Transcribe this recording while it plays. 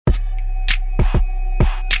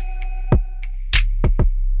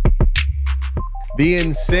The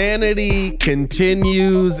insanity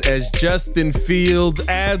continues as Justin Fields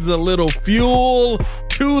adds a little fuel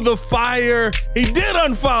to the fire. He did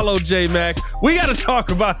unfollow J-Mac. We got to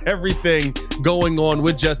talk about everything going on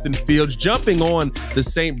with Justin Fields. Jumping on the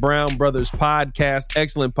St. Brown Brothers podcast.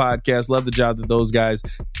 Excellent podcast. Love the job that those guys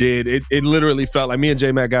did. It literally felt like me and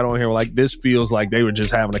J-Mac got on here like, this feels like they were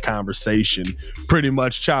just having a conversation, pretty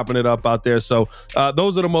much chopping it up out there. So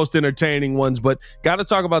those are the most entertaining ones, but got to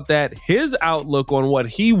talk about that. His outlook on what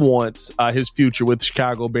he wants his future with the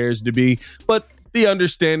Chicago Bears to be, but the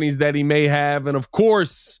understandings that he may have. And of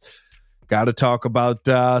course, got to talk about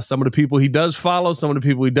some of the people he does follow, some of the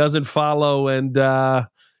people he doesn't follow. And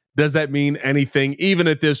does that mean anything, even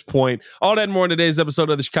at this point? All that and more in today's episode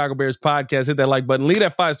of the Chicago Bears podcast. Hit that like button, leave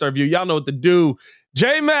that 5-star review. Y'all know what to do.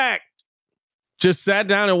 J-Mac just sat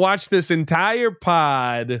down and watched this entire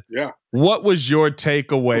pod. Yeah. What was your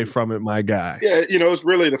takeaway from it, my guy? Yeah, it's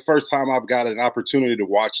really the first time I've got an opportunity to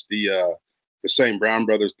watch the St. Brown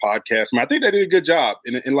Brothers podcast. I think they did a good job.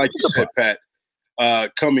 And like you said, Pat,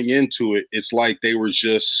 coming into it, it's like they were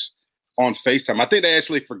just on FaceTime. I think they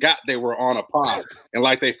actually forgot they were on a pod and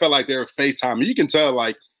like they felt like they were FaceTime. And you can tell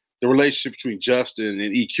like the relationship between Justin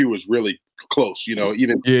and EQ was really close.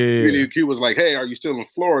 Even EQ was like, "Hey, are you still in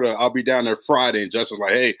Florida? I'll be down there Friday." And Justin's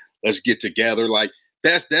like, "Hey, let's get together." Like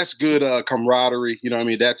that's good camaraderie.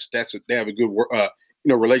 They have a good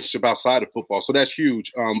relationship outside of football. So that's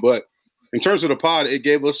huge. But in terms of the pod, it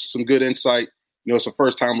gave us some good insight. It's the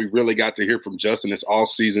first time we really got to hear from Justin this all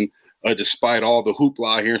season, despite all the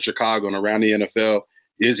hoopla here in Chicago and around the NFL.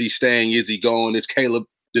 Is he staying? Is he going? Is Caleb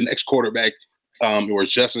the next quarterback? Or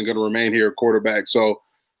is Justin going to remain here at quarterback? So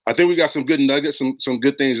I think we got some good nuggets, some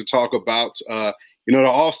good things to talk about. The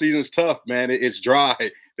all season's tough, man. It's dry.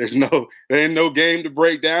 There ain't no game to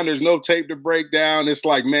break down. There's no tape to break down. It's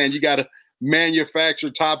like, man, you got to manufacture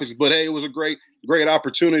topics. But hey, it was a great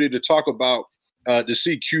opportunity to talk about, to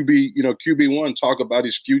see QB1 talk about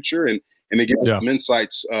his future and to get some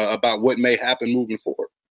insights about what may happen moving forward.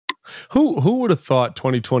 Who would have thought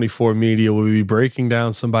 2024 media would be breaking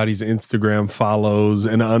down somebody's Instagram follows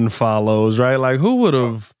and unfollows, right? Like who would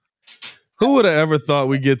have ever thought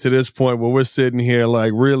we get to this point where we're sitting here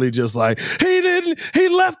like really just like he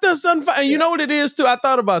left us unfollowed. And you know what it is too? I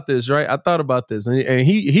thought about this, right? And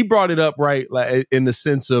he brought it up, right? Like in the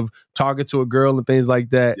sense of talking to a girl and things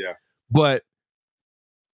like that. Yeah. But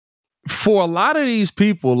for a lot of these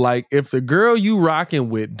people, like if the girl you rocking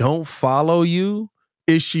with don't follow you,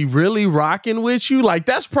 is she really rocking with you? Like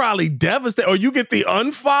that's probably devastating. Or you get the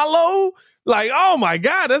unfollow? Like, oh my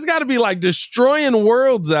God, that's got to be like destroying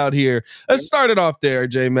worlds out here. Let's start it off there,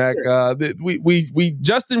 J-Mac. We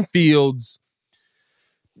Justin Fields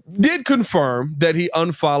did confirm that he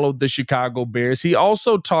unfollowed the Chicago Bears. He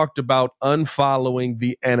also talked about unfollowing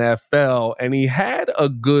the NFL, and he had a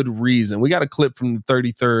good reason. We got a clip from the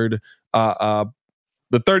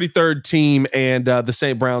 33rd team and the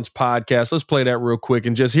St. Brown's podcast. Let's play that real quick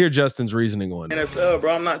and just hear Justin's reasoning on it. NFL,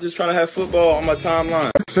 bro. I'm not just trying to have football on my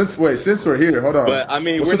timeline. Since we're here, hold on. But I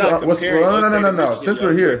mean, we're not comparing. No. Since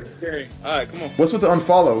we're here, all right, come on. What's with the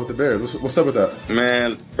unfollow with the Bears? What's up with that?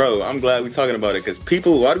 Man, bro, I'm glad we're talking about it because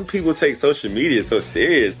why do people take social media so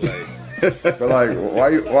serious? Like. But like, why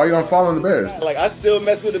are you unfollowing the Bears? Like, I still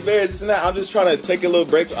mess with the Bears, this and that. I'm just trying to take a little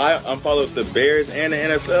break. I unfollowed the Bears and the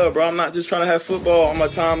NFL, bro. I'm not just trying to have football on my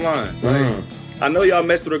timeline. Right? I know y'all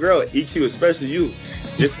mess with a girl, EQ, especially you.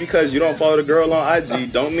 Just because you don't follow the girl on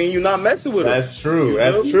IG don't mean you're not messing with her. That's true.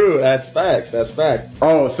 That's true. That's facts.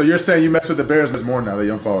 Oh, so you're saying you mess with the Bears more now that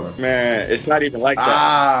you unfollow them? Man, it's not even like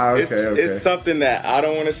that. Okay. It's something that I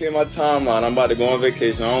don't want to see in my timeline. I'm about to go on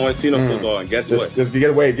vacation. I don't want to see no football. And guess what? Just get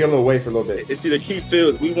a little away for a little bit. It's either keep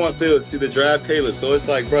Fields. We want Fields. It's either draft Caleb. So it's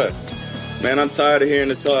like, bro, man, I'm tired of hearing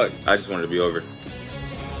the talk. I just want it to be over.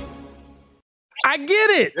 I get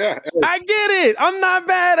it. Yeah. I get it. I'm not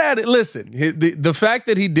bad at it. Listen, the fact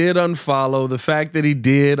that he did unfollow, the fact that he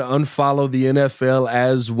did unfollow the NFL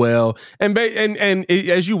as well, and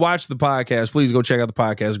as you watch the podcast, please go check out the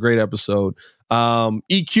podcast. Great episode. Amon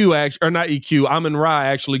Ra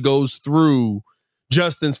actually goes through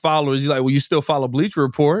Justin's followers. He's like, well, you still follow Bleacher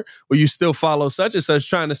Report, or you still follow such and such,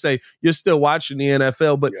 trying to say you're still watching the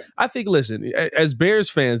NFL. But I think, listen, as Bears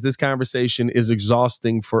fans, this conversation is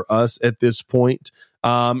exhausting for us at this point.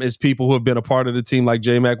 As people who have been a part of the team like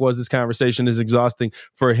J-Mac was, this conversation is exhausting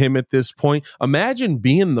for him at this point. Imagine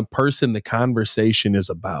being the person the conversation is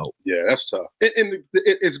about. Yeah, that's tough. And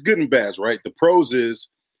it's good and bad, right? The pros is,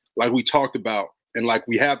 like we talked about, and like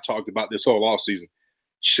we have talked about this whole offseason,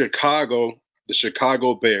 the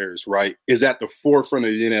Chicago Bears, right, is at the forefront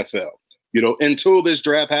of the NFL. Until this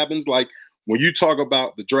draft happens, like when you talk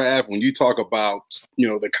about the draft, when you talk about,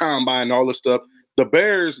 the combine, all this stuff, the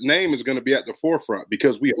Bears' name is going to be at the forefront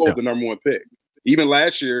because we hold the number one pick. Even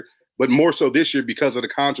last year, but more so this year because of the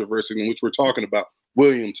controversy in which we're talking about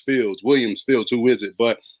Williams Fields, who is it?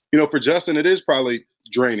 But, for Justin, it is probably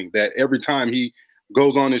draining that every time he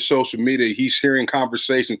goes on his social media, he's hearing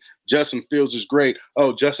conversation. Justin Fields is great.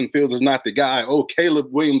 Oh, Justin Fields is not the guy. Oh, Caleb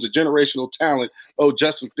Williams, a generational talent. Oh,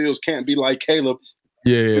 Justin Fields can't be like Caleb.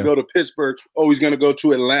 Yeah. To go to Pittsburgh. Oh, he's going to go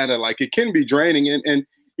to Atlanta. Like, it can be draining. And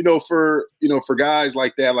for guys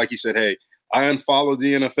like that, like he said, hey, I unfollowed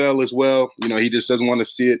the NFL as well. He just doesn't want to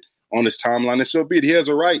see it on his timeline. And so be it. He has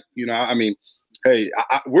a right. Hey,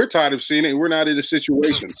 we're tired of seeing it. We're not in a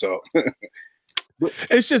situation. So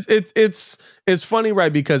it's just, it's funny,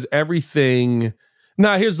 right? Because everything.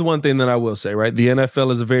 Now, here's the one thing that I will say, right? The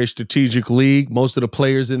NFL is a very strategic league. Most of the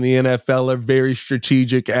players in the NFL are very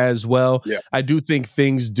strategic as well. Yeah. I do think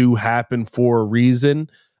things do happen for a reason.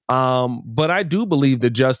 But I do believe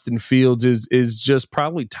that Justin Fields is just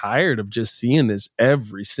probably tired of just seeing this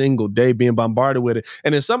every single day, being bombarded with it.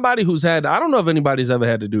 And as somebody who's I don't know if anybody's ever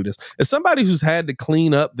had to do this, as somebody who's had to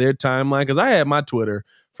clean up their timeline, because I had my Twitter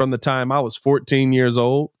from the time I was 14 years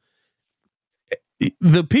old.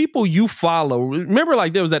 The people you follow, remember,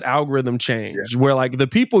 like, there was that algorithm change where, like, the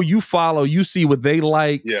people you follow, you see what they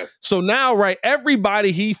like. Yeah. So now, right,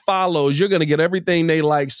 everybody he follows, you're going to get everything they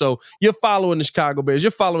like. So you're following the Chicago Bears,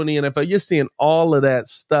 you're following the NFL, you're seeing all of that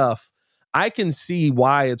stuff. I can see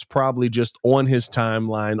why it's probably just on his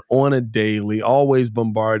timeline, on a daily, always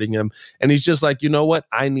bombarding him. And he's just like, you know what?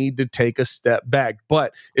 I need to take a step back.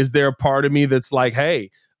 But is there a part of me that's like,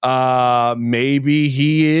 hey, maybe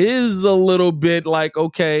he is a little bit like,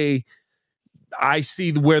 okay, I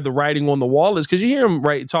see where the writing on the wall is, because you hear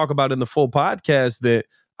him talk about in the full podcast that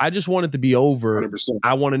I just want it to be over. 100%.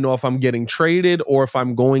 I want to know if I'm getting traded or if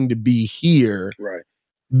I'm going to be here. Right.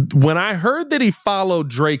 When I heard that he followed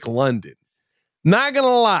Drake London, not gonna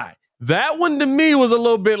lie, that one to me was a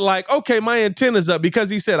little bit like, okay, my antenna's up, because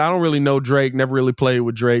he said, I don't really know Drake, never really played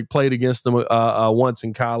with Drake, played against him once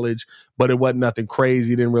in college, but it wasn't nothing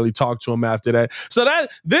crazy. Didn't really talk to him after that. So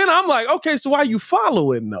then I'm like, okay, so why are you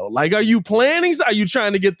following though? Like, are you planning? Are you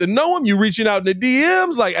trying to get to know him? You reaching out in the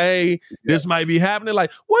DMs like, hey, this might be happening.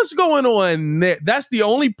 Like, what's going on there? That's the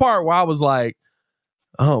only part where I was like,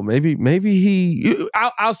 oh, maybe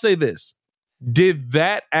I'll say this. Did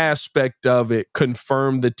that aspect of it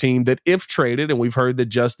confirm the team that if traded, and we've heard that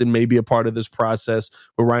Justin may be a part of this process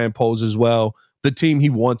with Ryan Poles as well, the team he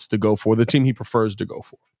wants to go for, the team he prefers to go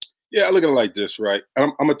for? Yeah, I look at it like this, right?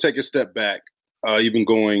 I'm going to take a step back, even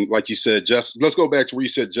going, like you said, Justin. Let's go back to where you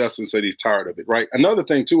said Justin said he's tired of it, right? Another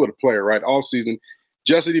thing, too, with a player, right? All season,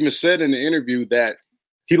 Justin even said in the interview that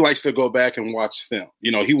he likes to go back and watch film.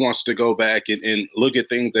 He wants to go back and look at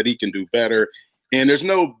things that he can do better. And there's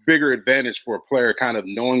no bigger advantage for a player kind of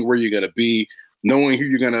knowing where you're going to be, knowing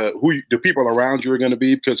who the people around you are going to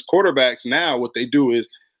be, because quarterbacks now, what they do is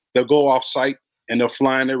they'll go off site and they'll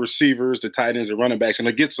fly in their receivers, the tight ends, and running backs, and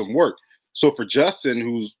they'll get some work. So for Justin,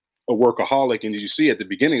 who's a workaholic, and as you see at the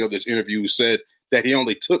beginning of this interview, said that he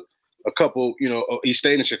only took a couple, he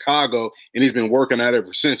stayed in Chicago and he's been working at it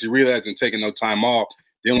ever since. He really hasn't taken no time off.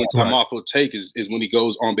 The only time off he'll take is when he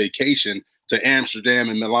goes on vacation to Amsterdam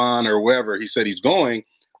and Milan or wherever he said he's going.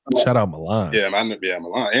 Shout out Milan. Yeah,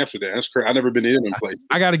 Milan, Amsterdam. That's crazy. I've never been to any place.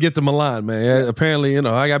 I got to get to Milan, man. Apparently,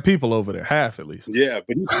 I got people over there, half at least. Yeah,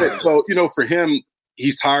 but he said, so, for him,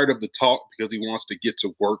 he's tired of the talk because he wants to get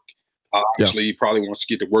to work. Obviously, he probably wants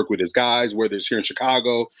to get to work with his guys, whether it's here in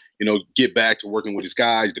Chicago, get back to working with his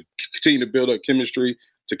guys, to continue to build up chemistry,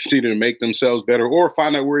 to continue to make themselves better, or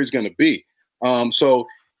find out where he's going to be. So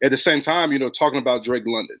at the same time, talking about Drake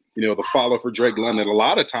London, the follow for Drake London, a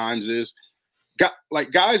lot of times is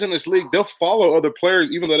guys in this league, they'll follow other players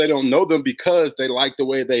even though they don't know them because they like the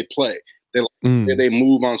way they play. They like the way they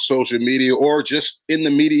move on social media or just in the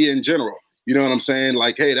media in general. You know what I'm saying?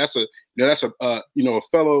 Like, hey, that's a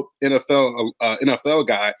fellow NFL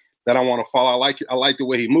guy that I want to follow. I like the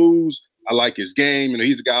way he moves. I like his game.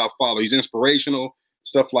 He's a guy I follow. He's inspirational,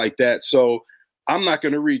 stuff like that. So I'm not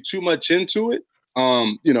going to read too much into it.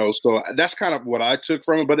 So that's kind of what I took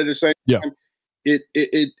from it. But at the same time,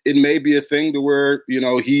 it may be a thing to where,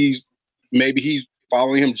 he's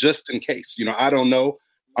following him just in case. I don't know.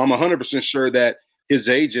 I'm 100% sure that his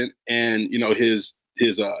agent and, his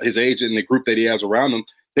agent and the group that he has around him,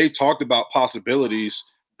 they've talked about possibilities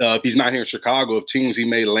if he's not here in Chicago, of teams he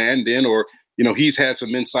may land in, or, he's had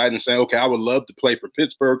some insight and saying, okay, I would love to play for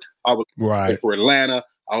Pittsburgh. I would play for Atlanta.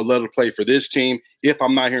 I would love to play for this team if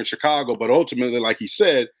I'm not here in Chicago. But ultimately, like he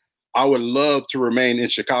said, I would love to remain in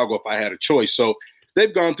Chicago if I had a choice. So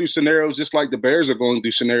they've gone through scenarios just like the Bears are going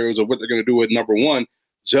through scenarios of what they're going to do with number one.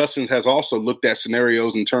 Justin has also looked at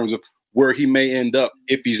scenarios in terms of where he may end up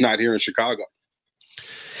if he's not here in Chicago.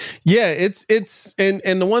 Yeah, it's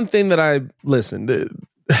and the one thing that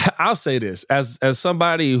I'll say this as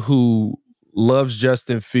somebody who loves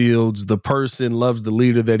Justin Fields, the person, loves the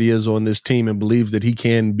leader that he is on this team, and believes that he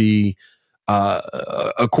can be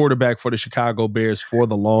a quarterback for the Chicago Bears for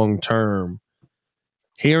the long term.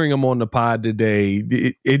 Hearing him on the pod today,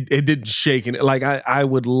 it didn't shake it. Like I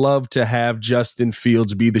would love to have Justin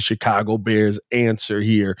Fields be the Chicago Bears answer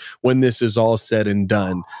here when this is all said and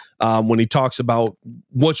done. When he talks about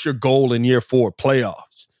what's your goal in year 4,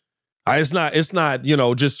 playoffs. It's not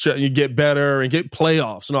just you get better and get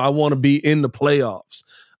playoffs. No, I want to be in the playoffs.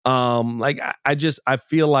 I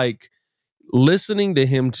feel like listening to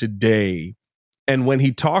him today. And when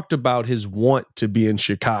he talked about his want to be in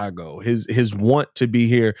Chicago, his want to be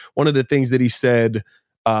here, one of the things that he said,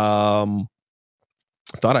 I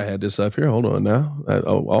thought I had this up here. Hold on now.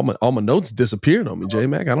 All my notes disappeared on me,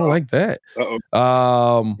 J-Mac. I don't like that.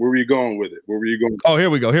 Where were you going with it? Oh, here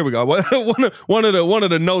we go. One of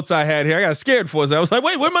the notes I had here, I got scared for a second. I was like,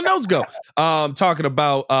 wait, where'd my notes go? Talking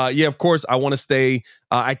about, of course, I want to stay.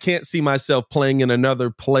 I can't see myself playing in another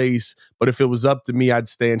place, but if it was up to me, I'd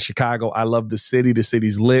stay in Chicago. I love the city. The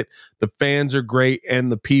city's lit. The fans are great,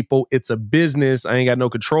 and the people. It's a business. I ain't got no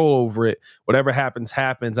control over it. Whatever happens,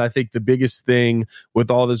 happens. I think the biggest thing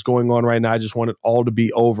with all this going on right now, I just want it all to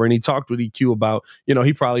be over. And he talked with EQ about,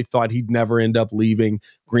 he probably thought he'd never end up leaving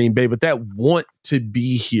Green Bay, but that want to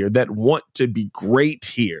be here, that want to be great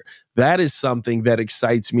here, that is something that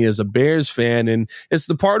excites me as a Bears fan. And it's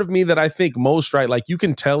the part of me that I think most, right? Like you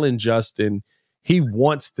can tell in Justin, he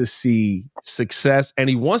wants to see success and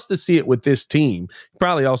he wants to see it with this team. He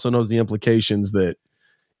probably also knows the implications that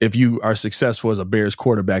if you are successful as a Bears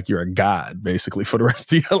quarterback, you're a god basically for the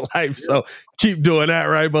rest of your life. So keep doing that,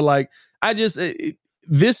 right? But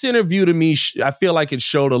this interview to me, I feel like it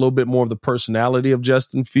showed a little bit more of the personality of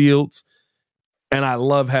Justin Fields. And I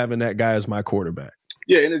love having that guy as my quarterback.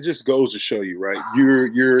 Yeah, and it just goes to show you, right?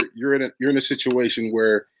 You're in a situation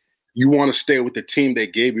where you want to stay with the team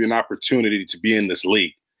that gave you an opportunity to be in this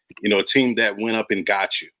league. A team that went up and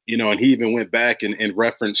got you. And he even went back and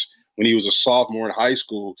referenced when he was a sophomore in high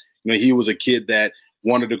school. He was a kid that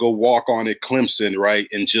wanted to go walk on at Clemson, right,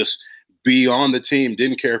 and just be on the team.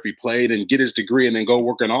 Didn't care if he played and get his degree and then go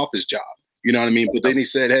work an office job. You know what I mean? But then he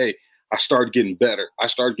said, "Hey, I started getting better.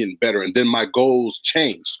 And then my goals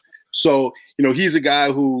changed." So, he's a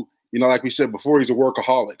guy who, like we said before, he's a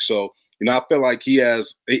workaholic. So, I feel like he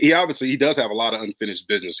does have a lot of unfinished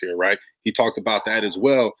business here, right? He talked about that as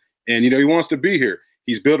well. And, he wants to be here.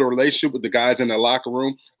 He's built a relationship with the guys in the locker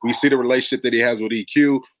room. We see the relationship that he has with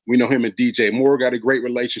EQ. We know him and DJ Moore got a great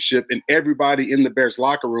relationship. And everybody in the Bears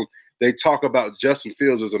locker room, they talk about Justin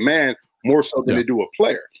Fields as a man more so than they do a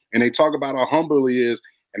player. And they talk about how humble he is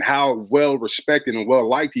and how well respected and well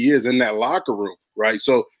liked he is in that locker room, right?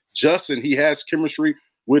 So Justin, he has chemistry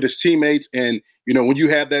with his teammates. And, when you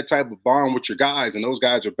have that type of bond with your guys and those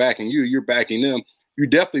guys are backing you, you're backing them, you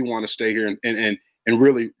definitely want to stay here and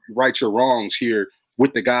really right your wrongs here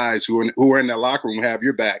with the guys who are in that locker room, have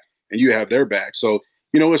your back and you have their back. So,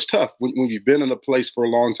 it's tough when you've been in a place for a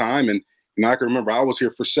long time. And I can remember I was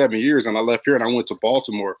here for 7 years and I left here and I went to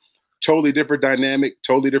Baltimore. Totally different dynamic,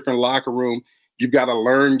 totally different locker room. You've got to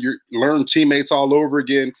learn teammates all over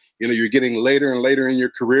again. You're getting later and later in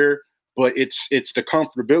your career, but it's the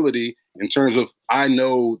comfortability in terms of I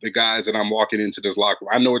know the guys that I'm walking into this locker room.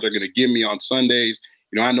 I know what they're going to give me on Sundays.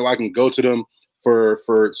 I know I can go to them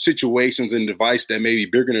for situations and advice that may be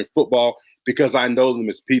bigger than football because I know them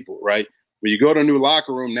as people, right? When you go to a new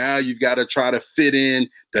locker room, now you've got to try to fit in.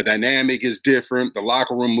 The dynamic is different. The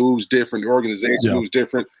locker room moves different. The organization moves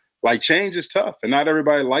different. Like change is tough, and not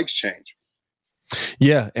everybody likes change.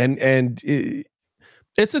 Yeah, and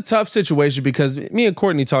it's a tough situation because me and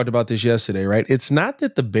Courtney talked about this yesterday, right? It's not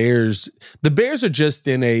that the Bears are just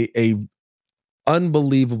in a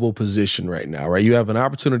unbelievable position right now, right? You have an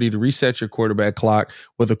opportunity to reset your quarterback clock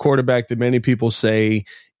with a quarterback that many people say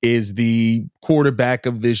is the quarterback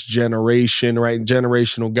of this generation, right?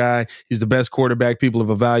 Generational guy. He's the best quarterback people have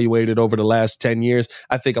evaluated over the last 10 years.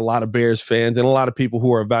 I think a lot of Bears fans and a lot of people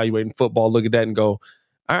who are evaluating football look at that and go,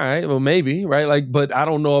 all right, well, maybe, right? But I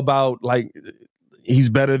don't know about he's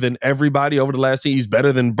better than everybody over the last year. He's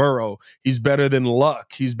better than Burrow. He's better than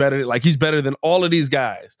Luck. He's better than all of these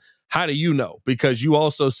guys. How do you know? Because you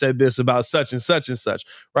also said this about such and such and such,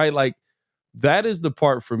 right? That is the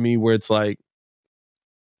part for me where it's like,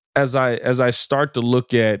 as I start to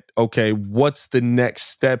look at, okay, what's the next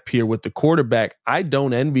step here with the quarterback? I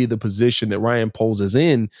don't envy the position that Ryan Poles is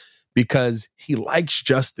in because he likes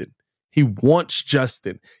Justin. He wants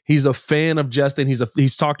Justin. He's a fan of Justin.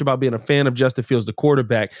 He's talked about being a fan of Justin Fields, the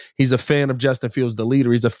quarterback. He's a fan of Justin Fields, the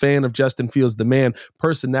leader. He's a fan of Justin Fields, the man.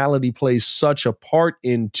 Personality plays such a part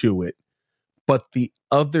into it. But the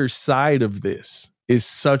other side of this is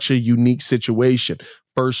such a unique situation.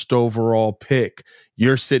 First overall pick.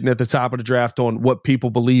 You're sitting at the top of the draft on what people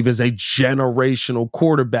believe is a generational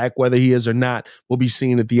quarterback, whether he is or not, will be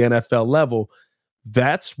seen at the NFL level.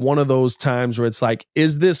 That's one of those times where it's like,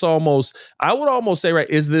 is this almost, I would almost say, right,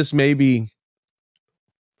 is this maybe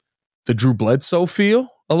the Drew Bledsoe feel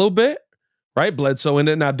a little bit? Right? Bledsoe in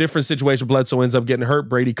it. Now, different situation. Bledsoe ends up getting hurt.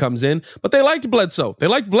 Brady comes in. But they liked Bledsoe. They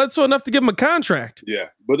liked Bledsoe enough to give him a contract. Yeah.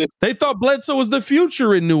 But they thought Bledsoe was the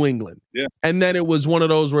future in New England. Yeah. And then it was one of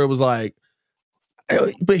those where it was like, but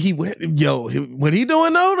what he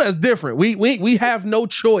doing though? That's different. We have no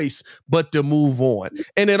choice but to move on.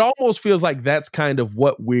 And it almost feels like that's kind of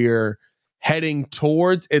what we're heading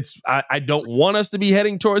towards. I don't want us to be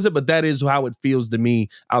heading towards it, but that is how it feels to me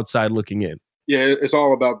outside looking in. Yeah, it's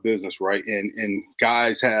all about business, right? And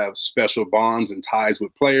guys have special bonds and ties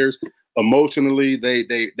with players. Emotionally,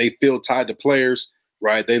 they feel tied to players,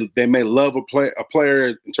 right? They may love a player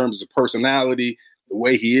in terms of personality, the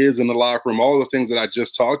way he is in the locker room, all the things that I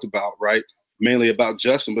just talked about, right? Mainly about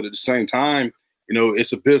Justin, but at the same time,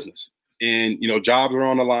 it's a business, and jobs are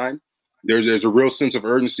on the line. There's a real sense of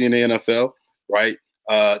urgency in the NFL, right?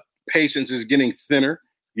 Patience is getting thinner.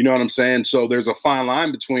 You know what I'm saying? So there's a fine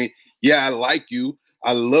line between, yeah, I like you,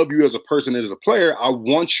 I love you as a person, as a player, I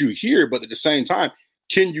want you here, but at the same time,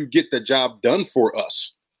 can you get the job done for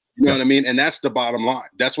us? You know what I mean? And that's the bottom line.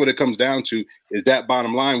 That's what it comes down to, is that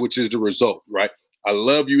bottom line, which is the result, right? I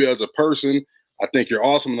love you as a person. I think you're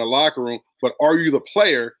awesome in the locker room, but are you the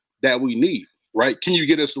player that we need, right? Can you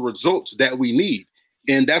get us the results that we need?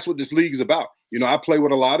 And that's what this league is about. I play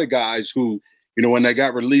with a lot of guys who, when they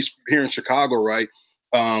got released here in Chicago, right?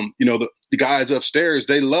 The guys upstairs,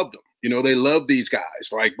 they loved them. They love these guys.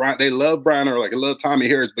 Like Brian, they love Brian, or like they love Tommy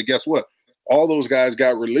Harris. But guess what? All those guys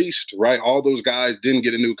got released, right? All those guys didn't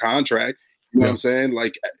get a new contract. You know what I'm saying?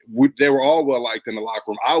 Like they were all well liked in the locker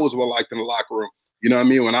room. I was well liked in the locker room. You know what I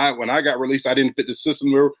mean? When I got released, I didn't fit the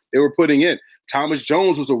system they were putting in. Thomas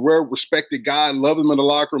Jones was a well-respected guy. Loved him in the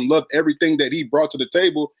locker room. Loved everything that he brought to the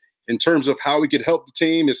table in terms of how he could help the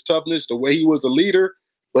team, his toughness, the way he was a leader.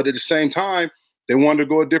 But at the same time, they wanted to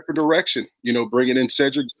go a different direction, bringing in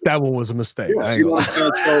Cedric. That one was a mistake. Yeah,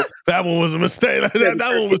 that one was a mistake. That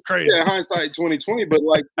one was crazy. Yeah, hindsight 2020. But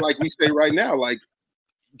like we say right now, like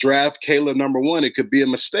draft Caleb number 1, it could be a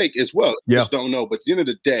mistake as well. You just don't know. But at the end of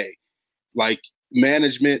the day, like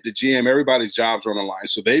management, the GM, everybody's jobs are on the line.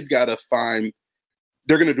 So they've got to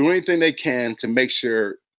they're going to do anything they can to make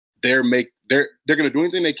sure they're going to do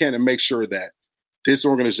anything they can to make sure that this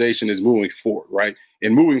organization is moving forward, right?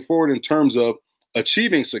 And moving forward in terms of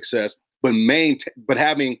achieving success, but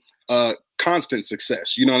having constant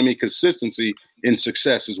success. You know what I mean? Consistency in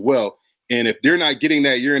success as well. And if they're not getting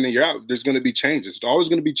that year in and year out, there's going to be changes. There's always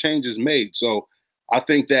going to be changes made. So I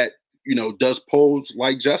think that, does Poles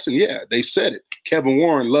like Justin? Yeah, they've said it. Kevin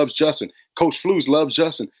Warren loves Justin. Coach Flus loves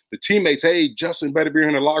Justin. The teammates, hey, Justin better be here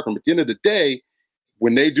in the locker room. At the end of the day,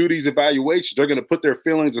 when they do these evaluations, they're going to put their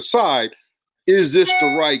feelings aside. Is this the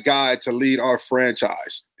right guy to lead our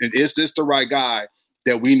franchise? And is this the right guy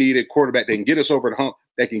that we need at quarterback that can get us over the hump,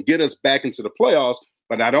 that can get us back into the playoffs,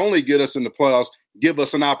 but not only get us in the playoffs, give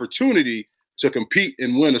us an opportunity to compete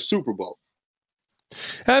and win a Super Bowl?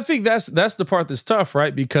 And I think that's the part that's tough,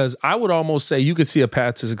 right? Because I would almost say you could see a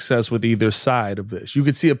path to success with either side of this. You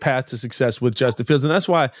could see a path to success with Justin Fields. And that's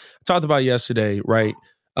why I talked about yesterday, right?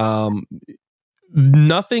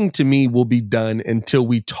 Nothing to me will be done until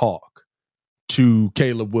we talk to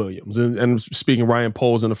Caleb Williams and speaking Ryan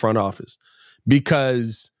Poles in the front office.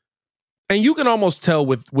 Because, and you can almost tell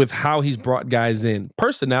with how he's brought guys in,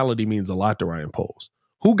 personality means a lot to Ryan Poles.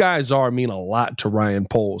 Who guys are mean a lot to Ryan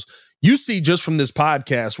Poles. You see just from this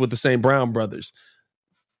podcast with the St. Brown brothers,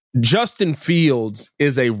 Justin Fields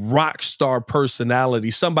is a rock star personality.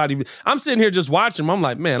 Somebody, I'm sitting here just watching him. I'm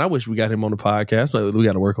like, man, I wish we got him on the podcast. Like, we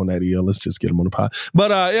got to work on that, EL. Let's just get him on the pod. But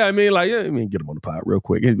get him on the pod real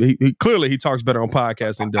quick. Clearly, he talks better on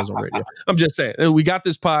podcasts than he does on radio. I'm just saying, we got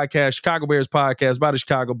this podcast, Chicago Bears podcast, by the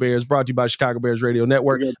Chicago Bears, brought to you by Chicago Bears Radio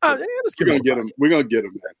Network. Let's get him. We're gonna get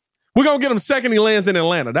him, man. We're going to get him second he lands in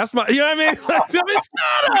Atlanta. That's my, you know what I mean?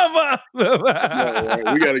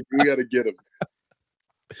 We got to get him.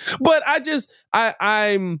 But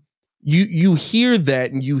I'm you hear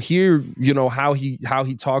that, and you hear, how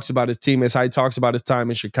he talks about his teammates, how he talks about his time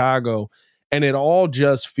in Chicago, and it all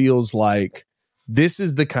just feels like this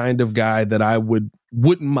is the kind of guy that I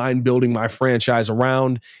wouldn't mind building my franchise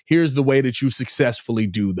around. Here's the way that you successfully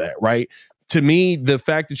do that, right? To me, the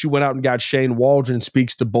fact that you went out and got Shane Waldron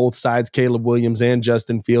speaks to both sides, Caleb Williams and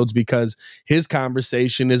Justin Fields, because his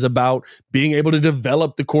conversation is about being able to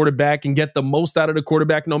develop the quarterback and get the most out of the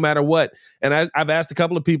quarterback no matter what. And I've asked a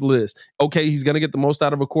couple of people this. Okay, he's going to get the most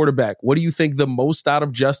out of a quarterback. What do you think the most out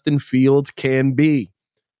of Justin Fields can be?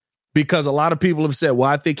 Because a lot of people have said, well,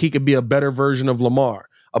 I think he could be a better version of Lamar.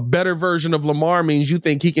 A better version of Lamar means you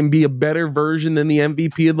think he can be a better version than the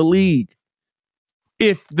MVP of the league.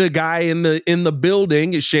 If the guy in the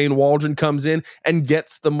building, Shane Waldron, comes in and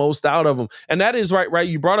gets the most out of him. And that is right.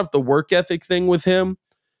 You brought up the work ethic thing with him.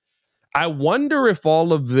 I wonder if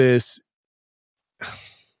all of this,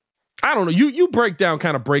 I don't know, you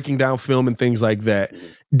breaking down film and things like that.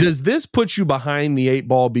 Does this put you behind the 8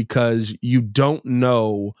 ball because you don't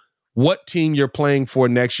know what team you're playing for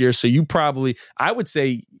next year? So you probably, I would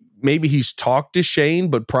say maybe he's talked to Shane,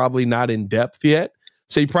 but probably not in depth yet.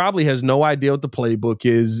 So he probably has no idea what the playbook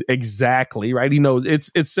is exactly, right? He knows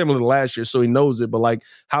it's similar to last year, so he knows it, but like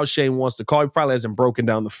how Shane wants to call, he probably hasn't broken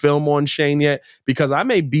down the film on Shane yet, because I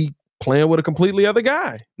may be playing with a completely other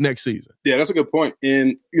guy next season. Yeah, that's a good point.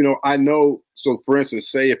 And, I know, so for instance,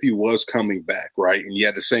 say if he was coming back, right, and you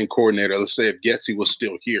had the same coordinator, let's say if Getsy was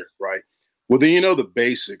still here, right? Well, then you know the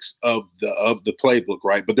basics of the playbook,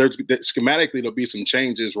 right? But schematically there'll be some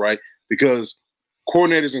changes, right? Because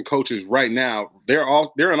coordinators and coaches right now, they're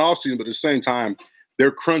in off season, but at the same time,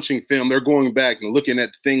 they're crunching film. They're going back and looking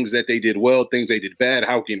at things that they did well, things they did bad.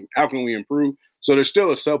 How can we improve? So there's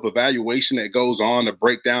still a self-evaluation that goes on, a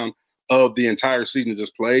breakdown of the entire season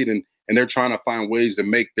just played, and they're trying to find ways to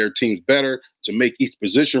make their teams better, to make each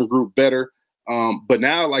position group better. But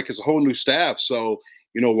now, like, it's a whole new staff. So,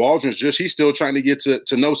 Waldron's he's still trying to get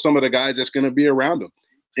to know some of the guys that's going to be around him.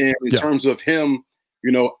 And in terms of him,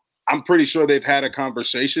 I'm pretty sure they've had a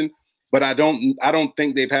conversation, but I don't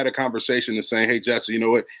think they've had a conversation to saying, hey, Jesse, you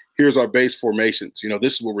know what? Here's our base formations.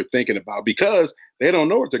 This is what we're thinking about, because they don't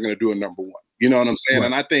know what they're going to do in number one. You know what I'm saying? Right.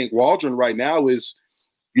 And I think Waldron right now is,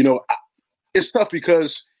 it's tough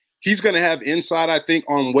because he's going to have insight, I think,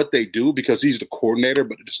 on what they do because he's the coordinator.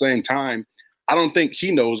 But at the same time, I don't think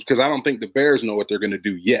he knows, because I don't think the Bears know what they're going to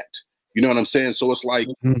do yet. You know what I'm saying? So it's like,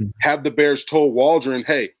 have the Bears told Waldron,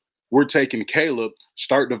 hey, we're taking Caleb,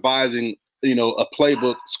 start devising, a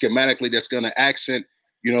playbook schematically that's going to accent,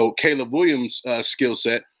 Caleb Williams' skill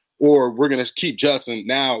set, or we're going to keep Justin.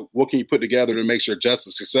 Now, what can you put together to make sure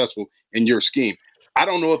Justin's successful in your scheme? I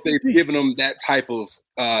don't know if they've given him that type of,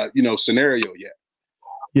 scenario yet.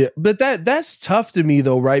 Yeah, but that's tough to me,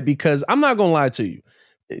 though, right? Because I'm not going to lie to you.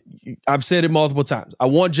 I've said it multiple times. I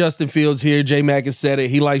want Justin Fields here. J-Mac has said it.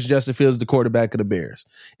 He likes Justin Fields as the quarterback of the Bears.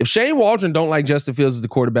 If Shane Waldron don't like Justin Fields as the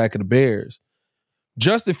quarterback of the Bears,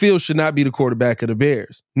 Justin Fields should not be the quarterback of the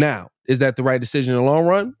Bears. Now, is that the right decision in the long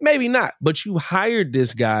run? Maybe not. But you hired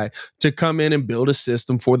this guy to come in and build a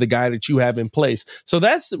system for the guy that you have in place. So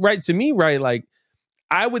that's right to me, right? Like,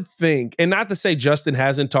 I would think, and not to say Justin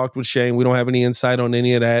hasn't talked with Shane. We don't have any insight on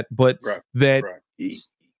any of that, but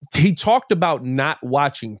he talked about not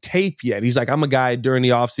watching tape yet. He's like, I'm a guy during the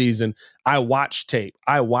offseason. I watch tape.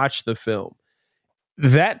 I watch the film.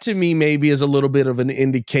 That to me maybe is a little bit of an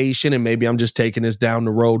indication, and maybe I'm just taking this down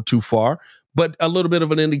the road too far, but a little bit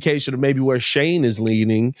of an indication of maybe where Shane is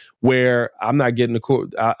leaning, where I'm not getting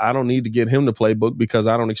I don't need to get him the playbook because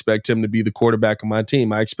I don't expect him to be the quarterback of my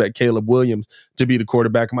team. I expect Caleb Williams to be the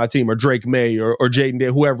quarterback of my team, or Drake May or Jaden Day,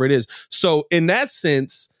 whoever it is. So in that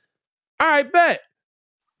sense, all right, bet.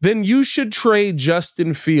 Then you should trade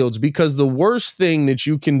Justin Fields, because the worst thing that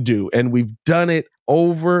you can do, and we've done it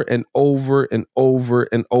over and over and over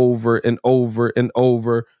and over and over and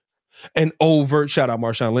over and over. Shout out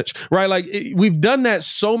Marshawn Lynch, right? Like, we've done that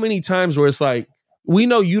so many times where it's like, we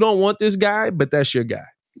know you don't want this guy, but that's your guy.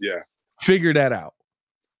 Yeah. Figure that out.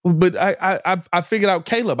 But I figured out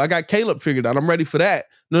Caleb. I got Caleb figured out. I'm ready for that.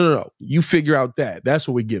 No. You figure out that. That's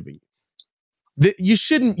what we're giving you. You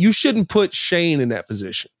shouldn't put Shane in that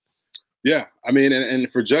position. Yeah, I mean, and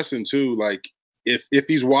for Justin too, like if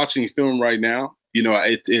he's watching film right now,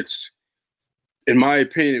 it's in my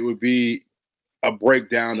opinion, it would be a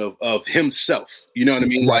breakdown of himself. You know what I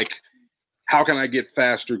mean? Right. Like, how can I get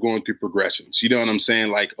faster going through progressions? You know what I'm saying?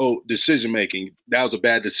 Like, decision making, that was a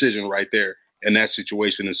bad decision right there in that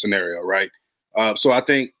situation and scenario, right? So I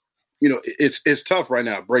think it's tough right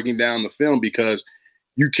now breaking down the film, because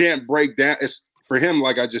you can't break down. It's for him,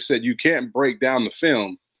 like I just said, you can't break down the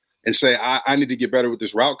film and say, I need to get better with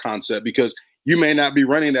this route concept, because you may not be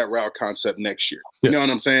running that route concept next year. You know what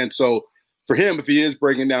I'm saying? So for him, if he is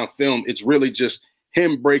breaking down film, it's really just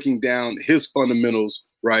him breaking down his fundamentals,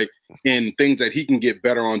 right, and things that he can get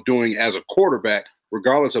better on doing as a quarterback,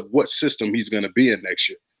 regardless of what system he's going to be in next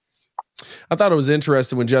year. I thought it was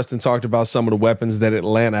interesting when Justin talked about some of the weapons that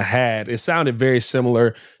Atlanta had. It sounded very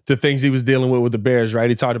similar to things he was dealing with the Bears, right?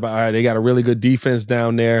 He talked about, all right, they got a really good defense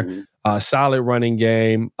down there, solid running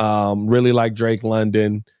game, really like Drake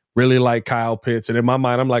London, really like Kyle Pitts. And in my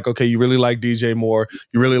mind, I'm like, okay, you really like DJ Moore,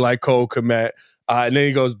 you really like Cole Kmet. And then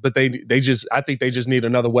he goes, but I think they just need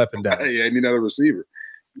another weapon down. Yeah, need another receiver.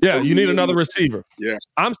 Yeah, you need another receiver. Yeah.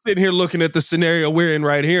 I'm sitting here looking at the scenario we're in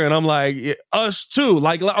right here, and I'm like, us too.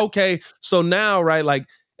 Like, okay, so now, right, like,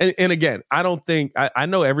 and again, I don't think, I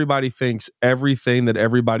know everybody thinks everything that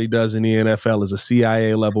everybody does in the NFL is a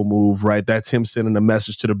CIA level move, right? That's him sending a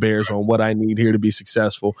message to the Bears on what I need here to be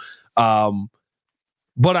successful.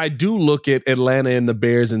 But I do look at Atlanta and the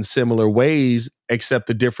Bears in similar ways, except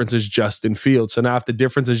the difference is Justin Fields. So now if the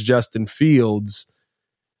difference is Justin Fields,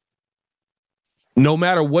 no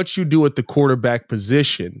matter what you do at the quarterback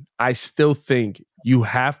position, I still think you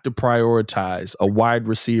have to prioritize a wide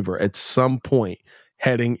receiver at some point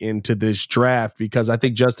heading into this draft, because I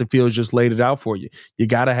think Justin Fields just laid it out for you. You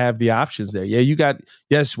got to have the options there. Yeah,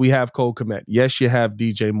 yes, we have Cole Kmet. Yes, you have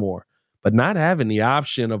DJ Moore. But not having the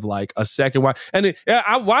option of like a second wide. And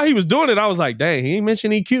while he was doing it, I was like, dang, he ain't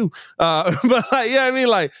mentioned EQ. But like, yeah, I mean,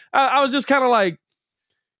 like, I was just kind of like,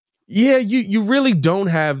 yeah, you really don't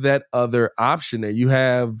have that other option there. You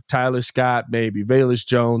have Tyler Scott, maybe Velus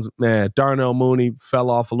Jones, man. Darnell Mooney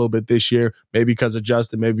fell off a little bit this year, maybe because of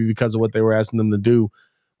Justin, maybe because of what they were asking them to do.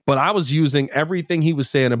 But I was using everything he was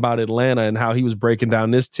saying about Atlanta and how he was breaking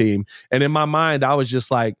down this team. And in my mind, I was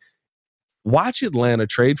just like, watch Atlanta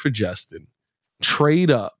trade for Justin, trade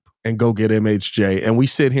up, and go get MHJ. And we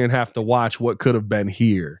sit here and have to watch what could have been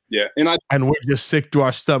here. Yeah. And we're just sick to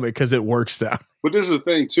our stomach because it works out. But this is the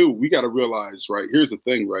thing, too. We got to realize, right? Here's the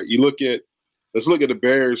thing, right? Let's look at the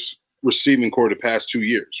Bears receiving core the past 2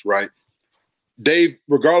 years, right?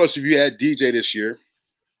 Regardless if you had DJ this year,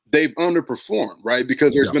 they've underperformed, right?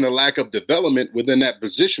 Because there's been a lack of development within that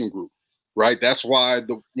position group, right? That's why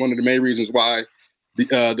one of the main reasons why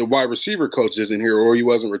the wide receiver coach isn't here, or he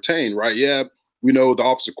wasn't retained, right? Yeah, we know the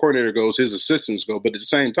offensive coordinator goes, his assistants go, but at the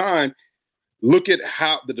same time, look at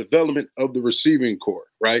how the development of the receiving core,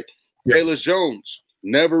 right? Yeah. Velus Jones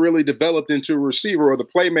never really developed into a receiver or the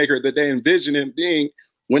playmaker that they envisioned him being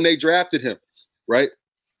when they drafted him, right?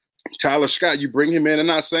 Tyler Scott, you bring him in. I'm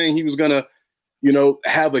not saying he was going to,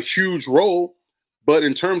 have a huge role, but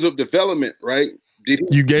in terms of development, right?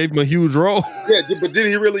 You gave him a huge role. Yeah, but did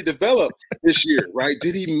he really develop this year, right?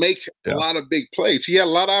 Did he make a lot of big plays? He had a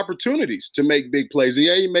lot of opportunities to make big plays.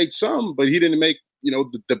 Yeah, he made some, but he didn't make,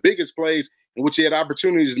 the biggest plays in which he had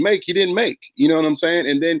opportunities to make, he didn't make. You know what I'm saying?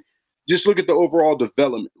 And then just look at the overall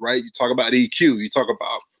development, right? You talk about EQ. You talk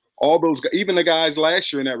about all those, even the guys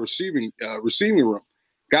last year in that receiving room.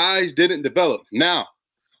 Guys didn't develop. Now,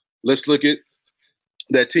 let's look at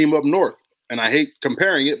that team up north. And I hate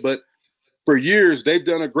comparing it, but for years, they've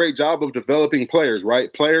done a great job of developing players,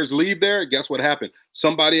 right? Players leave there. Guess what happened?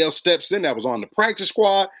 Somebody else steps in that was on the practice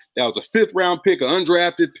squad. That was a 5th-round pick, an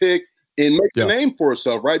undrafted pick, and makes a name for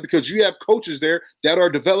itself, right? Because you have coaches there that are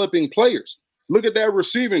developing players. Look at that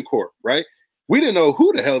receiving corps, right? We didn't know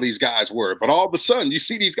who the hell these guys were, but all of a sudden, you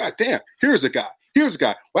see these guys. Damn, here's a guy. Here's a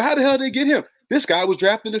guy. Well, how the hell did they get him? This guy was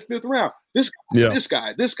drafted in the 5th round. This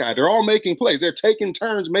guy. They're all making plays. They're taking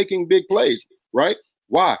turns making big plays, right?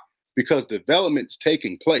 Why? Because development's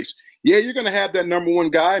taking place. Yeah, you're going to have that number 1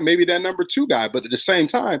 guy, maybe that number 2 guy, but at the same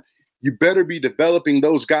time, you better be developing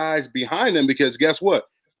those guys behind them, because guess what?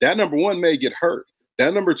 That number 1 may get hurt.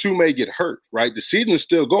 That number 2 may get hurt, right? The season is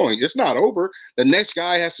still going. It's not over. The next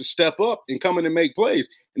guy has to step up and come in and make plays.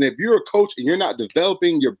 And if you're a coach and you're not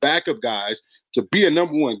developing your backup guys to be a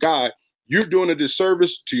number 1 guy, you're doing a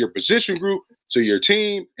disservice to your position group, to your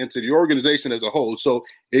team, and to the organization as a whole. So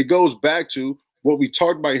it goes back to what we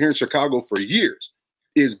talked about here in Chicago for years,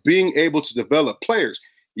 is being able to develop players.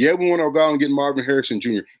 Yeah, we want to go out and get Marvin Harrison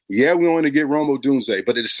Jr. Yeah, we want to get Romo Dunze.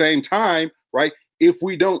 But at the same time, right, if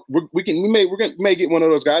we don't, we may get one of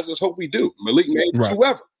those guys. Let's hope we do. Malik Nabers,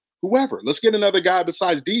 right. Whoever. Let's get another guy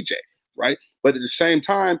besides DJ, right? But at the same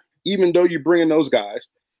time, even though you bring in those guys,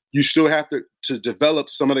 you still have to develop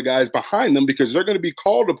some of the guys behind them, because they're going to be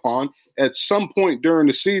called upon at some point during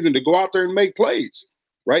the season to go out there and make plays,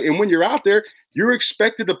 right? And when you're out there, you're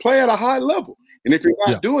expected to play at a high level. And if you're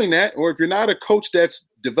not doing that, or if you're not a coach that's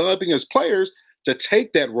developing his players to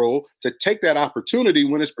take that role, to take that opportunity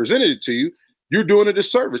when it's presented to you, you're doing a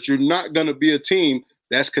disservice. You're not going to be a team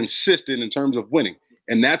that's consistent in terms of winning.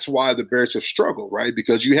 And that's why the Bears have struggled, right?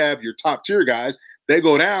 Because you have your top tier guys, they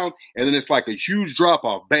go down, and then it's like a huge drop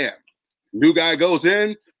off. Bam. New guy goes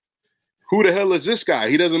in. Who the hell is this guy?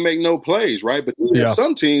 He doesn't make no plays, right? But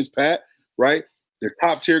some teams, Pat, right? The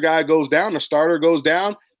top tier guy goes down, the starter goes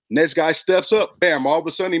down, next guy steps up, bam, all of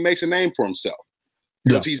a sudden he makes a name for himself.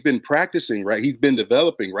 Because he's been practicing, right? He's been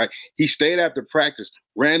developing, right? He stayed after practice,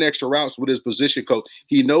 ran extra routes with his position coach.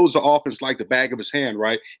 He knows the offense like the back of his hand,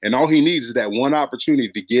 right? And all he needs is that one opportunity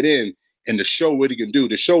to get in and to show what he can do,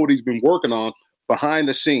 to show what he's been working on behind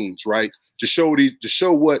the scenes, right? To show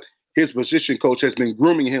what his position coach has been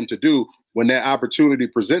grooming him to do when that opportunity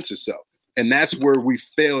presents itself. And that's where we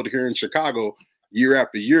failed here in Chicago year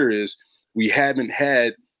after year is we haven't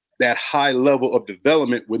had that high level of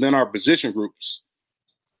development within our position groups.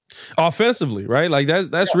 Offensively, right? Like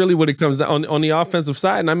that's really what it comes down on the offensive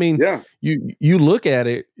side. And I mean, you look at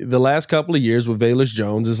it the last couple of years with Velus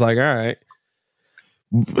Jones, it's like, all right,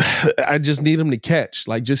 I just need him to catch,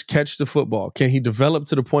 like just catch the football. Can he develop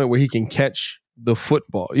to the point where he can catch the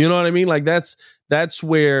football? You know what I mean? Like that's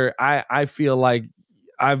where I feel like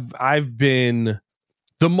I've been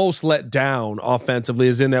the most let down offensively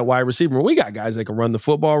is in that wide receiver. We got guys that can run the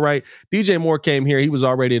football, right? DJ Moore came here. He was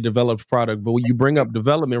already a developed product. But when you bring up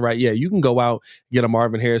development, right, you can go out, get a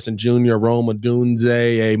Marvin Harrison Jr., Rome Odunze,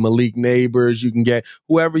 a Malik Neighbors. You can get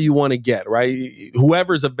whoever you want to get, right?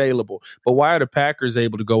 Whoever's available. But why are the Packers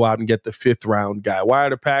able to go out and get the 5th round guy? Why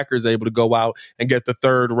are the Packers able to go out and get the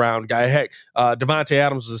 3rd round guy? Heck, Devontae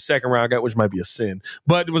Adams was a 2nd round guy, which might be a sin,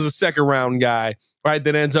 but it was a 2nd round guy, right,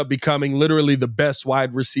 that ends up becoming literally the best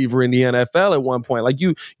wide receiver in the NFL at one point. Like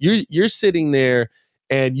you're sitting there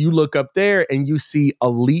and you look up there and you see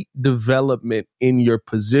elite development in your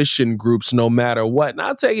position groups no matter what. And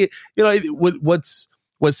I'll tell you,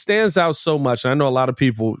 what stands out so much, and I know a lot of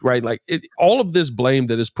people, right, like all of this blame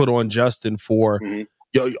that is put on Justin for,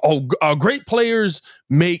 great players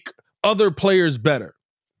make other players better.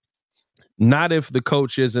 Not if the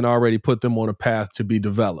coach isn't already put them on a path to be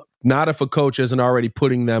developed. Not if a coach isn't already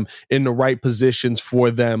putting them in the right positions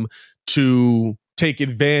for them to take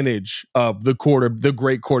advantage of the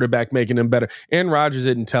great quarterback making them better. Aaron Rodgers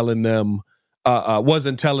wasn't telling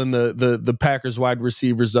the Packers wide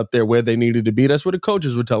receivers up there where they needed to be. That's what the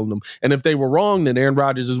coaches were telling them. And if they were wrong, then Aaron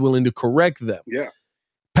Rodgers is willing to correct them. Yeah.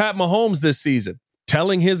 Pat Mahomes this season,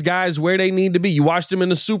 telling his guys where they need to be. You watched him in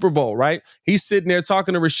the Super Bowl, right? He's sitting there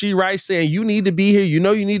talking to Rashee Rice saying, you need to be here. You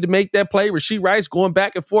know you need to make that play. Rashee Rice going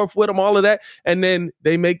back and forth with him, all of that. And then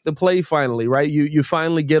they make the play finally, right? You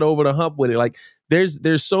finally get over the hump with it. Like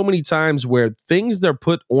there's so many times where things are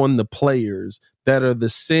put on the players that are the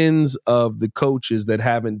sins of the coaches that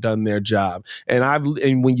haven't done their job.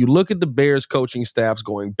 And when you look at the Bears coaching staffs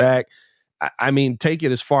going back, I mean, take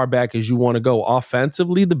it as far back as you want to go.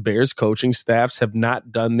 Offensively, the Bears coaching staffs have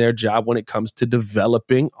not done their job when it comes to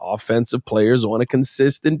developing offensive players on a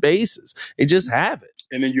consistent basis. They just haven't.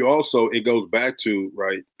 And then it goes back to,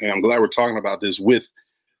 right, and I'm glad we're talking about this with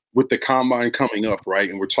the combine coming up, right?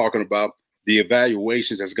 And we're talking about the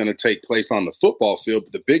evaluations that's going to take place on the football field.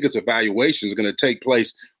 But the biggest evaluation is going to take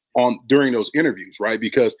place during those interviews, right?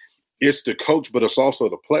 Because it's the coach, but it's also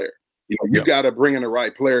the player. You got to bring in the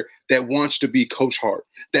right player that wants to be coach hard,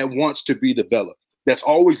 that wants to be developed, that's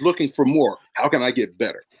always looking for more. How can I get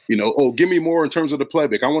better? Give me more in terms of the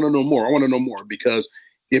playbook. I want to know more. Because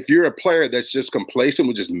if you're a player that's just complacent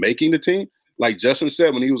with just making the team, like Justin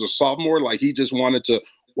said when he was a sophomore, like he just wanted to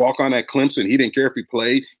walk on at Clemson. He didn't care if he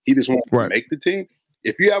played. He just wanted to make the team.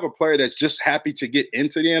 If you have a player that's just happy to get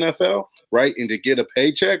into the NFL, right, and to get a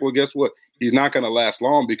paycheck, well, guess what? He's not going to last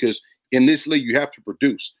long because in this league, you have to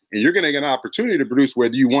produce. And you're going to get an opportunity to produce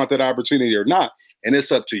whether you want that opportunity or not. And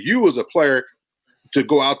it's up to you as a player to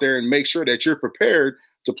go out there and make sure that you're prepared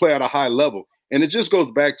to play at a high level. And it just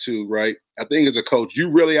goes back to, right, I think as a coach,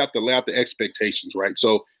 you really have to lay out the expectations, right?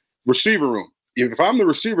 So receiver room. If I'm the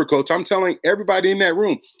receiver coach, I'm telling everybody in that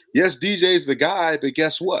room, yes, DJ's the guy, but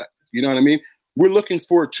guess what? You know what I mean? We're looking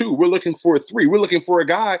for a 2. We're looking for a 3. We're looking for a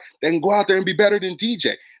guy that can go out there and be better than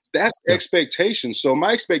DJ. That's expectation. So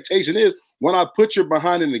my expectation is when I put you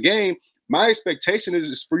behind in the game, my expectation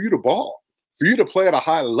is for you to ball, for you to play at a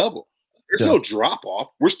high level. There's no drop off.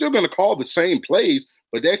 We're still going to call the same plays,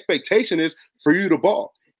 but the expectation is for you to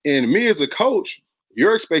ball. And me as a coach,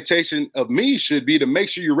 your expectation of me should be to make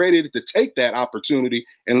sure you're ready to take that opportunity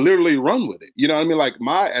and literally run with it. You know what I mean? Like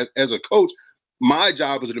as a coach, my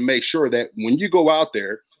job is to make sure that when you go out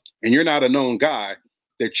there and you're not a known guy,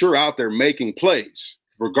 that you're out there making plays,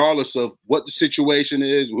 regardless of what the situation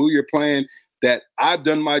is, who you're playing. that I've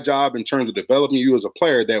done my job in terms of developing you as a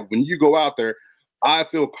player, that when you go out there, I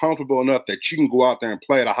feel comfortable enough that you can go out there and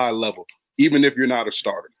play at a high level, even if you're not a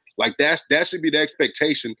starter. Like that should be the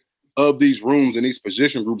expectation of these rooms and these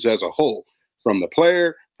position groups as a whole, from the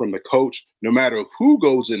player, from the coach, no matter who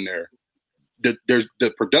goes in there.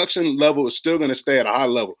 The production level is still going to stay at a high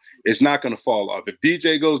level. It's not going to fall off. If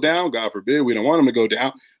DJ goes down, God forbid, we don't want him to go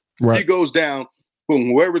down. Right. If he goes down,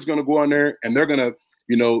 boom, whoever's going to go in there and they're going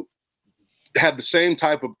to, have the same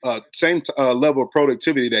type of level of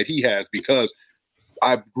productivity that he has, because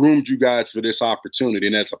I've groomed you guys for this opportunity.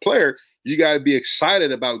 And as a player, you got to be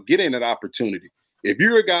excited about getting that opportunity. If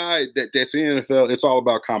you're a guy that's in the NFL, it's all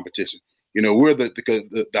about competition. We're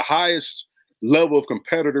the highest level of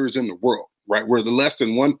competitors in the world, right? We're the less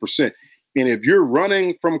than 1%. And if you're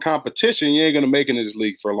running from competition, you ain't going to make it in this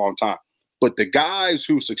league for a long time. But the guys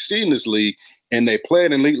who succeed in this league and they play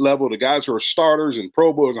at an elite level, the guys who are starters and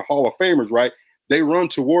Pro Bowlers and Hall of Famers, right? They run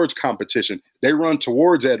towards competition. They run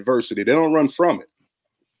towards adversity. They don't run from it.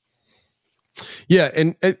 Yeah,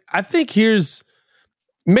 and I think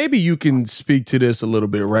maybe you can speak to this a little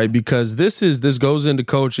bit, right? Because this goes into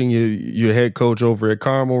coaching. You're head coach over at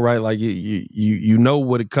Carmel, right? Like you know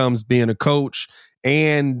what it comes being a coach,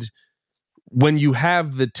 and when you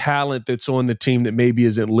have the talent that's on the team that maybe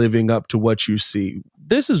isn't living up to what you see.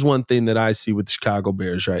 This is one thing that I see with the Chicago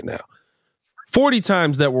Bears right now. 40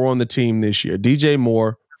 times that were on the team this year. DJ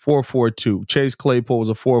Moore, 4.42. Chase Claypool was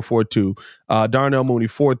a 4.42. Darnell Mooney,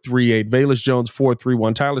 4.38. Velus Jones,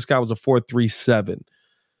 4.31. Tyler Scott was a 4.37.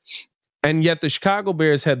 And yet the Chicago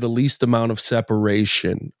Bears had the least amount of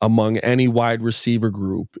separation among any wide receiver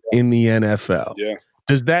group in the NFL. Yeah.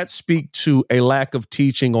 Does that speak to a lack of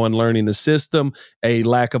teaching on learning the system, a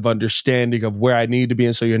lack of understanding of where I need to be,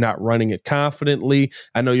 and so you're not running it confidently?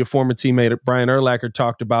 I know your former teammate Brian Urlacher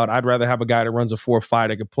talked about, I'd rather have a guy that runs a 4.5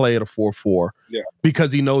 that could play at a 4.4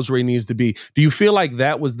 because he knows where he needs to be. Do you feel like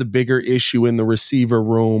that was the bigger issue in the receiver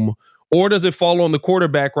room? Or does it fall on the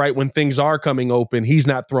quarterback, right? When things are coming open, he's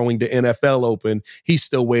not throwing to NFL open. He's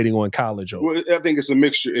still waiting on college open. Well, I think it's a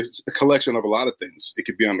mixture. It's a collection of a lot of things. It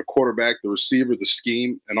could be on the quarterback, the receiver, the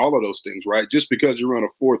scheme, and all of those things, right? Just because you run a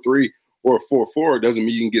 4.3 or a 4.4 doesn't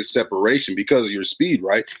mean you can get separation because of your speed,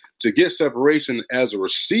 right? To get separation as a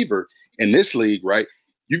receiver in this league, right,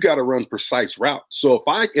 you've got to run precise routes. So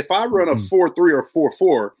if I run a 4.3 or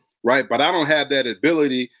 4.4, right, but I don't have that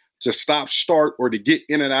ability to stop, start, or to get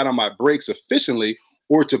in and out of my breaks efficiently,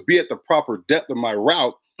 or to be at the proper depth of my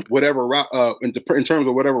route, whatever route, in terms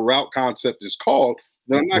of whatever route concept is called,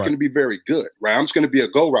 then I'm not going to be very good, right? I'm just going to be a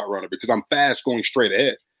go route runner because I'm fast going straight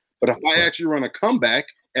ahead. But if I actually run a comeback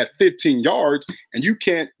at 15 yards and you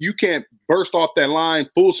can't burst off that line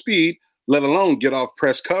full speed, let alone get off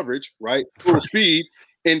press coverage, right? Full speed,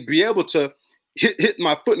 and be able to hit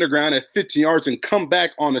my foot in the ground at 15 yards and come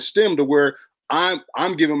back on the stem to where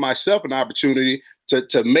I'm giving myself an opportunity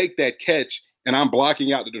to make that catch, and I'm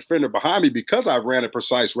blocking out the defender behind me because I've ran a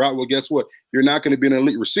precise route. Well, guess what? You're not going to be an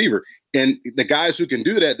elite receiver. And the guys who can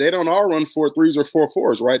do that, they don't all run 4.3s or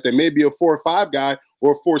 4.4s, right? They may be a 4.5 guy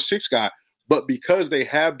or a 4.6 guy, but because they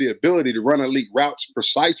have the ability to run elite routes,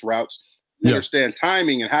 precise routes, understand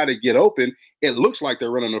timing and how to get open, it looks like they're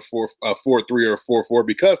running a 4.3 or a 4.4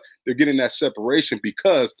 because they're getting that separation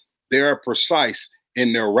because they are precise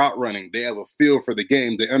in their route running. They have a feel for the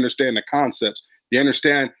game. They understand the concepts. They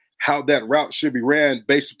understand how that route should be ran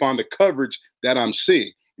based upon the coverage that I'm seeing.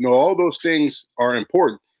 All those things are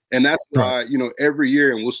important. And that's why, every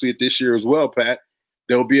year, and we'll see it this year as well, Pat,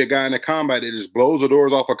 there'll be a guy in the combine that just blows the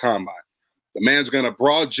doors off a combine. The man's going to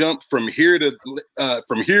broad jump from here to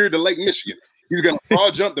Lake Michigan. He's going to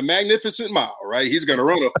broad jump the Magnificent Mile, right? He's going to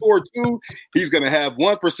run a 4.2. He's going to have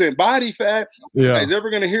 1% body fat. Nobody's ever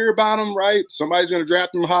going to hear about him, right? Somebody's going to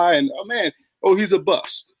draft him high, and he's a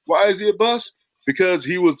bust. Why is he a bust? Because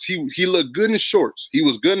he looked good in shorts. He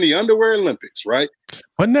was good in the underwear Olympics, right?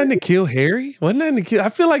 Wasn't that N'Keal Harry? I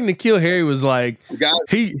feel like N'Keal Harry was like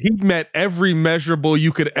he met every measurable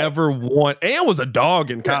you could ever want, and was a dog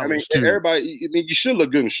in college too. Everybody, you should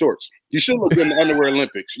look good in shorts. You should look good in the underwear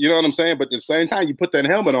Olympics. You know what I'm saying? But at the same time, you put that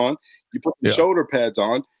helmet on, you put the shoulder pads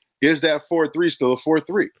on. Is that 4.3 still a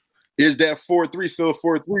 4.3? Is that 4.3 still a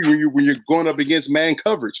 4.3 when you're going up against man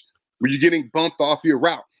coverage? When you're getting bumped off your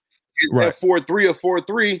route? Is that 4.3 or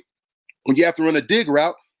 4.3 when you have to run a dig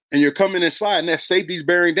route and you're coming inside and that safety's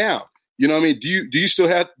bearing down? You know what I mean? Do you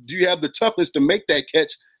have the toughness to make that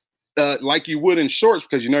catch like you would in shorts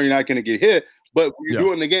because you're not going to get hit, but you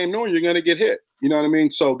do it in the game knowing you're going to get hit. You know what I mean?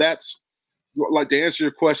 So that's like, to answer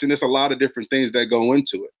your question, there's a lot of different things that go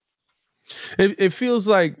into it. It feels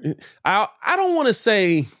like I don't want to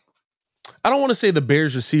say I don't want to say the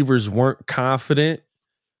Bears receivers weren't confident,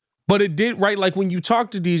 but it did, right? Like when you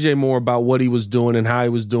talk to DJ Moore about what he was doing and how he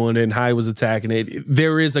was doing it and how he was attacking it,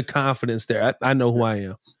 there is a confidence there. I know who I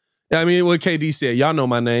am. I mean, what KD said, y'all know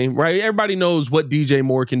my name, right? Everybody knows what DJ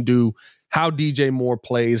Moore can do, how DJ Moore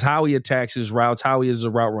plays, how he attacks his routes, how he is a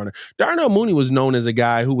route runner. Darnell Mooney was known as a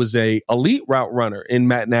guy who was a elite route runner in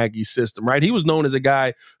Matt Nagy's system, right? He was known as a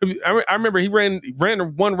guy. I remember he ran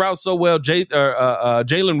one route so well.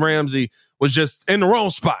 Jalen Ramsey was just in the wrong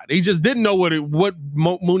spot. He just didn't know what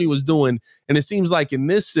Mooney was doing, and it seems like in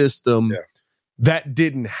this system that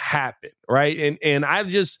didn't happen, right? And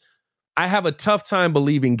I have a tough time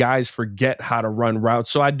believing guys forget how to run routes.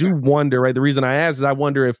 So I do wonder, right? The reason I ask is I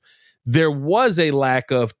wonder if there was a lack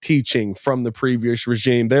of teaching from the previous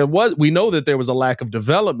regime. We know that there was a lack of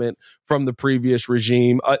development from the previous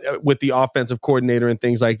regime with the offensive coordinator and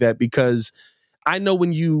things like that, because I know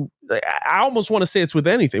I almost want to say it's with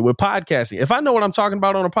anything, with podcasting. If I know what I'm talking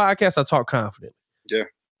about on a podcast, I talk confidently. Yeah.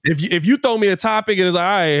 If you throw me a topic and it's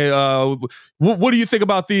like, all right, what do you think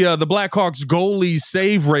about the Blackhawks goalie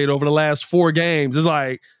save rate over the last 4 games? It's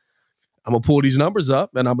like, I'm going to pull these numbers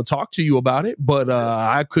up and I'm going to talk to you about it. But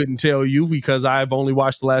I couldn't tell you because I've only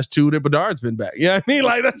watched the last 2 that Bedard's been back. You know what I mean?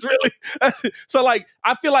 Like, so like,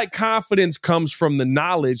 I feel like confidence comes from the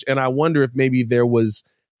knowledge. And I wonder if maybe there was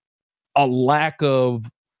a lack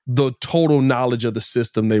of the total knowledge of the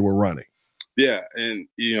system they were running. Yeah. And,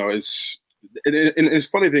 it's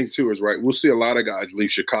funny thing too is, right, we'll see a lot of guys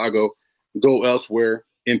leave Chicago, go elsewhere,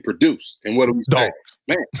 and produce. And what do we say?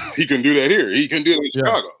 Man, he can do that here. He can do it in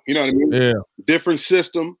Chicago. You know what I mean? Yeah. Different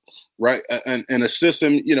system, right? And a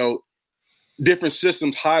system, different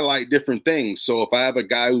systems highlight different things. So if I have a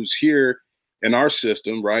guy who's here in our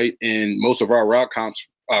system, right, and most of our route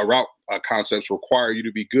concepts require you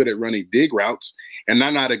to be good at running dig routes, and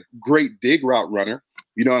I'm not a great dig route runner,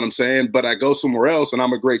 you know what I'm saying? But I go somewhere else and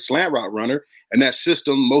I'm a great slant route runner. And that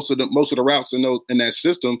system, most of the routes in that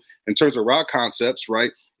system, in terms of route concepts,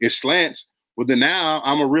 right, is slants. Well, then now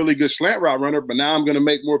I'm a really good slant route runner, but now I'm going to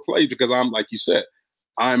make more plays because I'm, like you said,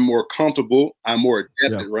 I'm more comfortable. I'm more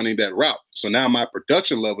adept at running that route. So now my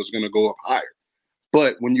production level is going to go up higher.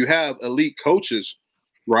 But when you have elite coaches,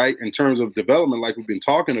 right, in terms of development, like we've been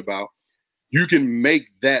talking about, you can make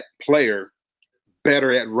that player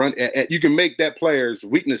better at run. You can make that player's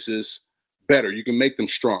weaknesses better. You can make them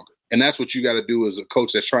stronger. And that's what you got to do as a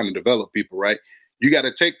coach that's trying to develop people, right? You got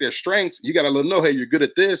to take their strengths. You got to let them know, hey, you're good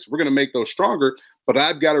at this. We're going to make those stronger. But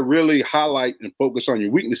I've got to really highlight and focus on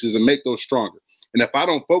your weaknesses and make those stronger. And if I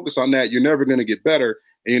don't focus on that, you're never going to get better,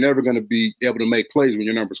 and you're never going to be able to make plays when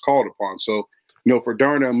your number's called upon. So, for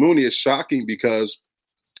Darnell Mooney, it's shocking because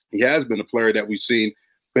he has been a player that we've seen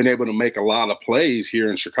been able to make a lot of plays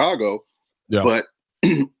here in Chicago. Yeah. But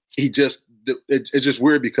it's just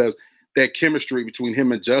weird because that chemistry between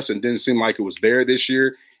him and Justin didn't seem like it was there this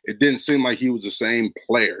year. It didn't seem like he was the same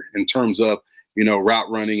player in terms of, route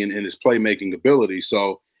running and his playmaking ability.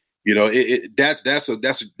 So,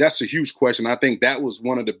 that's a huge question. I think that was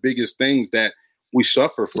one of the biggest things that we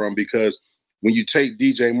suffer from, because when you take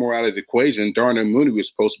DJ Moore out of the equation, Darnell Mooney was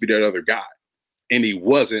supposed to be that other guy, and he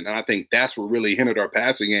wasn't. And I think that's what really hindered our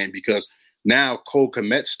passing game, because now Cole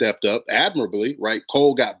Kmet stepped up admirably, right?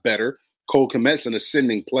 Cole got better. Cole Kmet's an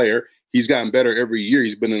ascending player. He's gotten better every year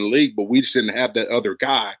he's been in the league, but we just didn't have that other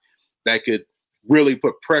guy that could really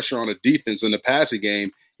put pressure on the defense in the passing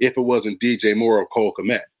game if it wasn't DJ Moore or Cole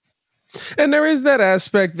Kmet. And there is that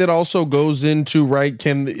aspect that also goes into, right,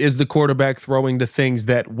 is the quarterback throwing to things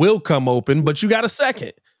that will come open, but you got a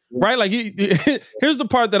second, right? Like, here's the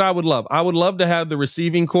part that I would love. I would love to have the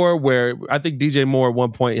receiving core where I think DJ Moore at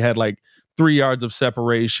one point had like 3 yards of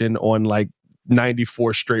separation on like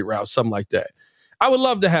 94 straight routes, something like that. I would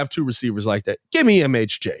love to have 2 receivers like that. Give me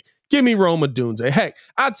MHJ. Give me Rome Odunze. Heck,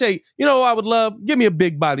 I'd say, I would love, give me a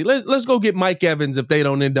big body. Let's go get Mike Evans if they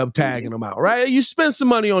don't end up tagging him out, right? You spend some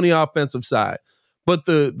money on the offensive side. But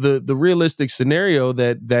the realistic scenario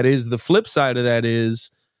that is the flip side of that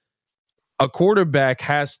is a quarterback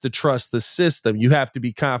has to trust the system. You have to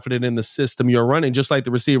be confident in the system you're running, just like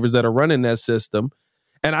the receivers that are running that system.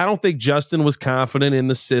 And I don't think Justin was confident in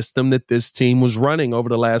the system that this team was running over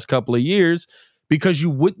the last couple of years, because you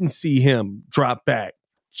wouldn't see him drop back,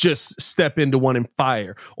 just step into one and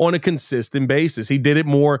fire on a consistent basis. He did it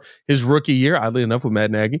more his rookie year, oddly enough, with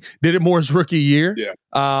Matt Nagy. Did it more his rookie year,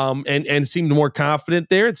 and seemed more confident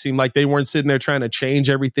there. It seemed like they weren't sitting there trying to change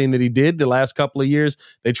everything that he did the last couple of years.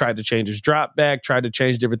 They tried to change his drop back, tried to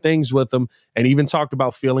change different things with him, and even talked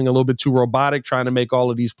about feeling a little bit too robotic, trying to make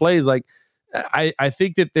all of these plays. Like, I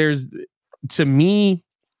think that there's, to me,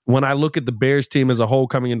 when I look at the Bears team as a whole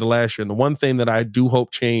coming into last year, and the one thing that I do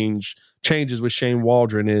hope changes with Shane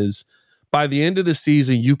Waldron is by the end of the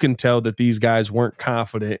season, you can tell that these guys weren't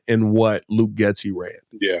confident in what Luke Getsy ran.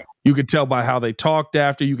 Yeah. You could tell by how they talked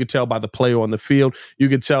after. You could tell by the play on the field. You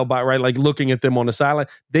could tell by, right, like looking at them on the sideline.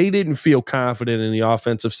 They didn't feel confident in the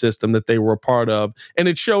offensive system that they were a part of, and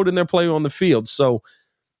it showed in their play on the field. So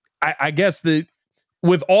I guess that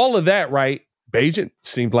with all of that, right, Bagent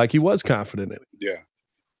seemed like he was confident in it. Yeah.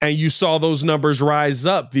 And you saw those numbers rise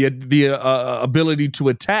up, the ability to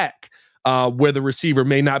attack where the receiver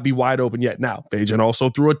may not be wide open yet. Now, Bagent also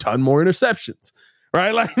threw a ton more interceptions,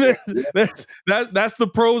 right? Like that's the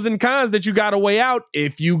pros and cons that you got to weigh out.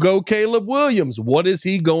 If you go Caleb Williams, what is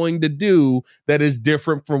he going to do that is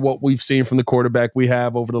different from what we've seen from the quarterback we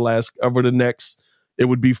have over the next, it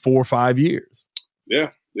would be 4 or 5 years?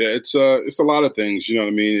 Yeah. Yeah. It's a lot of things, you know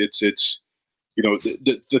what I mean? It's you know,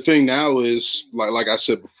 the thing now is like I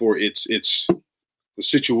said before, it's the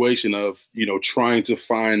situation of, you know, trying to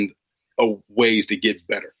find ways to get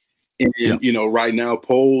better. And you know, right now,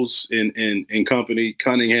 Poles and company,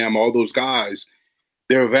 Cunningham, all those guys,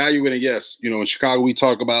 they're evaluating. Yes, you know, in Chicago, we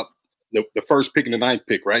talk about the first pick and the ninth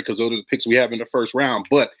pick, right? Because those are the picks we have in the first round.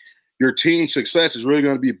 But your team's success is really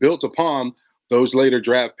going to be built upon those later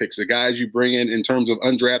draft picks, the guys you bring in terms of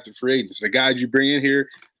undrafted free agents, the guys you bring in here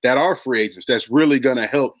that are free agents. That's really going to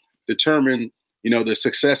help determine, you know, the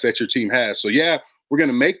success that your team has. So, yeah, we're going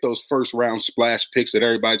to make those first round splash picks that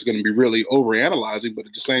everybody's going to be really overanalyzing. But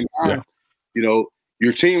at the same time, you know,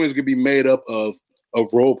 your team is going to be made up of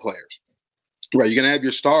role players, right? You're going to have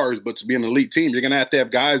your stars, but to be an elite team, you're going to have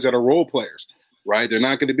guys that are role players, right? They're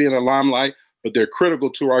not going to be in the limelight, but they're critical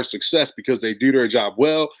to our success because they do their job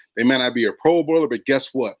well. They may not be a Pro Bowler, but guess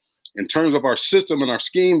what? In terms of our system and our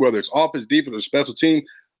scheme, whether it's offense, defense, or special team,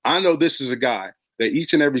 I know this is a guy that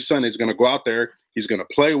each and every Sunday is going to go out there. He's going to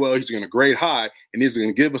play well. He's going to grade high, and he's going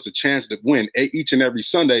to give us a chance to win each and every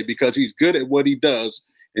Sunday because he's good at what he does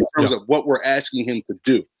in terms of what we're asking him to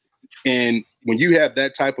do. And when you have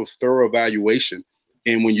that type of thorough evaluation,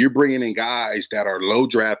 and when you're bringing in guys that are low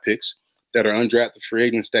draft picks, that are undrafted free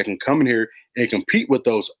agents that can come in here and compete with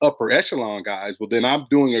those upper echelon guys, well, then I'm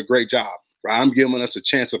doing a great job. Right? I'm giving us a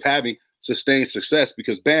chance of having sustained success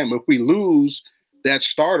because, bam, if we lose that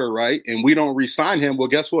starter, right, and we don't re-sign him, well,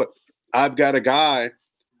 guess what? I've got a guy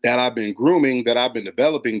that I've been grooming, that I've been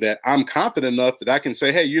developing, that I'm confident enough that I can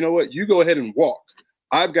say, hey, you know what? You go ahead and walk.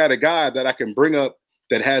 I've got a guy that I can bring up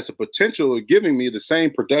that has the potential of giving me the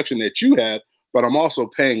same production that you have, but I'm also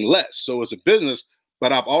paying less. So it's a business,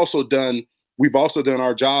 but we've also done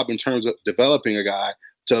our job in terms of developing a guy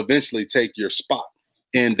to eventually take your spot.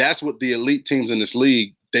 And that's what the elite teams in this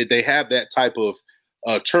league, they have that type of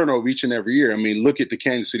turnover each and every year. I mean, look at the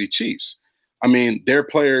Kansas City Chiefs. I mean, their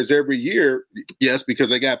players every year, yes,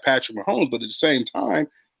 because they got Patrick Mahomes, but at the same time,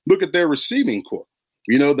 look at their receiving corps.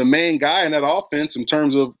 You know, the main guy in that offense in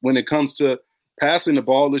terms of when it comes to passing the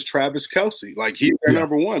ball is Travis Kelce. Like, he's their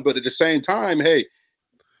number one. But at the same time, hey,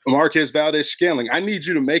 Marquez Valdez-Scantling, I need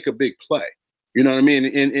you to make a big play. You know what I mean?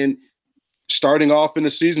 And starting off in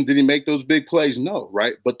the season, did he make those big plays? No,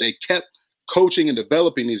 right? But they kept coaching and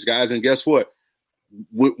developing these guys. And guess what?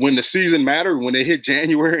 When the season mattered, when they hit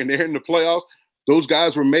January and they're in the playoffs, those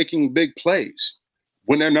guys were making big plays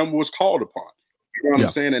when their number was called upon. You know what I'm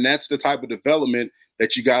saying? And that's the type of development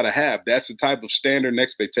that you got to have. That's the type of standard and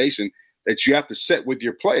expectation that you have to set with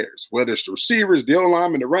your players, whether it's the receivers, the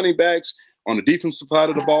O-linemen, the running backs, on the defensive side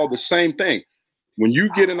of the ball, the same thing. When you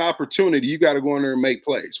get an opportunity, you got to go in there and make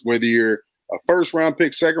plays, whether you're a first-round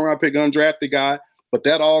pick, second-round pick, undrafted guy, but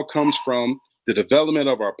that all comes from the development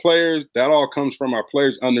of our players. That all comes from our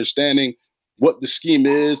players understanding what the scheme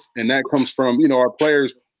is, and that comes from, you know, our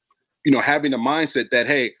players, you know, having the mindset that,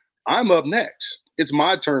 hey, I'm up next. It's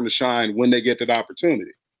my turn to shine when they get that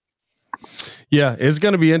opportunity. Yeah, it's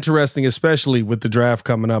going to be interesting, especially with the draft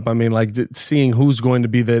coming up. I mean, like seeing who's going to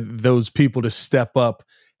be those people to step up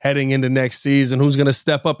heading into next season, who's going to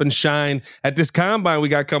step up and shine at this combine we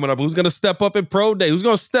got coming up, who's going to step up at Pro Day, who's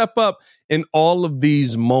going to step up in all of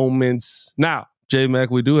these moments. Now, J-Mac,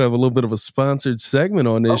 we do have a little bit of a sponsored segment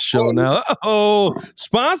on this show now.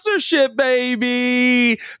 Sponsorship,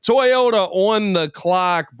 baby. Toyota on the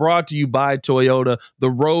clock, brought to you by Toyota. The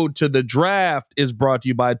road to the draft is brought to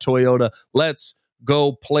you by Toyota. Let's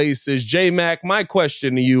go places. J-Mac, my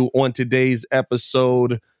question to you on today's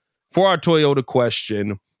episode for our Toyota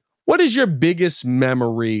question: what is your biggest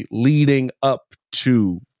memory leading up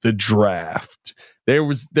to the draft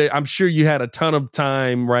I'm sure you had a ton of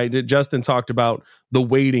time, right? Justin talked about the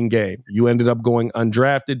waiting game. You ended up going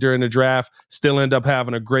undrafted during the draft, still end up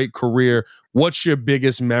having a great career. What's your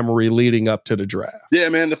biggest memory leading up to the draft? Yeah,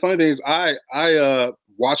 man. The funny thing is I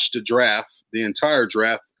watched the entire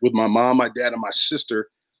draft with my mom, my dad, and my sister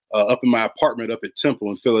up in my apartment up at Temple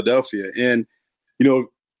in Philadelphia. And,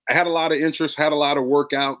 I had a lot of interest, had a lot of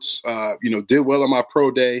workouts, did well on my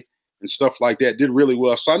pro day and stuff like that, did really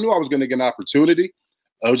well. So I knew I was going to get an opportunity.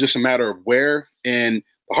 It was just a matter of where. And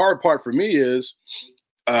the hard part for me is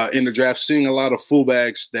in the draft, seeing a lot of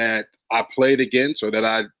fullbacks that I played against or that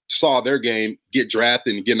I saw their game get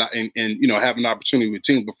drafted and have an opportunity with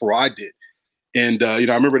teams before I did. And, I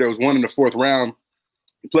remember there was one in the fourth round.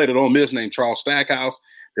 He played at Ole Miss named Charles Stackhouse.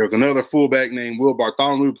 There was another fullback named Will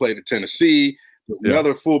Bartholomew who played at Tennessee. There was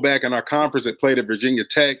another fullback in our conference that played at Virginia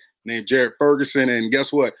Tech named Jared Ferguson. And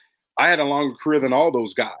guess what? I had a longer career than all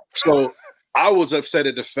those guys. So I was upset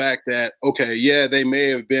at the fact that, okay, yeah, they may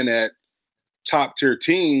have been at top tier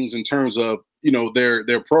teams in terms of,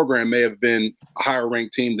 their program may have been a higher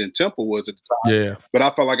ranked team than Temple was at the time. Yeah. But I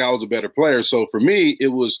felt like I was a better player. So for me, it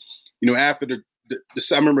was, after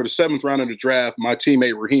I remember the seventh round of the draft, my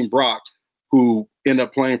teammate Raheem Brock, who ended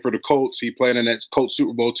up playing for the Colts, he played in that Colts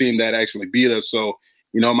Super Bowl team that actually beat us. So,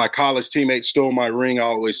 my college teammate stole my ring. I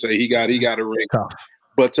always say he got a ring. Tough.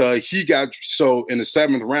 But so in the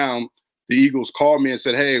seventh round, the Eagles called me and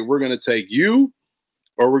said, hey, we're going to take you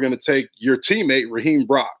or we're going to take your teammate, Raheem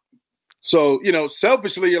Brock. So,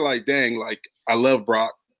 selfishly, you're like, dang, like, I love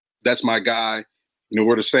Brock. That's my guy.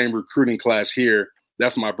 We're the same recruiting class here.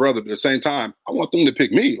 That's my brother. But at the same time, I want them to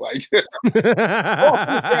pick me. Like, I want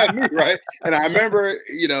them to grab me, right? And I remember,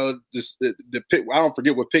 the pick, I don't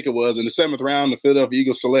forget what pick it was. In the seventh round, the Philadelphia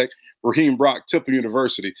Eagles select Raheem Brock, Temple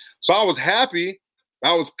University. So I was happy.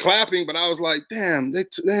 I was clapping, but I was like, damn, they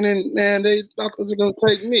thought they were going to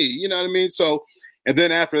take me. You know what I mean? So, and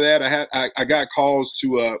then after that, I got calls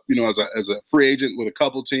to, as a free agent with a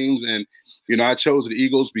couple teams. And, I chose the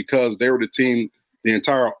Eagles because they were the team, the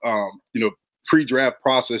entire, pre-draft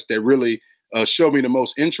process that really showed me the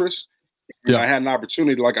most interest. Yeah. I had an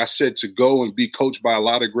opportunity, like I said, to go and be coached by a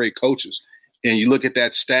lot of great coaches. And you look at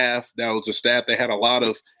that staff, that was a staff that had a lot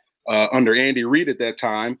of, under Andy Reid at that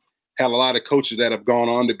time, had a lot of coaches that have gone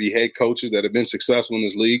on to be head coaches that have been successful in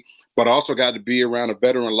this league, but I also got to be around a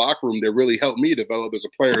veteran locker room that really helped me develop as a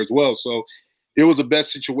player as well. So it was the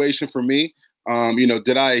best situation for me.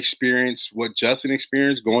 Did I experience what Justin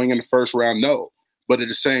experienced going in the first round? No. But at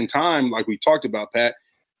the same time, like we talked about, Pat,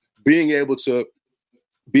 being able to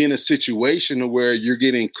be in a situation where you're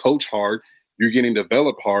getting coached hard, you're getting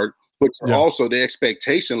developed hard, but also the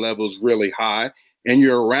expectation level is really high. And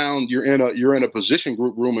you're in a position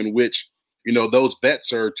group room in which, those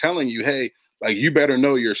vets are telling you, hey, like, you better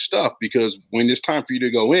know your stuff because when it's time for you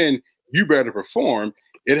to go in, you better perform.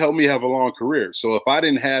 It helped me have a long career. So if I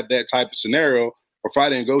didn't have that type of scenario, or if I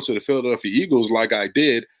didn't go to the Philadelphia Eagles like I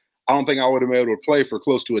did, I don't think I would have been able to play for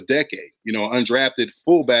close to a decade. Undrafted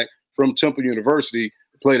fullback from Temple University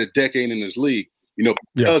played a decade in this league,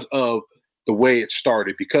 because of the way it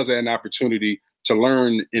started, because I had an opportunity to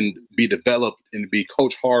learn and be developed and be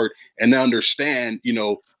coached hard and understand,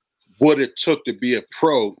 what it took to be a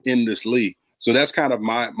pro in this league. So that's kind of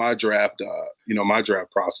my draft, my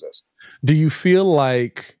draft process. Do you feel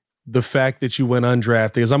like the fact that you went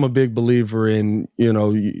undrafted, because I'm a big believer in, you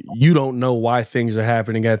don't know why things are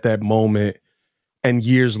happening at that moment, and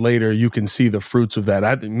years later you can see the fruits of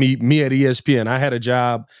that. Me at ESPN, I had a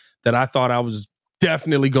job that I thought I was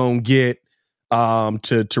definitely going to get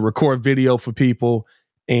to record video for people,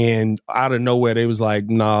 and out of nowhere they was like,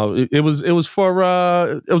 no, it was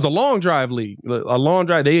a long drive league, a long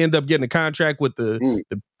drive. They end up getting a contract with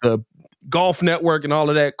the golf network and all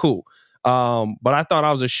of that. Cool. But I thought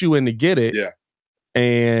I was a shoe-in to get it. Yeah.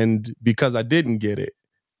 And because I didn't get it,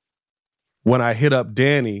 when I hit up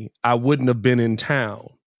Danny, I wouldn't have been in town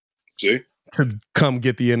to come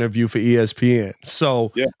get the interview for ESPN.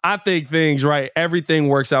 So I think everything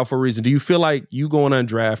works out for a reason. Do you feel like you going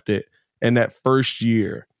undrafted and that first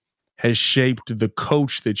year has shaped the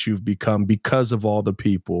coach that you've become because of all the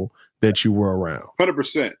people that you were around?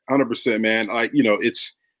 100%, man.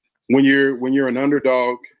 It's when you're an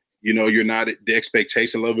underdog, you're not, the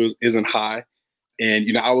expectation level isn't high.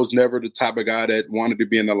 And, I was never the type of guy that wanted to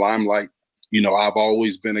be in the limelight. I've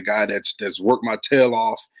always been a guy that's worked my tail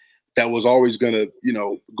off, that was always going to,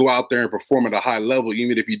 go out there and perform at a high level.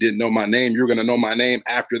 Even if you didn't know my name, you're going to know my name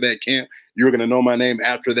after that camp. You're going to know my name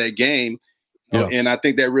after that game. And I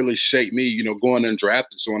think that really shaped me, going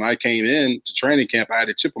undrafted. So when I came in to training camp, I had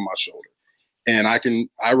a chip on my shoulder. And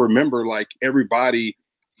I remember, like, everybody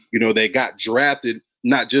they got drafted,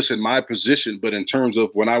 not just in my position, but in terms of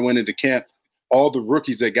when I went into camp, all the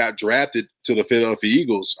rookies that got drafted to the Philadelphia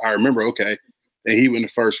Eagles, I remember, okay, and he went in the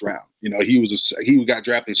first round. He got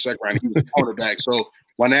drafted in the second round. He was a cornerback. So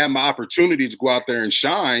when I had my opportunity to go out there and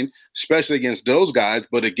shine, especially against those guys,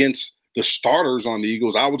 but against the starters on the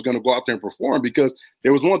Eagles, I was going to go out there and perform, because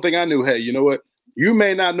there was one thing I knew. Hey, you know what? You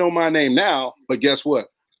may not know my name now, but guess what?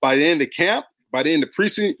 By the end of camp, by the end of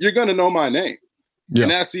preseason, you're going to know my name. Yeah.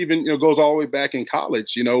 And that's even, goes all the way back in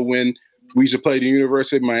college, when we used to play the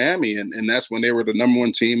University of Miami, and that's when they were the number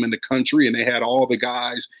one team in the country, and they had all the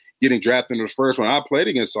guys getting drafted in the first one. I played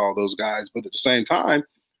against all those guys, but at the same time,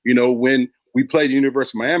 when we played the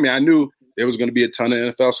University of Miami, I knew there was going to be a ton of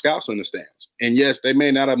NFL scouts in the stands. And yes, they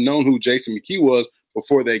may not have known who Jason McKee was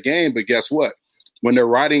before that game, but guess what? When they're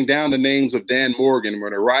writing down the names of Dan Morgan,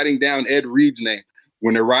 when they're writing down Ed Reed's name,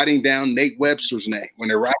 when they're writing down Nate Webster's name, when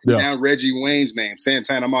they're writing down Reggie Wayne's name,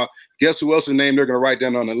 Santana Moss, guess who else's name they're going to write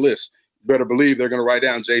down on the list? You better believe they're going to write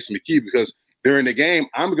down Jason McKee, because during the game,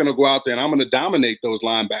 I'm going to go out there and I'm going to dominate those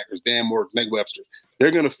linebackers, Dan Morgan, Nate Webster.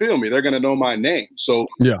 They're going to feel me. They're going to know my name. So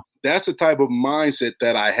that's the type of mindset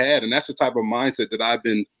that I had, and that's the type of mindset that I've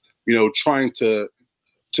been, trying to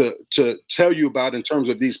tell you about in terms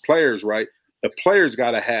of these players, right? The players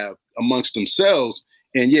got to have amongst themselves.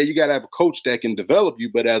 And yeah, you got to have a coach that can develop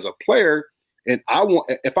you. But as a player, and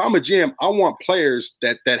if I'm a GM, I want players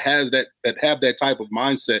that have that type of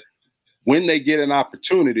mindset. When they get an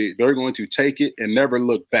opportunity, they're going to take it and never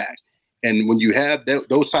look back. And when you have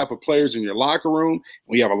those type of players in your locker room,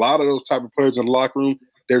 when you have a lot of those type of players in the locker room,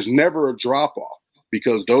 there's never a drop off,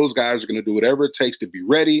 because those guys are going to do whatever it takes to be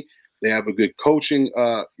ready. They have a good coaching,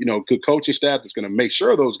 good coaching staff that's going to make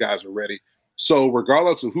sure those guys are ready. So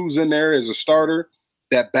regardless of who's in there as a starter,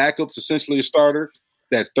 that backup's essentially a starter,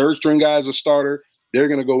 that third string guy is a starter, they're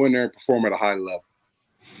going to go in there and perform at a high level.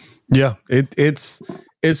 Yeah, it's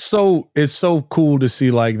so cool to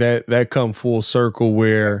see like that come full circle,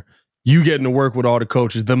 where you getting to work with all the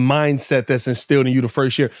coaches, the mindset that's instilled in you the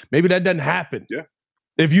first year. Maybe that doesn't happen. Yeah.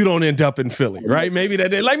 If you don't end up in Philly, right? Maybe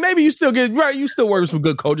maybe you still you still work with some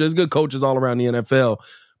good coaches. There's good coaches all around the NFL.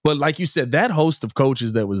 But like you said, that host of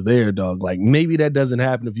coaches that was there, dog, like maybe that doesn't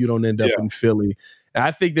happen if you don't end up in Philly. And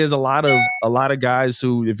I think there's a lot of guys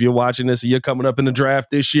who, if you're watching this and you're coming up in the draft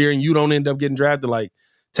this year and you don't end up getting drafted, like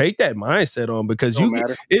take that mindset on, because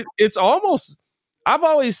it's almost, I've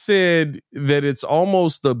always said that it's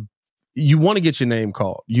almost you want to get your name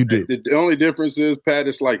called. You do. The only difference is, Pat,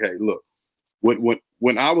 it's like, hey, look,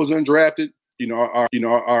 when I was undrafted, our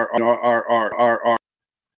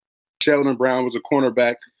Sheldon Brown was a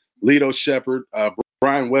cornerback, Lito Shepherd,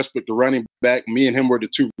 Brian Westbrook, the running back. Me and him were the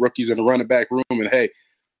two rookies in the running back room. And hey,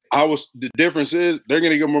 the difference is they're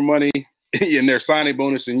going to get more money in their signing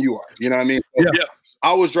bonus than you are. You know what I mean? So,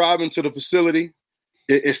 I was driving to the facility.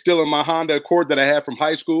 It's still in my Honda Accord that I had from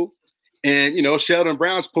high school. And, Sheldon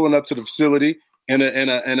Brown's pulling up to the facility in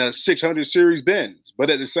a 600 series Benz. But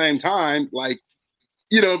at the same time, like,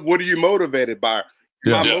 what are you motivated by?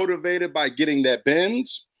 Am I motivated by getting that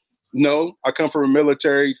Benz? No, I come from a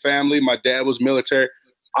military family. My dad was military.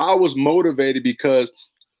 I was motivated because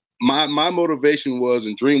my motivation was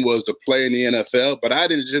and dream was to play in the NFL, but I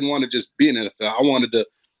didn't want to just be in the NFL. I wanted to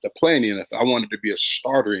play in the NFL. I wanted to be a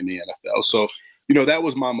starter in the NFL. So, that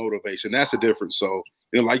was my motivation. That's the difference. So,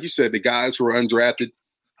 like you said, the guys who are undrafted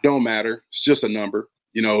don't matter. It's just a number.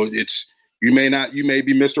 You may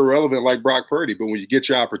be Mr. Irrelevant like Brock Purdy, but when you get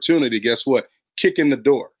your opportunity, guess what? Kick in the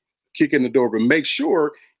door, but make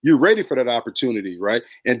sure you're ready for that opportunity, right?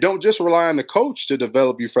 And don't just rely on the coach to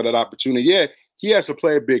develop you for that opportunity. Yeah, he has to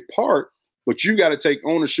play a big part, but you got to take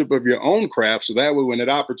ownership of your own craft, so that way when that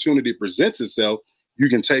opportunity presents itself, you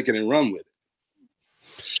can take it and run with it.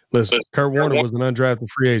 Listen, Kurt Warner was an undrafted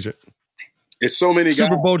free agent. It's so many guys.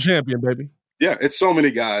 Super Bowl champion, baby. Yeah, it's so many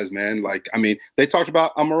guys, man. Like, I mean, they talked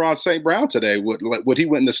about Amon St. Brown today. What he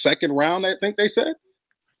went in the second round, I think they said?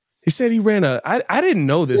 He said he ran I didn't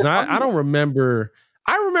know this. I don't remember.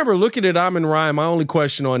 I remember looking at Amon-Ra. My only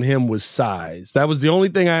question on him was size. That was the only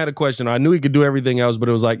thing I had a question on. I knew he could do everything else, but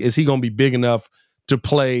it was like, is he going to be big enough to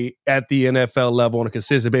play at the NFL level on a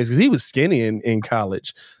consistent basis? Because he was skinny in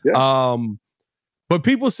college. Yeah. But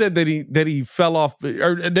people said that he fell off,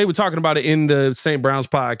 or they were talking about it in the St. Brown's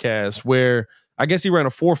podcast, where I guess he ran a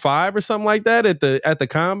 4.5 or something like that at the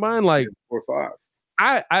combine. Like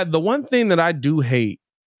 4.5. The one thing that I do hate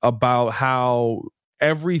about how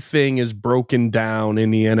everything is broken down in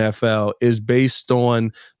the NFL is based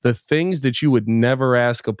on the things that you would never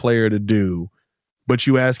ask a player to do, but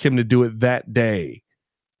you ask him to do it that day,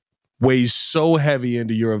 weighs so heavy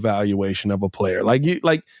into your evaluation of a player.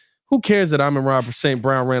 Like who cares that Amon-Ra St.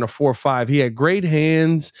 Brown ran a 4.5? He had great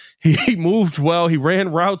hands. He moved well. He ran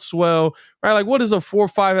routes well. Right? Like, what is a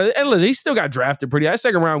 4.5? And listen, he still got drafted pretty high.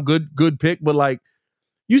 Second round, good pick. But like,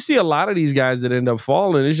 you see a lot of these guys that end up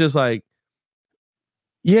falling. It's just like,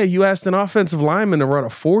 yeah, you asked an offensive lineman to run a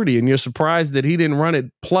 40, and you're surprised that he didn't run it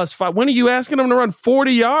 +5. When are you asking him to run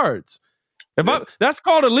 40 yards? That's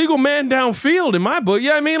called a legal man downfield in my book.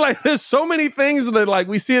 Yeah, I mean, like, there's so many things that like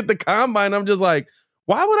we see at the combine. I'm just like,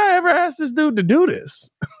 why would I ever ask this dude to do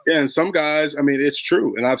this? Yeah, and some guys, I mean, it's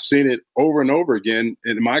true. And I've seen it over and over again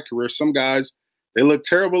in my career. Some guys, they look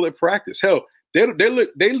terrible at practice. Hell, they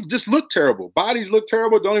just look terrible. Bodies look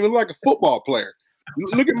terrible, don't even look like a football player.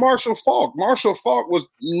 Look at Marshall Faulk. Marshall Faulk was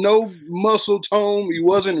no muscle tone. He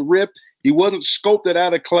wasn't ripped. He wasn't sculpted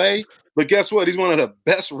out of clay. But guess what? He's one of the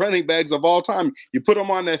best running backs of all time. You put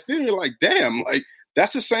him on that field, you're like, damn, like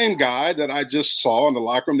that's the same guy that I just saw in the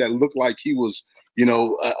locker room that looked like he was,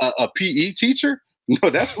 a PE teacher. No,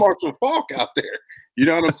 that's Marshall Faulk out there. You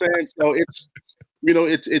know what I'm saying? So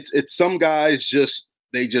it's some guys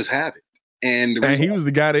they just have it. And he was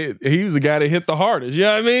the guy that hit the hardest. You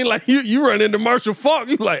know what I mean? Like you run into Marshall Faulk,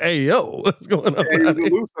 you're like, hey, yo, what's going on? Yeah, he was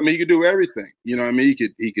elusive. I mean, he could do everything. You know what I mean?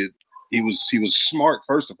 He was smart,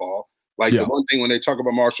 first of all. Like the one thing when they talk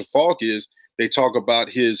about Marshall Faulk is they talk about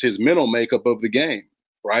his mental makeup of the game,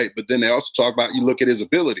 right? But then they also talk about, you look at his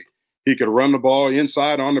ability. He could run the ball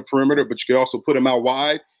inside on the perimeter, but you could also put him out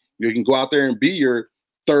wide. You can go out there and be your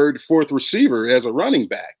third, fourth receiver as a running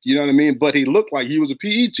back. You know what I mean? But he looked like he was a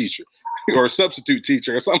PE teacher or a substitute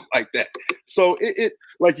teacher or something like that. So it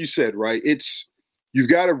like you said, right? You've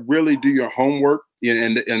got to really do your homework.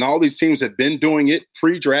 And all these teams have been doing it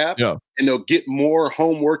pre-draft, and they'll get more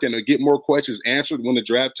homework and they'll get more questions answered when the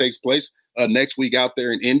draft takes place next week out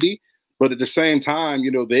there in Indy. But at the same time,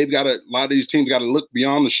 they've got a lot of these teams got to look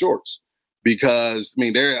beyond the shorts because, I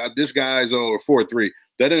mean, this guy's over 4'3".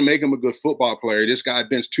 That didn't make him a good football player. This guy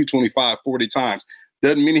benched 225 40 times.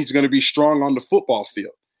 Doesn't mean he's going to be strong on the football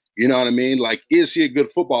field. You know what I mean? Like, is he a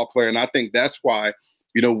good football player? And I think that's why,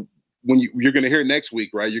 when you're going to hear next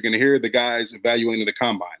week, right? You're going to hear the guys evaluating the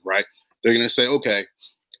combine, right? They're going to say, okay,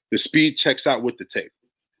 the speed checks out with the tape.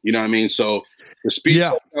 You know what I mean? So the speed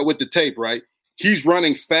checks out with the tape, right? He's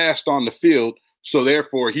running fast on the field, so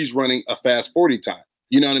therefore he's running a fast 40 time.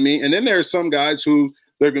 You know what I mean? And then there are some guys who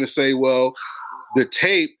they're going to say, well, the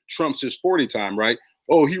tape trumps his 40 time, right?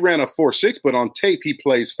 Oh, he ran a 4.6, but on tape he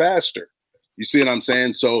plays faster. You see what I'm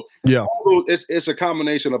saying? So it's a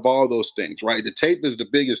combination of all those things, right? The tape is the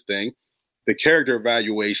biggest thing, the character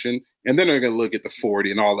evaluation, and then they're going to look at the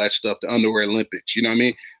 40 and all that stuff, the underwear Olympics. You know what I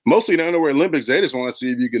mean? Mostly the underwear Olympics, they just want to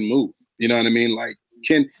see if you can move. You know what I mean? Like,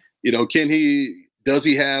 does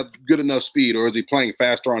he have good enough speed, or is he playing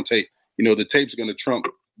faster on tape? The tape's going to trump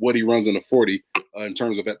what he runs in a 40 in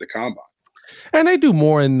terms of at the combine. And they do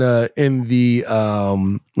more in the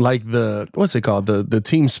like the what's it called, the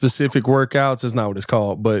team specific workouts. It's not what it's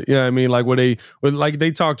called, but I mean, like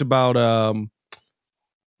they talked about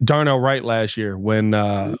Darnell Wright last year when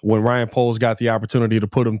Ryan Poles got the opportunity to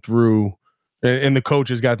put him through, and the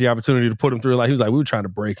coaches got the opportunity to put him through. Like, he was like, we were trying to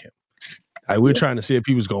break him. Like, we were trying to see if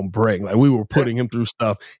he was going to break. Like, we were putting him through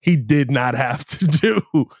stuff he did not have to do,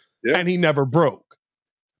 and he never broke.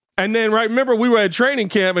 And then, right, remember we were at training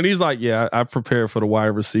camp, and he's like, "Yeah, I prepared for the wide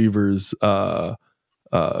receivers,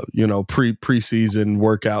 preseason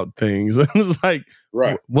workout things." And it's like,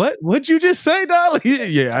 right, what'd you just say, Dolly?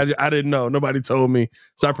 Yeah, I didn't know. Nobody told me,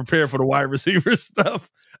 so I prepared for the wide receiver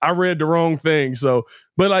stuff. I read the wrong thing. So,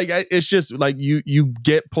 but like, it's just like you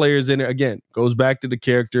get players in it. Again, goes back to the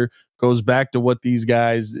character, goes back to what these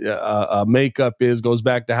guys' makeup is, goes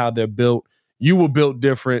back to how they're built. You were built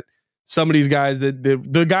different. Some of these guys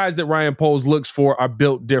the guys that Ryan Poles looks for are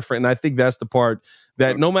built different. And I think that's the part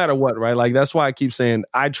that no matter what, right? Like, that's why I keep saying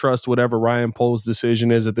I trust whatever Ryan Poles'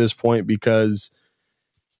 decision is at this point, because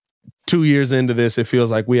 2 years into this, it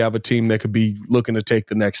feels like we have a team that could be looking to take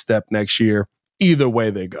the next step next year. Either way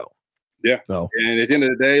they go. Yeah. So. And at the end of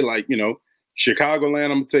the day, like, Chicagoland,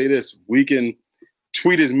 I'm going to tell you this, we can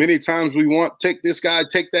tweet as many times as we want. Take this guy,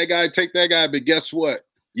 take that guy, take that guy. But guess what?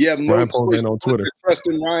 You have no choice on Twitter. Trust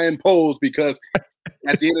in Ryan Poles, because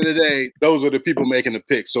at the end of the day, those are the people making the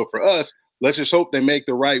pick. So for us, let's just hope they make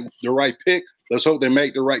the right pick. Let's hope they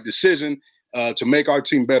make the right decision to make our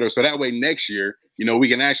team better. So that way next year, we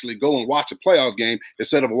can actually go and watch a playoff game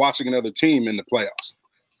instead of watching another team in the playoffs.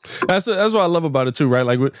 That's what I love about it too, right?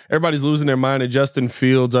 Like, everybody's losing their mind at Justin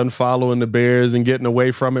Fields unfollowing the Bears and getting away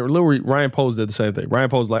from it. Ryan Poles did the same thing. Ryan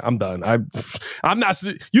Poles like, I'm done. I'm not.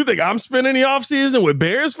 You think I'm spending the offseason with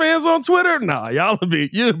Bears fans on Twitter? Nah,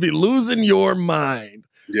 you'll be losing your mind.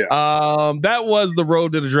 Yeah. That was the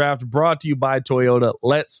Road to the Draft, brought to you by Toyota.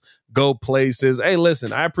 Let's go places. Hey,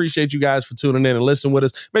 listen, I appreciate you guys for tuning in and listening with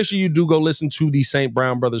us. Make sure you do go listen to the St.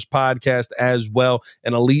 Brown Brothers podcast as well,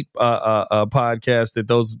 an elite podcast that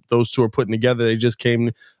those two are putting together. They just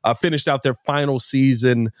finished out their final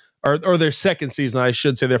season, or their second season, I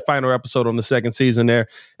should say, their final episode on the second season there.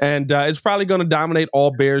 And it's probably going to dominate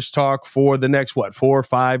all Bears talk for the next, 4 or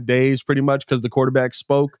 5 days, pretty much, because the quarterback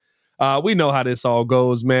spoke. We know how this all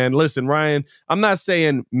goes, man. Listen, Ryan, I'm not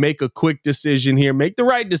saying make a quick decision here. Make the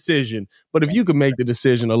right decision. But if you could make the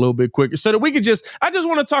decision a little bit quicker so that we could I just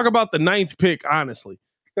want to talk about the 9th pick, honestly.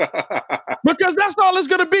 Because that's all it's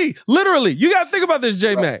going to be. Literally. You got to think about this,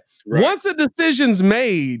 J-Mac. Right. Once a decision's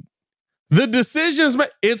made,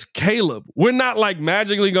 it's Caleb. We're not like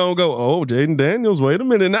magically going to go, oh, Jaden Daniels, wait a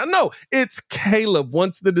minute. Now, no, it's Caleb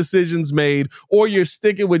once the decision's made, or you're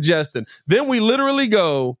sticking with Justin. Then we literally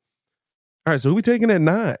go, all right, so who we taking at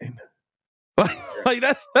 9? Like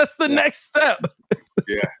that's the next step.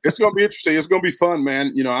 Yeah, it's going to be interesting. It's going to be fun,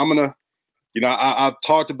 man. I've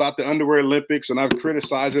talked about the Underwear Olympics and I've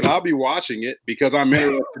criticized it. I'll be watching it because I'm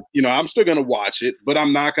interested. I'm still going to watch it, but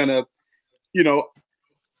I'm not going to,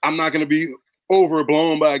 I'm not going to be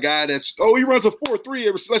overblown by a guy he runs a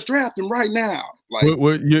 4.3. Let's draft him right now. Like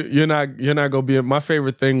you're not gonna be. My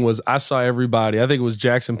favorite thing was I saw everybody. I think it was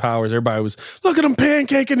Jackson Powers. Everybody was, look at him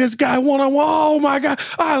pancaking this guy one-on-one. Oh my god,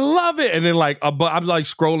 I love it. And then I'm like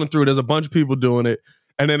scrolling through. There's a bunch of people doing it,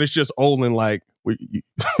 and then it's just Olin like,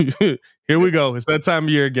 here we go. It's that time of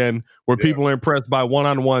year again where people are impressed by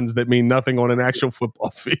one-on-ones that mean nothing on an actual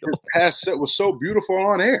football field. His pass set was so beautiful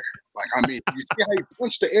on air. Like, I mean, you see how he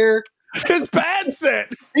punched the air? His pad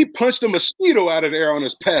set. He punched a mosquito out of the air on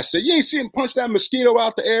his pass set. You ain't see him punch that mosquito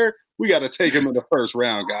out the air? We got to take him in the first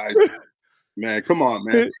round, guys. Man, come on,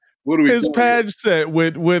 man. What do we? His pad set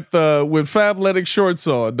with Fabletic shorts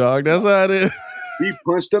on, dog. That's how it is. He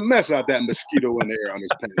punched the mess out that mosquito in the air on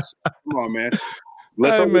his pants. Come on, man.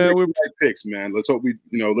 Let's hope we make the right picks, man. Let's hope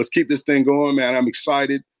let's keep this thing going, man. I'm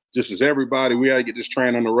excited. Just as everybody, we got to get this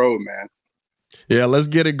train on the road, man. Yeah, let's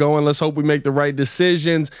get it going. Let's hope we make the right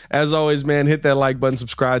decisions. As always, man, hit that like button,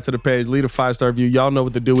 subscribe to the page, leave a 5-star review. Y'all know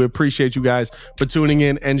what to do. We appreciate you guys for tuning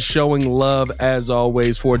in and showing love, as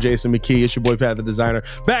always. For Jason McKee, it's your boy Pat the Designer.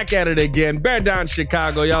 Back at it again. Bear down,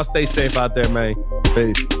 Chicago. Y'all stay safe out there, man.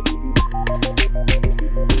 Peace.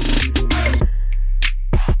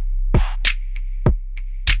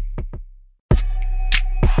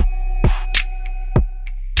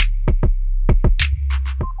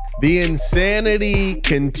 The insanity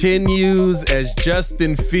continues as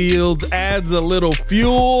Justin Fields adds a little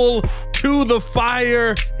fuel to the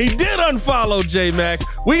fire. He did unfollow J-Mac.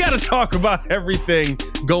 We got to talk about everything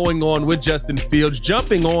going on with Justin Fields,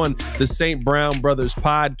 jumping on the St. Brown Brothers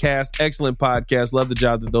podcast. Excellent podcast. Love the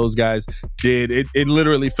job that those guys did. It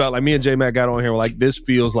literally felt like me and J-Mac got on here like this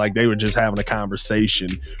feels like they were just having a conversation,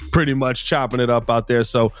 pretty much chopping it up out there.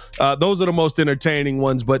 So those are the most entertaining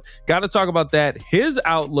ones, but got to talk about that. His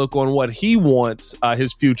outlook on what he wants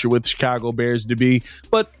his future with the Chicago Bears to be,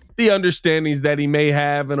 but the understandings that he may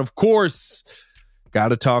have. And of course, got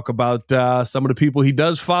to talk about some of the people he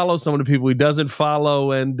does follow, some of the people he doesn't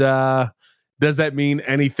follow. And does that mean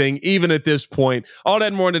anything, even at this point? All that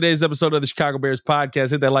and more in today's episode of the Chicago Bears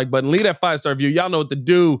podcast. Hit that like button, leave that 5-star review. Y'all know what to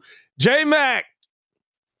do. J-Mac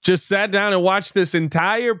just sat down and watched this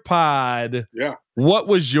entire pod. Yeah. What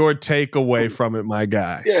was your takeaway from it, my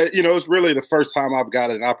guy? Yeah, it's really the first time I've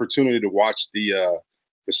got an opportunity to watch the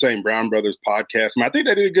St. Brown Brothers podcast. I think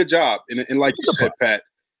they did a good job. And like you said, Pat,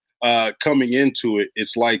 coming into it,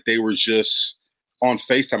 it's like they were just on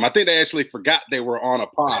FaceTime. I think they actually forgot they were on a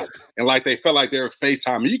pod and like they felt like they were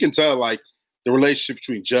FaceTime. You can tell like the relationship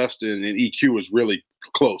between Justin and EQ was really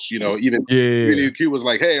close. Even EQ was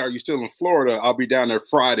like, hey, are you still in Florida? I'll be down there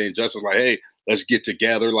Friday. And Justin's like, hey, let's get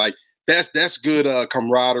together. Like that's good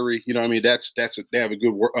camaraderie. You know what I mean? They have a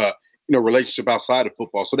good relationship outside of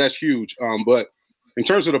football. So that's huge. But in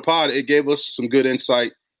terms of the pod, it gave us some good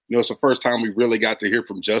insight. It's the first time we really got to hear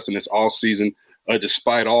from Justin this all season,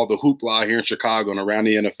 despite all the hoopla here in Chicago and around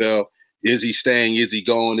the NFL. Is he staying? Is he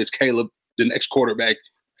going? Is Caleb the next quarterback?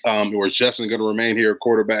 Or is Justin going to remain here at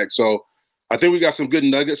quarterback? So I think we got some good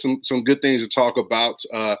nuggets, some good things to talk about.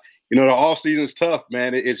 The all season's tough,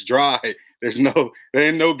 man. It's dry. There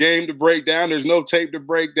ain't no game to break down. There's no tape to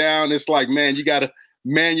break down. It's like, man, you got to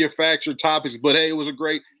manufacture topics. But hey, it was a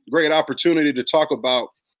great opportunity to talk about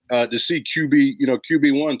to see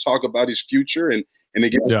QB1 talk about his future and to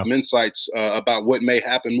give some insights about what may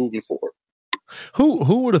happen moving forward. Who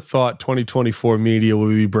would have thought 2024 media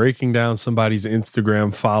would be breaking down somebody's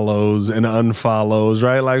Instagram follows and unfollows,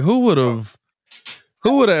 right? Like who would have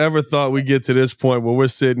Who would have ever thought we get to this point where we're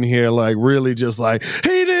sitting here like really just like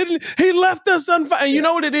he left us unfollowed. And you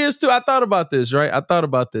know what it is too? I thought about this, right?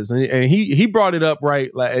 And he brought it up right,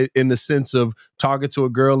 like in the sense of talking to a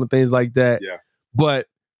girl and things like that. Yeah. But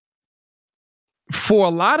for a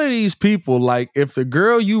lot of these people, like if the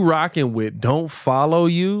girl you rocking with don't follow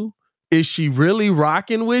you, is she really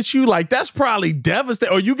rocking with you? Like that's probably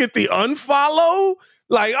devastating. Or you get the unfollow.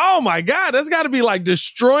 Like, oh my God, that's got to be like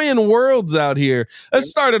destroying worlds out here. Let's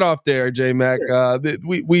start it off there, J Mac.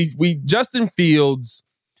 We Justin Fields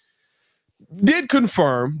did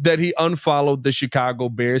confirm that he unfollowed the Chicago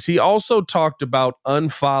Bears. He also talked about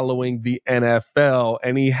unfollowing the NFL,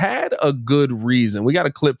 and he had a good reason. We got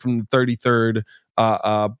a clip from the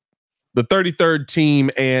 33rd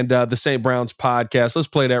team and the St. Brown's podcast. Let's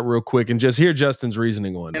play that real quick and just hear Justin's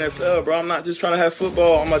reasoning on it. NFL, bro. I'm not just trying to have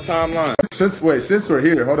football on my timeline. Since we're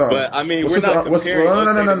here, hold on. But I mean, we're not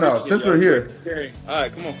comparing. No. Since we're here, all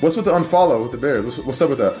right, come on. What's with the unfollow with the Bears? What's up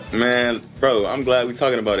with that? Man, bro, I'm glad we're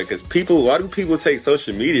talking about it because why do people take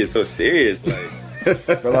social media so serious? Like,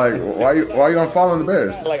 but like, why are you unfollowing the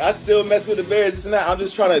Bears? Like, I still mess with the Bears. I'm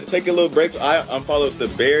just trying to take a little break. I unfollow the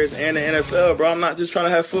Bears and the NFL, bro. I'm not just trying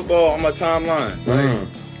to have football on my timeline. Like,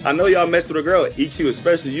 I know y'all mess with a girl, EQ,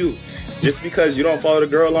 especially you. Just because you don't follow the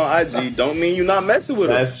girl on IG, don't mean you're not messing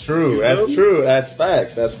with her. That's true. That's true. That's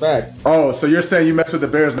facts. Oh, so you're saying you mess with the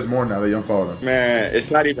Bears more now that you unfollow them? Man,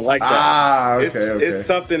 it's not even like that. Okay. It's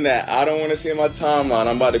something that I don't want to see in my timeline.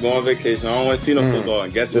 I'm about to go on vacation. I don't want to see no football.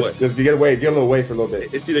 And guess what? Just get a little away for a little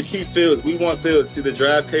bit. It's either keep Fields. We want Fields. It's either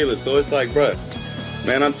draft Caleb. So it's like, bruh,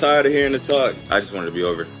 man, I'm tired of hearing the talk. I just want it to be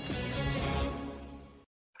over.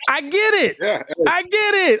 I get it. Yeah. I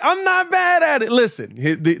get it. I'm not bad at it. Listen,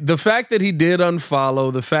 the fact that he did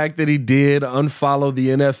unfollow, the fact that he did unfollow the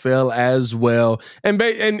NFL as well, and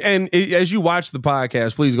as you watch the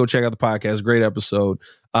podcast, please go check out the podcast. Great episode.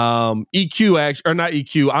 Amon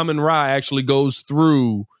Ra actually goes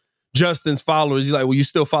through Justin's followers. He's like, well, you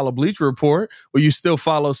still follow Bleacher Report? Will you still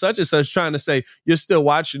follow such and such? Trying to say you're still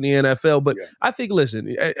watching the NFL. But I think,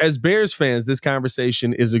 listen, as Bears fans, this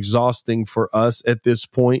conversation is exhausting for us at this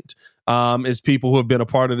point. As people who have been a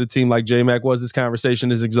part of the team like J-Mac was, this conversation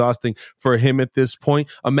is exhausting for him at this point.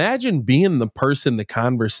 Imagine being the person the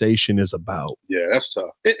conversation is about. Yeah, that's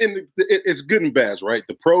tough. And it's good and bad, right?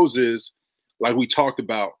 The pros is, like we talked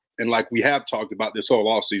about, and like we have talked about this whole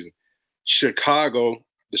offseason,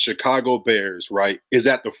 the Chicago Bears, right, is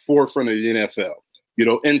at the forefront of the NFL. You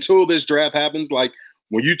know, until this draft happens, like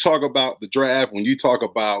when you talk about the draft, when you talk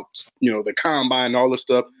about, the combine and all this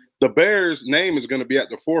stuff, the Bears' name is going to be at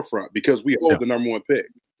the forefront because we hold the number one pick.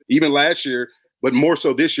 Even last year, but more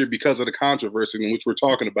so this year because of the controversy in which we're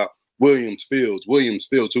talking about Williams Fields, who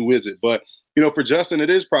is it? But, for Justin, it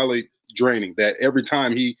is probably draining that every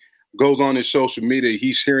time he goes on his social media,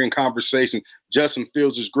 he's hearing conversation. Justin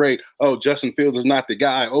Fields is great. Oh, Justin Fields is not the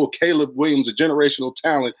guy. Oh, Caleb Williams, a generational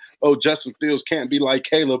talent. Oh, Justin Fields can't be like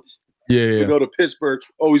Caleb. Yeah. Go to Pittsburgh.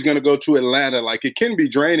 Oh, he's going to go to Atlanta. Like, it can be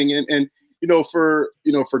draining. And for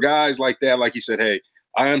guys like that, like he said, hey,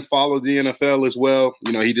 I unfollowed the NFL as well.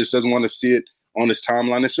 He just doesn't want to see it on his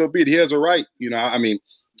timeline. And so be it. He has a right.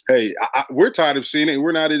 Hey, we're tired of seeing it.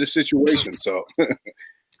 We're not in a situation. So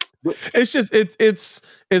it's just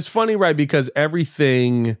it's funny, right? Because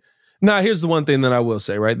everything. Now, here's the one thing that I will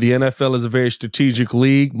say, right? The NFL is a very strategic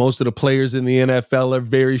league. Most of the players in the NFL are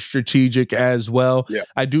very strategic as well. Yeah.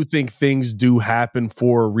 I do think things do happen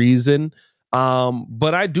for a reason.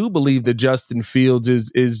 But I do believe that Justin Fields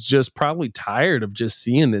is just probably tired of just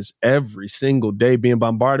seeing this every single day, being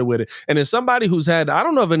bombarded with it. And as somebody who's I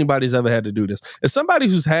don't know if anybody's ever had to do this, as somebody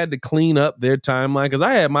who's had to clean up their timeline, because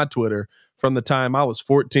I had my Twitter from the time I was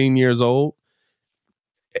 14 years old.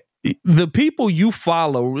 The people you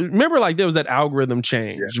follow, remember, like there was that algorithm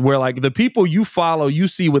change where like the people you follow, you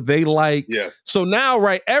see what they like. Yeah. So now,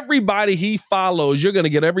 right, everybody he follows, you're going to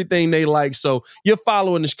get everything they like. So you're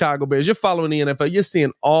following the Chicago Bears, you're following the NFL, you're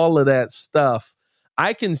seeing all of that stuff.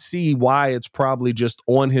 I can see why it's probably just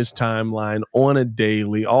on his timeline on a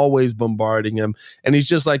daily, always bombarding him. And he's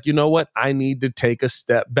just like, you know what? I need to take a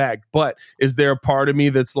step back. But is there a part of me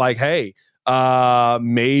that's like, hey,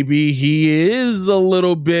 maybe he is a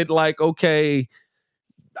little bit like, okay,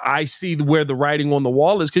 I see where the writing on the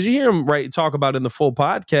wall is, because you hear him talk about in the full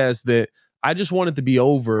podcast that I just want it to be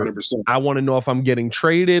over. 100%. I want to know if I'm getting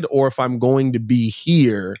traded or if I'm going to be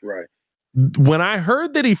here. Right. When I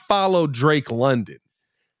heard that he followed Drake London,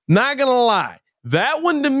 not gonna lie, That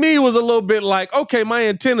one to me was a little bit like, okay, my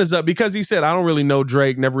antenna's up, because he said, I don't really know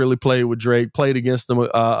Drake, never really played with Drake, played against him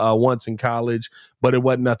once in college, but it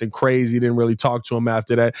wasn't nothing crazy. Didn't really talk to him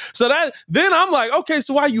after that. So then I'm like, okay,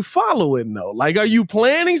 so why you following though? Like, are you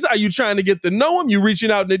planning? Are you trying to get to know him? You reaching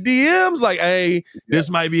out in the DMs like, hey, this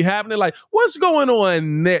might be happening. Like, what's going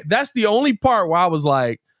on there? That's the only part where I was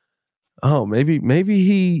like, oh,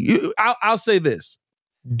 maybe I'll say this.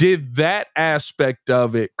 Did that aspect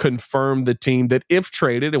of it confirm the team that if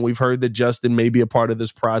traded, and we've heard that Justin may be a part of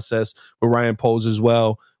this process with Ryan Poles as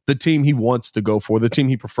well, the team he wants to go for, the team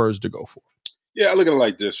he prefers to go for? Yeah, I look at it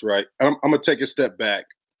like this, right? I'm going to take a step back,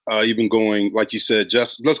 even going, like you said,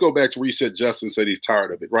 let's go back to where you said Justin said he's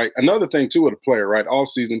tired of it, right? Another thing, too, with a player, right? All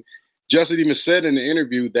season, Justin even said in the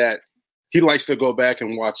interview that he likes to go back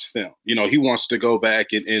and watch film. You know, he wants to go back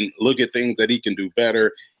and look at things that he can do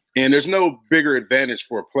better. And there's no bigger advantage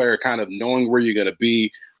for a player kind of knowing where you're going to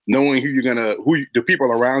be, knowing who the people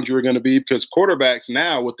around you are going to be, because quarterbacks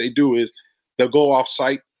now, what they do is they'll go off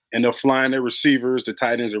site and they'll fly in their receivers, the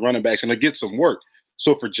tight ends and running backs, and they'll get some work.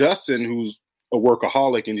 So for Justin, who's a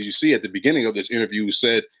workaholic, and as you see at the beginning of this interview,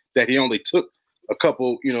 said that he only took a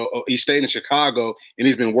couple, he stayed in Chicago and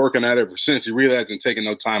he's been working at it ever since. He really hasn't taken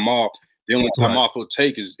no time off. The only time off he'll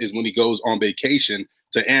take is when he goes on vacation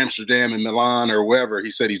to Amsterdam and Milan or wherever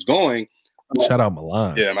he said he's going. Shout out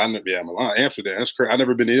Milan. Yeah, Milan, Amsterdam. That's crazy. I've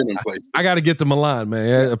never been to any place. I got to get to Milan,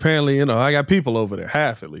 man. Apparently, I got people over there,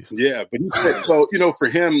 half at least. Yeah, but he said, so, for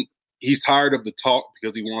him, he's tired of the talk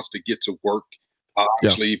because he wants to get to work.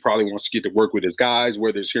 Obviously, he probably wants to get to work with his guys,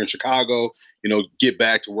 whether it's here in Chicago, get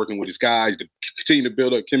back to working with his guys, to continue to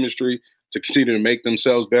build up chemistry, to continue to make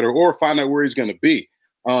themselves better, or find out where he's going to be.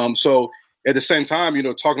 So at the same time,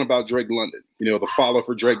 talking about Drake London, the follow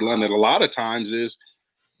for Drake London, a lot of times is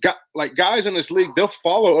guys in this league, they'll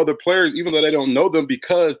follow other players even though they don't know them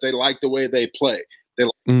because they like the way they play. They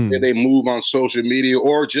like the way they move on social media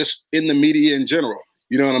or just in the media in general.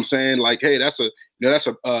 You know what I'm saying? Like, hey, that's a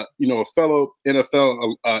fellow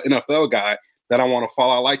NFL guy that I want to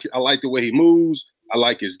follow. I like the way he moves. I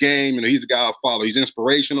like his game. He's a guy I follow. He's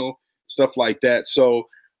inspirational, stuff like that. So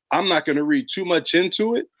I'm not going to read too much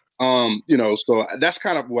into it. So that's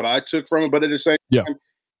kind of what I took from it. But at the same time,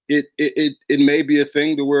 it may be a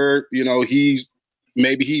thing to where, he's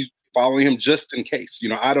following him just in case.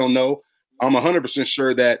 I don't know. I'm 100%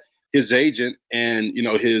 sure that his agent and,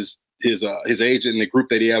 his agent and the group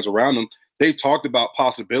that he has around him, they've talked about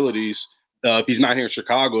possibilities if he's not here in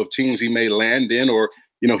Chicago, of teams he may land in, or,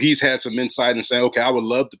 he's had some insight and saying, okay, I would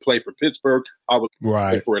love to play for Pittsburgh. I would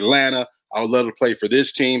play for Atlanta. I would love to play for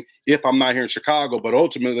this team if I'm not here in Chicago. But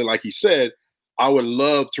ultimately, like he said, I would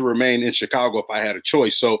love to remain in Chicago if I had a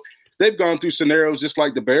choice. So they've gone through scenarios just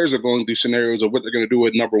like the Bears are going through scenarios of what they're going to do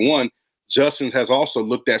with number one. Justin has also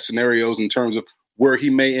looked at scenarios in terms of where he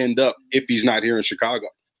may end up if he's not here in Chicago.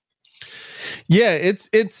 Yeah, it's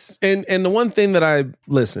and the one thing that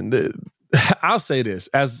I'll say this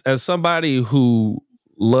as somebody who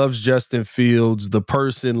loves Justin Fields, the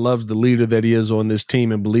person, loves the leader that he is on this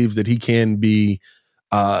team, and believes that he can be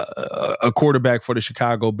a quarterback for the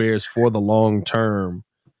Chicago Bears for the long term.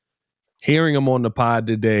 Hearing him on the pod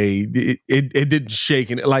today, it didn't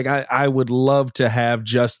shake. And like, I would love to have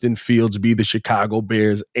Justin Fields be the Chicago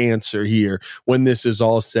Bears answer here when this is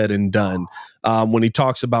all said and done. When he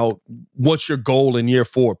talks about what's your goal in year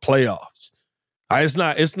 4, playoffs. It's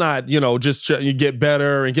not, just you get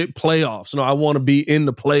better and get playoffs. No, I want to be in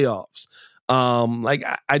the playoffs.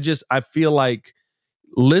 I feel like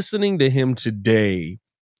listening to him today,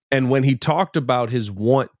 and when he talked about his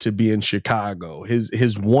want to be in Chicago,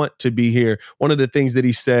 his want to be here, one of the things that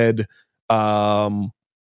he said, I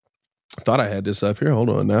thought I had this up here. Hold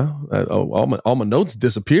on now. All my notes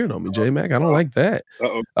disappeared on me, J-Mac. I don't like that.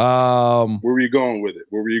 Where were you going with it?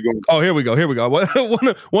 Oh, here we go.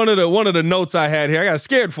 One of the notes I had here, I got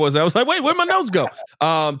scared for a second. I was like, wait, where'd my notes go?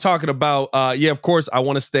 Talking about, of course, I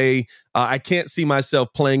want to stay. I can't see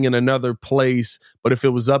myself playing in another place, but if it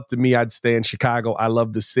was up to me, I'd stay in Chicago. I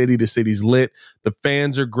love the city. The city's lit. The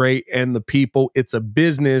fans are great, and the people. It's a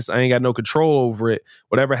business. I ain't got no control over it.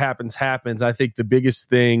 Whatever happens, happens. I think the biggest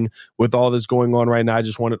thing with all this going on right now, I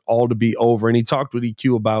just want it all to be over. And he talked with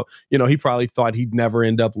EQ about, he probably thought he'd never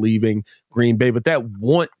end up leaving Green Bay, but that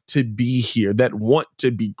want to be here, that want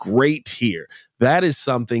to be great here, that is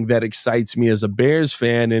something that excites me as a Bears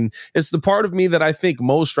fan. And it's the part of me that I think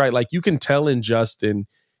most, right? Like, you can tell in Justin,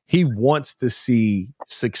 he wants to see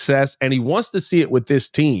success, and he wants to see it with this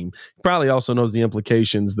team. He probably also knows the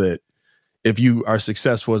implications that if you are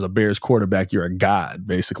successful as a Bears quarterback, you're a god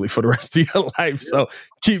basically for the rest of your life. So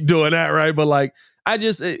keep doing that, right? But like,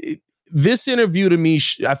 this interview to me,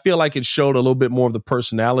 I feel like it showed a little bit more of the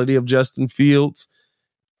personality of Justin Fields,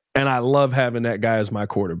 and I love having that guy as my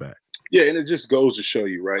quarterback. Yeah, and it just goes to show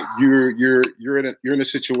you, right? You're in a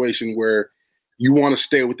situation where you want to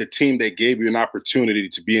stay with the team that gave you an opportunity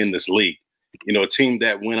to be in this league. You know, a team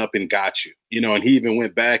that went up and got you. You know, and he even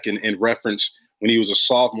went back and referenced when he was a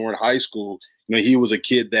sophomore in high school. You know, he was a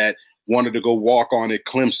kid that wanted to go walk on at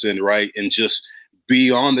Clemson, right, and just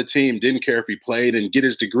be on the team. Didn't care if he played and get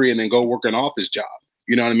his degree and then go work an office job.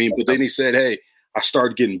 You know what I mean? But then he said, "Hey, I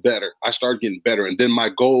started getting better. And then my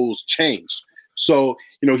goals changed." So,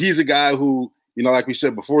 you know, he's a guy who, you know, like we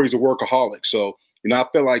said before, he's a workaholic. So, you know, I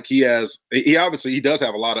feel like he obviously does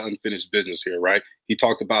have a lot of unfinished business here, right? He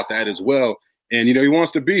talked about that as well. And, you know, he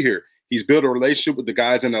wants to be here. He's built a relationship with the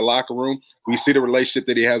guys in the locker room. We see the relationship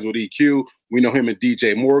that he has with EQ. We know him and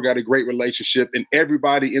DJ Moore got a great relationship. And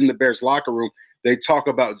everybody in the Bears locker room, they talk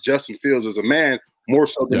about Justin Fields as a man more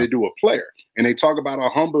so than they do a player. And they talk about how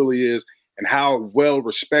humble he is and how well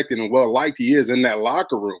respected and well liked he is in that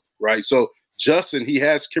locker room, right? So Justin, he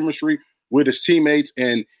has chemistry with his teammates.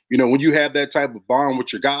 And, you know, when you have that type of bond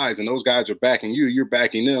with your guys and those guys are backing you, you're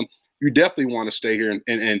backing them, you definitely want to stay here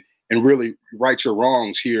and really right your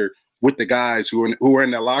wrongs here with the guys who are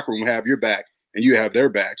in that locker room, have your back and you have their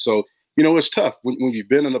back. So, you know, it's tough when you've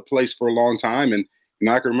been in a place for a long time. And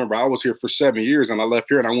I can remember I was here for 7 years and I left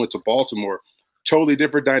here and I went to Baltimore. Totally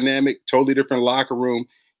different dynamic, totally different locker room.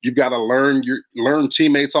 You've got to learn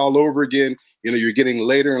teammates all over again. You know, you're getting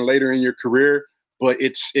later and later in your career, but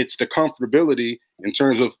it's the comfortability in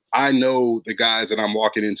terms of I know the guys that I'm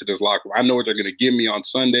walking into this locker room. I know what they're going to give me on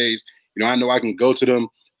Sundays. You know, I know I can go to them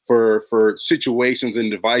for situations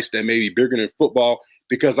and advice that may be bigger than football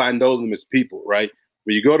because I know them as people, right?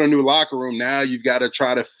 When you go to a new locker room, now you've got to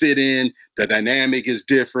try to fit in. The dynamic is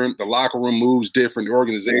different. The locker room moves different. The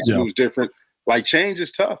organization moves different. Like, change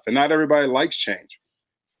is tough, and not everybody likes change.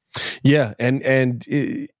 Yeah, and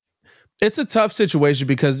it's a tough situation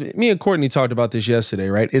because me and Courtney talked about this yesterday,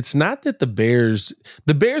 right? It's not that the Bears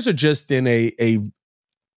are just in a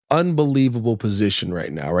unbelievable position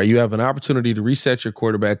right now, right? You have an opportunity to reset your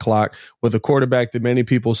quarterback clock with a quarterback that many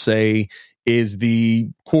people say is the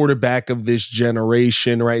quarterback of this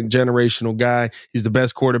generation, right? Generational guy. He's the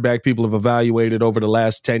best quarterback people have evaluated over the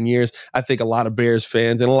last 10 years. I think a lot of Bears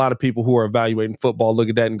fans and a lot of people who are evaluating football look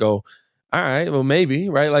at that and go, all right, well, maybe,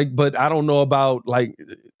 right? Like, but I don't know about, like,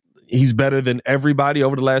 he's better than everybody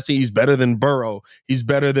over the last year. He's better than Burrow. He's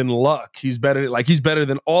better than Luck. He's better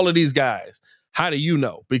than all of these guys. How do you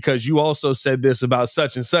know? Because you also said this about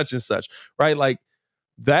such and such and such, right? Like,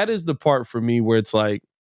 that is the part for me where it's like,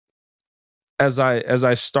 as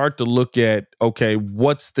I start to look at, okay,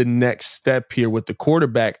 what's the next step here with the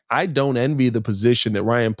quarterback? I don't envy the position that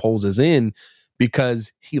Ryan Poles is in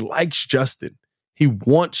because he likes Justin. He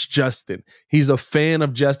wants Justin. He's a fan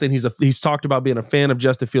of Justin. He's talked about being a fan of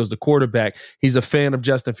Justin Fields, the quarterback. He's a fan of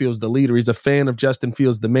Justin Fields, the leader. He's a fan of Justin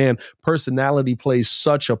Fields, the man. Personality plays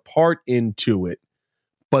such a part into it.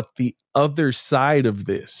 But the other side of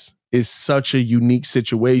this is such a unique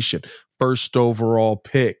situation. First overall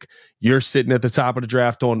pick. You're sitting at the top of the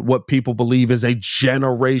draft on what people believe is a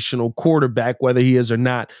generational quarterback, whether he is or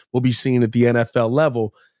not, will be seen at the NFL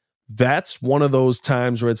level. That's one of those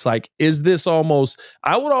times where it's like, is this almost,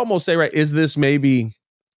 I would almost say, right, is this maybe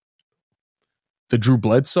the Drew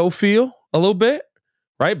Bledsoe feel a little bit,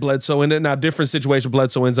 right? Bledsoe in it. Now, different situation.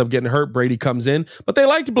 Bledsoe ends up getting hurt. Brady comes in, but they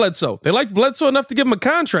liked Bledsoe. They liked Bledsoe enough to give him a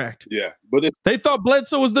contract. Yeah. But they thought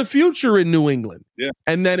Bledsoe was the future in New England. Yeah.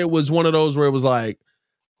 And then it was one of those where it was like,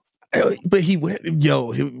 but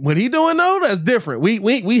what he doing though, that's different.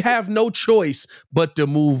 We have no choice but to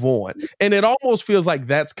move on. And it almost feels like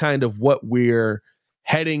that's kind of what we're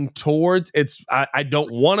heading towards. I don't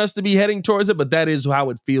want us to be heading towards it, but that is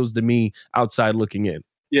how it feels to me outside looking in.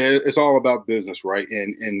 Yeah, it's all about business, right?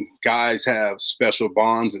 And guys have special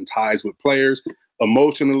bonds and ties with players.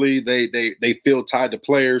 Emotionally, they feel tied to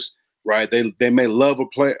players, right? They may love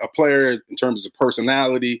a player in terms of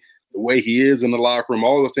personality, the way he is in the locker room,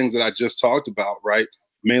 all the things that I just talked about, right?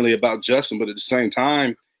 Mainly about Justin, but at the same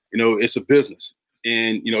time, you know, it's a business.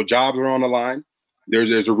 And, you know, jobs are on the line.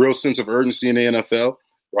 There's a real sense of urgency in the NFL,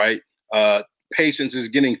 right? Patience is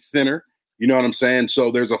getting thinner. You know what I'm saying? So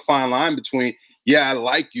there's a fine line between, yeah, I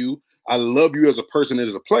like you. I love you as a person and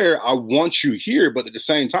as a player. I want you here. But at the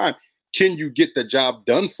same time, can you get the job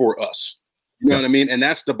done for us? You know what I mean? And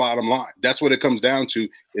that's the bottom line. That's what it comes down to,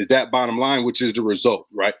 is that bottom line, which is the result,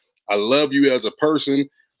 right? I love you as a person.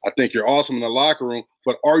 I think you're awesome in the locker room,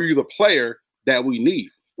 but are you the player that we need,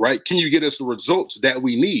 right? Can you get us the results that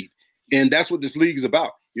we need? And that's what this league is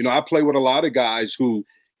about. You know, I play with a lot of guys who,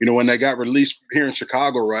 you know, when they got released here in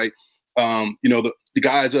Chicago, right, The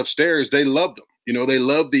guys upstairs, they loved them. They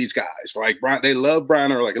love these guys. Like they love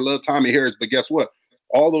Brian or like they love Tommy Harris. But guess what?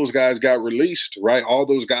 All those guys got released, right? All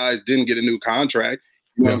those guys didn't get a new contract.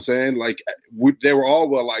 You know what I'm saying? Like they were all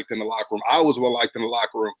well liked in the locker room. I was well liked in the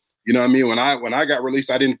locker room. You know what I mean? When I got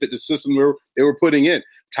released, I didn't fit the system they were putting in.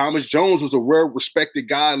 Thomas Jones was a well-respected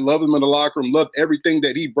guy. Loved him in the locker room. Loved everything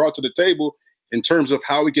that he brought to the table in terms of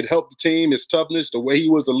how he could help the team, his toughness, the way he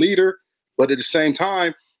was a leader. But at the same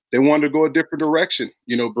time, they wanted to go a different direction.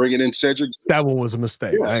 Bringing in Cedric. That one was a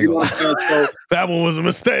mistake. Yeah, that one was a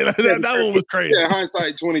mistake. That one was crazy. Yeah,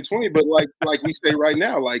 hindsight 2020. But like we say right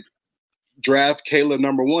now, like draft Caleb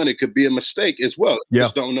number 1, it could be a mistake as well. You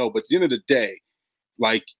just don't know. But at the end of the day,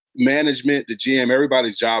 like management, the GM,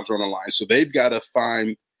 everybody's jobs are on the line. So they've got to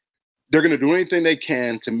they're going to do anything they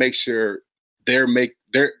can to make sure they're going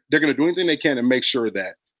to do anything they can to make sure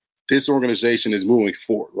that this organization is moving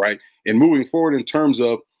forward, right? And moving forward in terms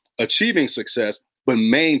of achieving success, but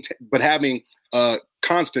having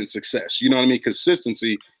constant success. You know what I mean?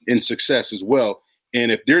 Consistency in success as well.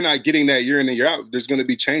 And if they're not getting that year in and year out, there's going to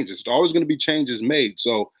be changes. There's always going to be changes made.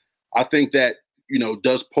 So I think that,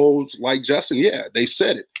 does Poles like Justin? Yeah, they've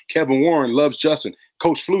said it. Kevin Warren loves Justin.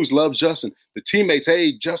 Coach Flus loves Justin. The teammates,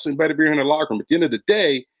 hey, Justin better be here in the locker room. At the end of the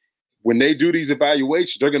day, when they do these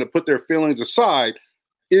evaluations, they're going to put their feelings aside.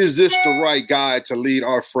 Is this the right guy to lead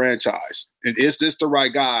our franchise? And is this the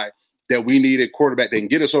right guy that we need at quarterback that can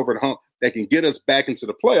get us over the hump, that can get us back into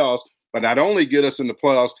the playoffs, but not only get us in the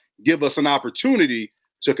playoffs, give us an opportunity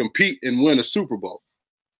to compete and win a Super Bowl?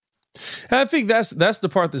 And I think that's the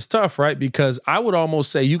part that's tough, right? Because I would almost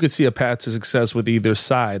say you could see a path to success with either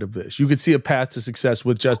side of this. You could see a path to success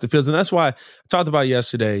with Justin Fields. And that's why I talked about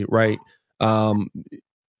yesterday, right?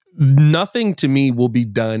 Nothing to me will be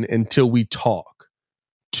done until we talk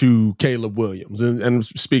to Caleb Williams and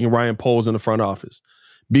speaking Ryan Poles in the front office.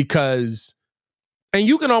 Because, and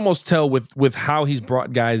you can almost tell with how he's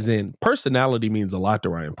brought guys in, personality means a lot to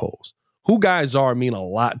Ryan Poles. Who guys are mean a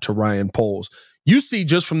lot to Ryan Poles. You see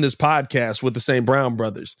just from this podcast with the St. Brown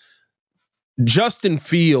brothers, Justin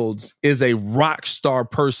Fields is a rock star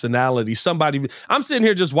personality. I'm sitting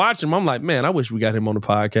here just watching him. I'm like, man, I wish we got him on the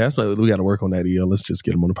podcast. Like, we got to work on that EL. Let's just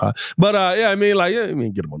get him on the pod. But get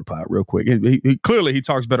him on the pod real quick. Clearly he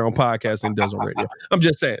talks better on podcasts than he does on radio. I'm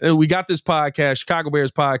just saying, we got this podcast, Chicago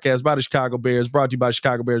Bears podcast by the Chicago Bears, brought to you by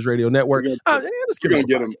Chicago Bears Radio Network. Let's get him.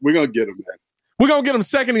 We're gonna get him, man. We're going to get him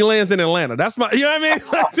second he lands in Atlanta. That's my, you know what I mean?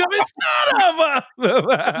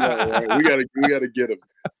 We got to get him.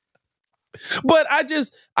 But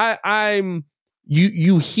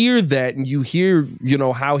you hear that and you hear,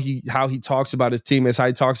 how he talks about his teammates, how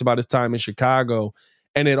he talks about his time in Chicago.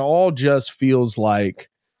 And it all just feels like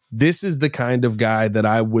this is the kind of guy that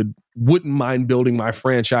I wouldn't mind building my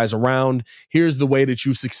franchise around. Here's the way that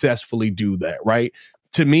you successfully do that, right?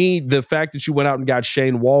 To me, the fact that you went out and got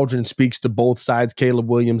Shane Waldron speaks to both sides, Caleb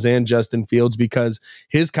Williams and Justin Fields, because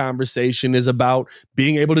his conversation is about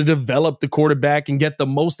being able to develop the quarterback and get the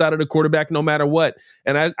most out of the quarterback no matter what.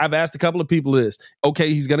 And I've asked a couple of people this.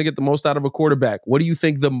 Okay, he's going to get the most out of a quarterback. What do you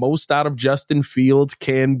think the most out of Justin Fields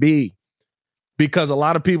can be? Because a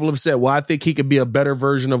lot of people have said, well, I think he could be a better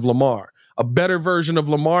version of Lamar. A better version of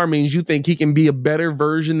Lamar means you think he can be a better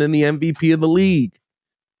version than the MVP of the league.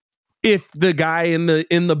 If the guy in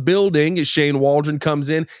the building, Shane Waldron, comes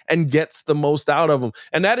in and gets the most out of him.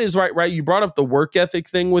 And that is right. You brought up the work ethic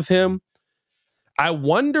thing with him. I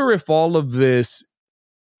wonder if all of this,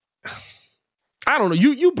 I don't know,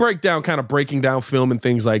 you breaking down film and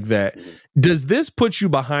things like that. Does this put you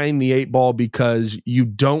behind the 8 ball because you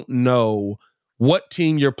don't know what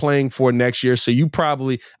team you're playing for next year? So you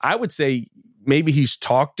probably, I would say maybe he's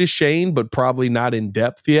talked to Shane, but probably not in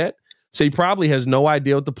depth yet. So he probably has no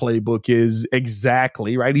idea what the playbook is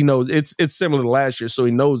exactly, right? He knows it's similar to last year, so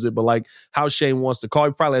he knows it. But like how Shane wants to call,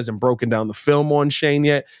 he probably hasn't broken down the film on Shane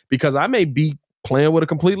yet, because I may be playing with a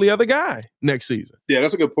completely other guy next season. Yeah,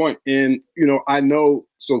 that's a good point. And, I know,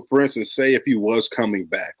 so for instance, say if he was coming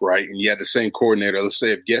back, right, and you had the same coordinator, let's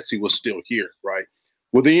say if Getsy was still here, right?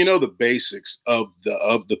 Well, then the basics of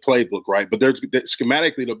the playbook, right? But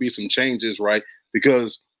schematically there'll be some changes, right?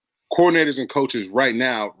 Because coordinators and coaches right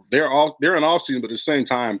now, they're in off season, but at the same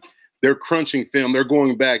time, they're crunching film. They're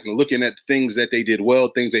going back and looking at things that they did well,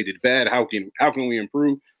 things they did bad. How can we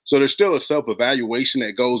improve? So there's still a self-evaluation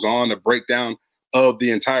that goes on, a breakdown of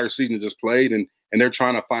the entire season that's played, and they're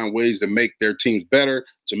trying to find ways to make their teams better,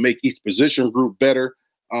 to make each position group better.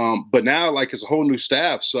 But now, it's a whole new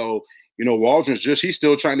staff. So, Waldron's he's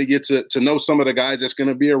still trying to get to know some of the guys that's going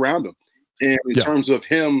to be around him. And in terms of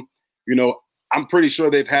him, I'm pretty sure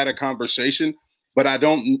they've had a conversation. But I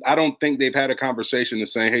don't think they've had a conversation to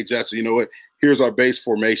saying, hey, Justin, you know what? Here's our base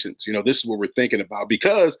formations. This is what we're thinking about,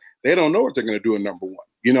 because they don't know what they're going to do in number one.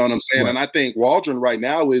 You know what I'm saying? Right. And I think Waldron right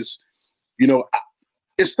now is,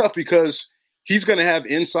 it's tough because he's going to have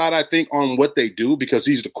insight, I think, on what they do because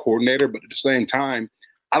he's the coordinator. But at the same time,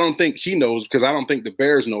 I don't think he knows, because I don't think the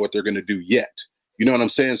Bears know what they're going to do yet. You know what I'm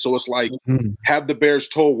saying? So it's like, have the Bears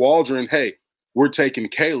told Waldron, hey, we're taking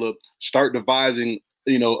Caleb, start devising,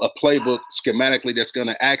 a playbook schematically that's going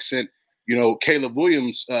to accent, Caleb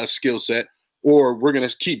Williams' skill set, or we're going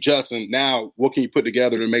to keep Justin. Now, what can you put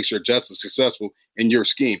together to make sure Justin's successful in your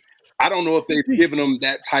scheme? I don't know if they've given him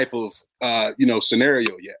that type of,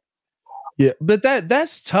 scenario yet. Yeah, but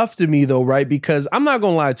that's tough to me, though, right? Because I'm not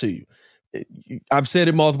going to lie to you. I've said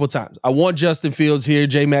it multiple times. I want Justin Fields here.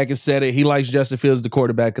 J Mac has said it. He likes Justin Fields as the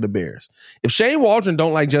quarterback of the Bears. If Shane Waldron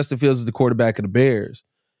don't like Justin Fields as the quarterback of the Bears,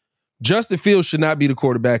 Justin Fields should not be the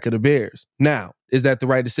quarterback of the Bears. Now, is that the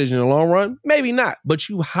right decision in the long run? Maybe not. But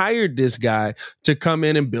you hired this guy to come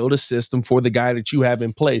in and build a system for the guy that you have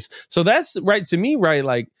in place. So that's right to me, right?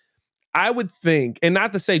 Like, I would think, and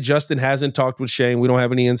not to say Justin hasn't talked with Shane. We don't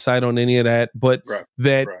have any insight on any of that, but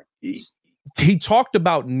he talked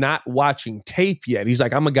about not watching tape yet. He's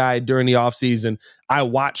like, I'm a guy during the offseason. I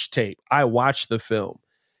watch tape. I watch the film.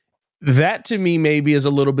 That to me maybe is a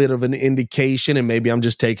little bit of an indication, and maybe I'm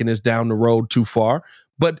just taking this down the road too far,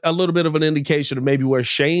 but a little bit of an indication of maybe where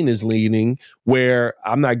Shane is leaning, where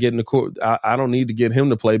I'm not getting I don't need to get him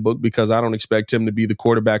the playbook because I don't expect him to be the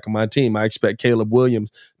quarterback of my team. I expect Caleb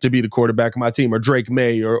Williams to be the quarterback of my team, or Drake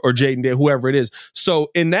May or Jaden Day, whoever it is. So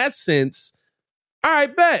in that sense, all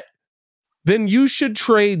right, bet. Then you should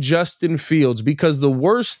trade Justin Fields, because the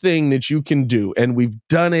worst thing that you can do, and we've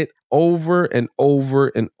done it over and over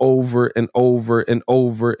and over and over and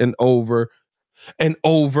over and over and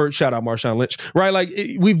over. Shout out Marshawn Lynch, right? Like,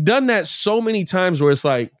 we've done that so many times where it's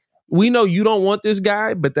like, we know you don't want this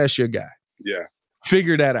guy, but that's your guy. Yeah.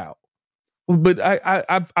 Figure that out. But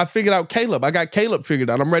I figured out Caleb. I got Caleb figured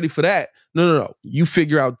out. I'm ready for that. No. You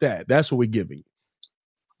figure out that. That's what we're giving you.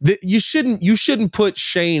 You shouldn't put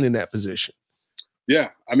Shane in that position. Yeah,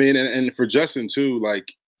 I mean, and for Justin too,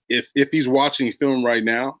 like if he's watching film right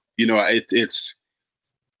now, it's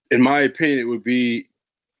in my opinion, it would be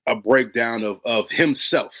a breakdown of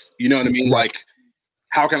himself. You know what I mean? Right. Like,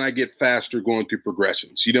 how can I get faster going through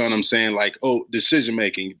progressions? You know what I'm saying? Like, decision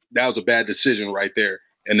making, that was a bad decision right there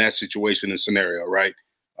in that situation and scenario, right?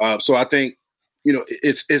 So I think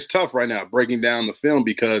it's tough right now breaking down the film,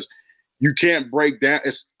 because you can't break down.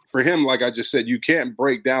 It's for him, like I just said, you can't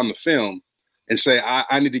break down the film and say,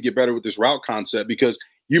 I need to get better with this route concept, because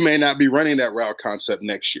you may not be running that route concept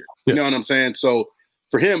next year. You know what I'm saying? So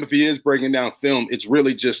for him, if he is breaking down film, it's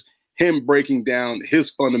really just him breaking down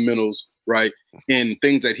his fundamentals, right, and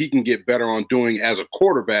things that he can get better on doing as a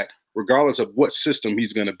quarterback, regardless of what system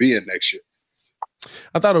he's going to be in next year.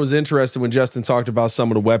 I thought it was interesting when Justin talked about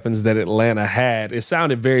some of the weapons that Atlanta had. It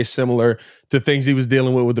sounded very similar to things he was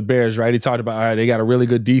dealing with the Bears, right? He talked about, all right, they got a really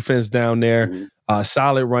good defense down there,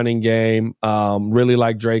 solid running game, really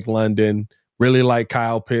like Drake London, really like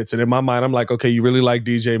Kyle Pitts. And in my mind, I'm like, okay, you really like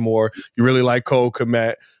DJ Moore, you really like Cole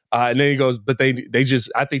Kmet. And then he goes, but I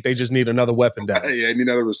think they just need another weapon down. Yeah, they need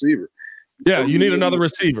another receiver. Yeah, you need another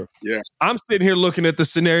receiver. Yeah. I'm sitting here looking at the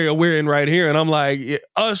scenario we're in right here, and I'm like,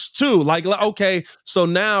 us too. Like, okay, so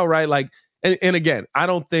now, right, like, and again, I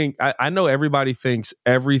know everybody thinks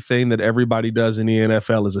everything that everybody does in the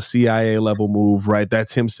NFL is a CIA level move, right?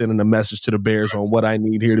 That's him sending a message to the Bears on what I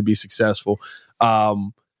need here to be successful.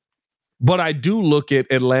 But I do look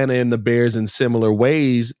at Atlanta and the Bears in similar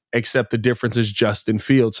ways, except the difference is Justin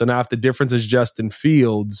Fields. So now if the difference is Justin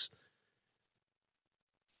Fields,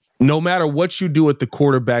 no matter what you do at the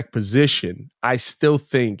quarterback position, I still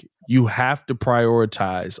think you have to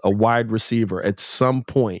prioritize a wide receiver at some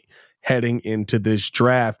point heading into this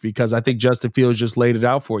draft, because I think Justin Fields just laid it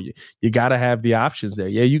out for you. You got to have the options there.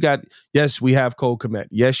 Yeah, yes, we have Cole Kmet.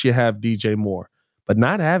 Yes, you have DJ Moore. But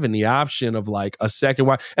not having the option of like a second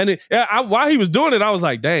wide. And while he was doing it, I was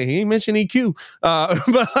like, dang, he ain't mentioned EQ.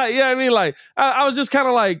 But like, yeah, I mean, like, I was just kind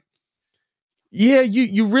of like, yeah,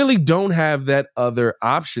 you really don't have that other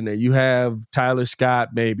option there. You have Tyler Scott,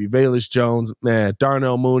 maybe Velus Jones, man.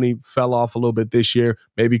 Darnell Mooney fell off a little bit this year,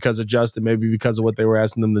 maybe because of Justin, maybe because of what they were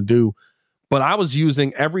asking them to do. But I was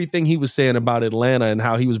using everything he was saying about Atlanta and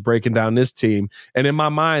how he was breaking down this team. And in my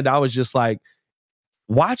mind, I was just like,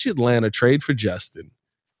 watch Atlanta trade for Justin,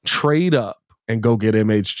 trade up, and go get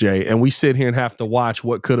MHJ. And we sit here and have to watch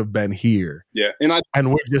what could have been here. Yeah.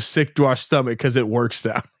 And we're just sick to our stomach because it works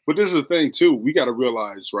out. But this is the thing, too. We got to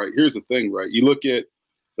realize, right? Here's the thing, right?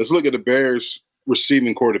 Let's look at the Bears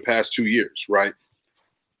receiving core the past 2 years, right?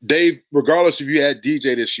 regardless if you had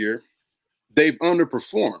DJ this year, they've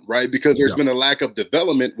underperformed, right? Because there's been a lack of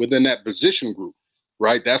development within that position group,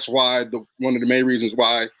 right? That's why one of the main reasons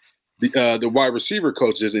why the wide receiver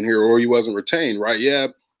coach isn't here or he wasn't retained, right? Yeah,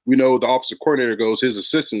 we know the offensive coordinator goes, his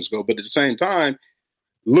assistants go, but at the same time,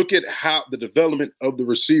 look at how the development of the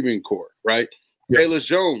receiving core, right? Bayless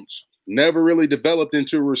Jones never really developed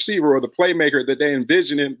into a receiver or the playmaker that they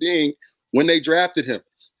envisioned him being when they drafted him,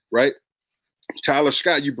 right? Tyler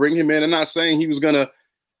Scott, you bring him in. I'm not saying he was going to,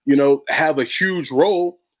 have a huge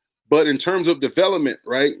role, but in terms of development,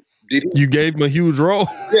 right? You gave him a huge role.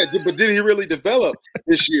 Yeah, but did he really develop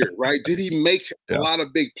this year, right? Did he make a lot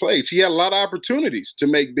of big plays? He had a lot of opportunities to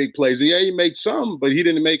make big plays. And yeah, he made some, but he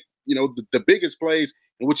didn't make, the biggest plays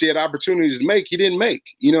in which he had opportunities to make, he didn't make.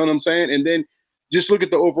 You know what I'm saying? And then just look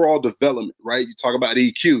at the overall development, right? You talk about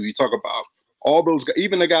EQ. You talk about all those,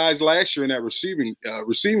 even the guys last year in that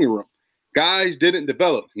receiving room. Guys didn't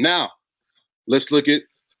develop. Now, let's look at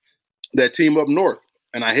that team up north.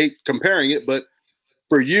 And I hate comparing it, but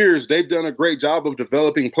for years, they've done a great job of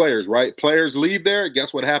developing players, right? Players leave there.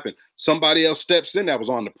 Guess what happened? Somebody else steps in that was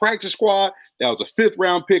on the practice squad. That was a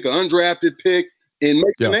 5th-round pick, an undrafted pick, and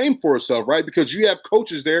makes a name for itself, right? Because you have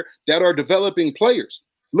coaches there that are developing players.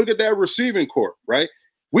 Look at that receiving corps, right?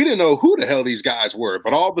 We didn't know who the hell these guys were,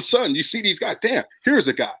 but all of a sudden you see these guys. Damn, here's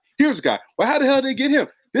a guy. Here's a guy. Well, how the hell did they get him?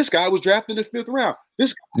 This guy was drafted in the 5th round.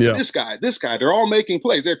 This guy. They're all making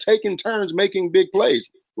plays. They're taking turns making big plays,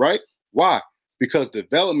 right? Why? Because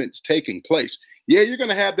development's taking place. Yeah, you're going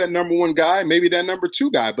to have that number 1 guy, maybe that number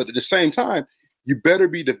 2 guy, but at the same time, you better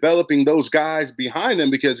be developing those guys behind them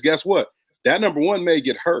because guess what? That number 1 may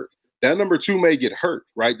get hurt. That number 2 may get hurt,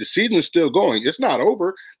 right? The season is still going. It's not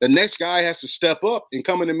over. The next guy has to step up and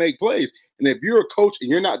come in and make plays. And if you're a coach and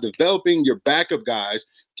you're not developing your backup guys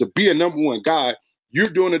to be a number 1 guy, you're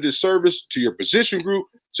doing a disservice to your position group,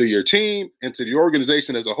 to your team, and to the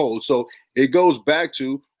organization as a whole. So it goes back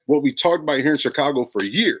to what we talked about here in Chicago for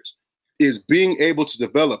years, is being able to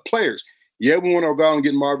develop players. Yeah, we want to go out and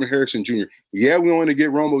get Marvin Harrison Jr. Yeah, we want to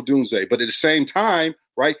get Rome Odunze. But at the same time,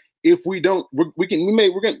 right, if we don't, we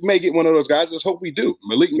may get one of those guys. Let's hope we do.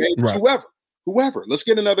 Malik Nabers, whoever. Let's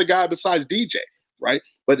get another guy besides DJ, right?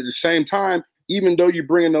 But at the same time, even though you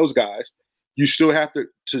bring in those guys, you still have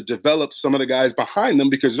to develop some of the guys behind them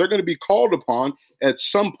because they're going to be called upon at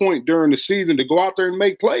some point during the season to go out there and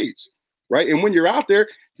make plays, right? And when you're out there,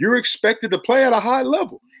 you're expected to play at a high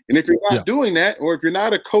level. And if you're not doing that, or if you're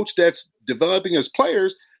not a coach that's developing his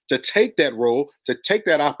players to take that role, to take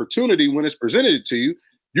that opportunity when it's presented to you,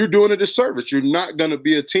 you're doing a disservice. You're not going to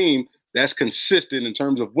be a team that's consistent in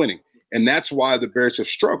terms of winning. And that's why the Bears have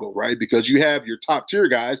struggled, right? Because you have your top tier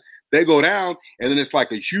guys, they go down, and then it's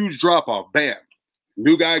like a huge drop-off. Bam.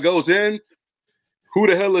 New guy goes in. Who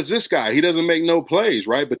the hell is this guy? He doesn't make no plays,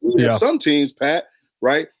 right? But some teams, Pat,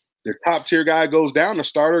 right, the top tier guy goes down, the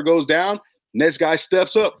starter goes down, next guy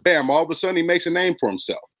steps up. Bam, all of a sudden he makes a name for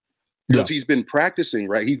himself. Because he's been practicing,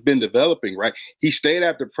 right? He's been developing, right? He stayed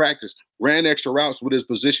after practice, ran extra routes with his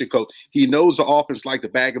position coach. He knows the offense like the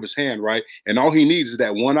back of his hand, right? And all he needs is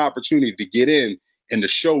that one opportunity to get in and to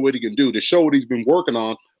show what he can do, to show what he's been working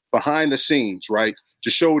on behind the scenes, right?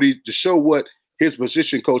 To show what his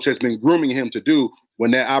position coach has been grooming him to do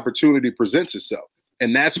when that opportunity presents itself.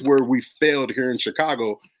 And that's where we failed here in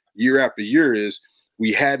Chicago year after year is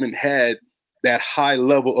we haven't had that high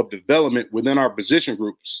level of development within our position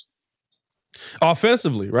groups.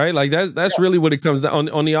 Offensively, right? Like that's really what it comes down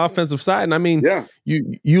on the offensive side. And I mean,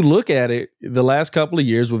 you look at it the last couple of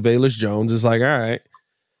years with Bayless Jones, it's like, all right,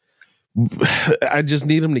 I just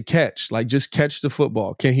need him to catch, like just catch the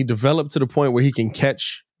football. Can he develop to the point where he can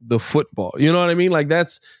catch the football? You know what I mean? Like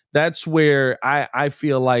that's where I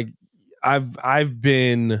feel like I've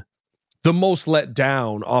been the most let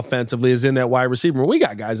down offensively is in that wide receiver. We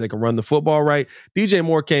got guys that can run the football, right? DJ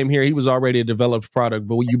Moore came here. He was already a developed product.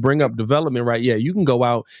 But when you bring up development, right, you can go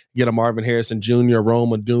out, get a Marvin Harrison Jr.,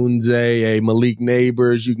 Rome Odunze, a Malik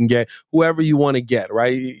Nabers. You can get whoever you want to get,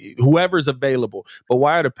 right? Whoever's available. But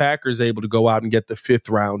why are the Packers able to go out and get the 5th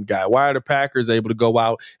round guy? Why are the Packers able to go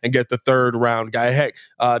out and get the 3rd round guy? Heck,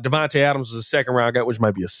 Devontae Adams was a 2nd round guy, which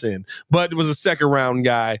might be a sin, but it was a 2nd round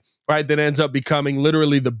guy, right, that ends up becoming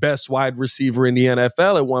literally the best wide receiver in the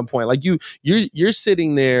NFL at one point. Like you're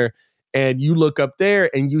sitting there and you look up there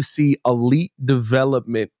and you see elite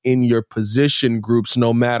development in your position groups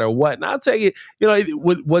no matter what. And I'll tell you,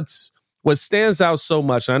 what stands out so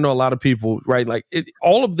much, and I know a lot of people, right, like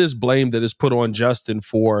all of this blame that is put on Justin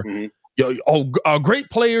for, great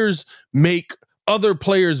players make other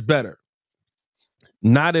players better.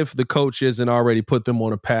 Not if the coach isn't already put them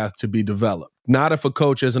on a path to be developed. not if a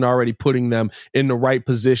coach isn't already putting them in the right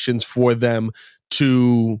positions for them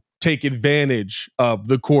to take advantage of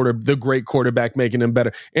the great quarterback making them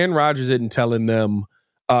better. Aaron Rodgers wasn't telling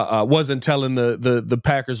the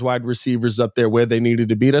Packers wide receivers up there where they needed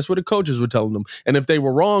to be. That's what the coaches were telling them. And if they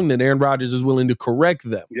were wrong, then Aaron Rodgers is willing to correct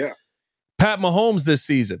them. Yeah. Pat Mahomes this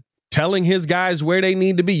season, telling his guys where they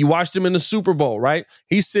need to be. You watched him in the Super Bowl, right?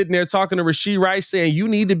 He's sitting there talking to Rashee Rice saying, you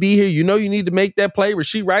need to be here. You know you need to make that play.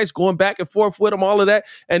 Rashee Rice going back and forth with him, all of that.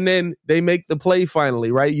 And then they make the play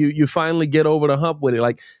finally, right? You finally get over the hump with it.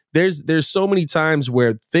 Like there's so many times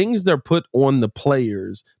where things are put on the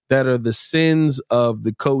players that are the sins of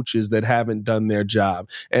the coaches that haven't done their job.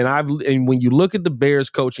 And when you look at the Bears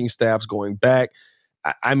coaching staffs going back,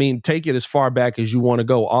 I mean, take it as far back as you want to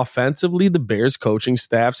go. Offensively, the Bears coaching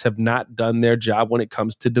staffs have not done their job when it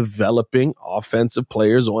comes to developing offensive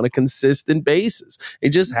players on a consistent basis. They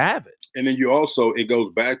just haven't. And then it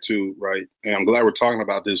goes back to, right, and I'm glad we're talking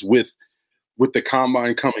about this with the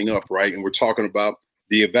combine coming up, right? And we're talking about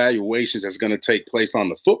the evaluations that's going to take place on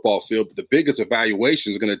the football field. But the biggest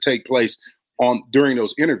evaluation is going to take place during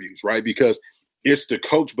those interviews, right? Because it's the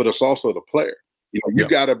coach, but it's also the player. You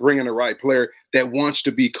got to bring in the right player that wants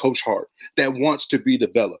to be Coach Hart, that wants to be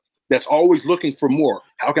developed, that's always looking for more.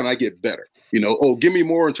 How can I get better? Give me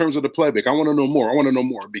more in terms of the playbook. I want to know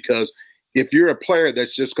more. Because if you're a player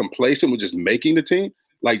that's just complacent with just making the team,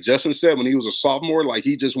 like Justin said when he was a sophomore, like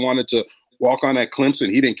he just wanted to walk on that Clemson.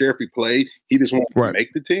 He didn't care if he played. He just wanted to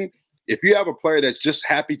make the team. If you have a player that's just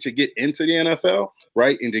happy to get into the NFL,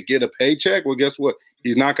 right, and to get a paycheck, well, guess what?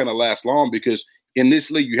 He's not going to last long because in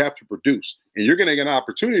this league, you have to produce. And you're going to get an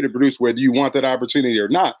opportunity to produce whether you want that opportunity or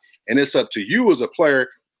not. And it's up to you as a player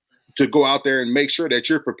to go out there and make sure that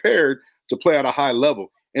you're prepared to play at a high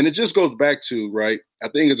level. And it just goes back to, right, I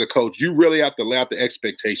think as a coach, you really have to lay out the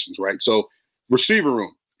expectations, right? So receiver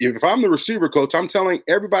room. If I'm the receiver coach, I'm telling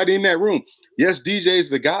everybody in that room, yes, DJ's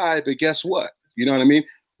the guy, but guess what? You know what I mean?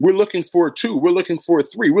 We're looking for a 2. We're looking for a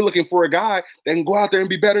 3. We're looking for a guy that can go out there and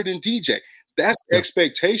be better than DJ. That's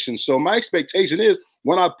expectation. So my expectation is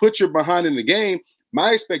when I put you behind in the game,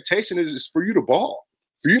 my expectation is for you to ball,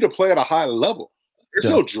 for you to play at a high level.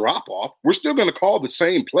 There's no drop off. We're still going to call the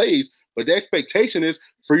same plays, but the expectation is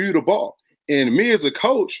for you to ball. And me as a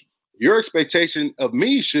coach, your expectation of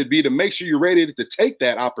me should be to make sure you're ready to take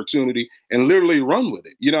that opportunity and literally run with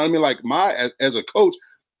it. You know what I mean? Like as a coach,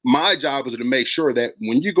 my job is to make sure that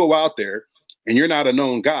when you go out there and you're not a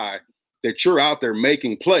known guy, that you're out there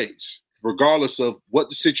making plays, regardless of what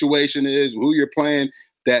the situation is, who you're playing,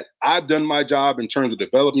 that I've done my job in terms of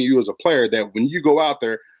developing you as a player, that when you go out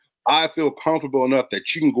there, I feel comfortable enough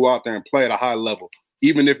that you can go out there and play at a high level,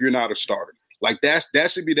 even if you're not a starter. Like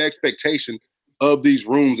that should be the expectation of these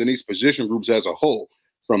rooms and these position groups as a whole,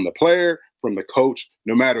 from the player, from the coach,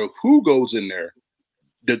 no matter who goes in there.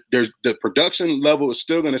 The production level is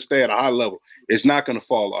still going to stay at a high level. It's not going to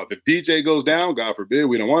fall off. If DJ goes down, God forbid,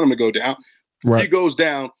 we don't want him to go down. Right. If he goes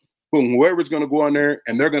down, boom, whoever's going to go on there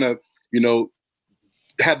and they're going to,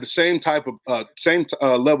 have the same type of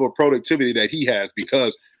level of productivity that he has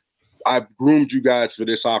because I've groomed you guys for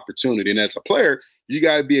this opportunity. And as a player, you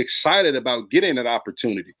got to be excited about getting that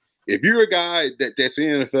opportunity. If you're a guy that's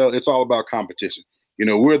in the NFL, it's all about competition.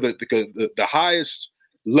 We're the highest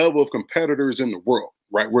level of competitors in the world,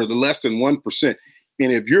 right? We're the less than 1%.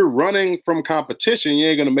 And if you're running from competition, you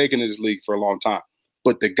ain't going to make it in this league for a long time.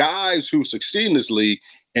 But the guys who succeed in this league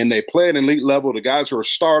and they play at an elite level, the guys who are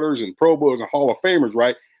starters and Pro Bowlers and Hall of Famers,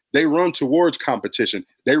 right? They run towards competition.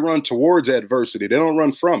 They run towards adversity. They don't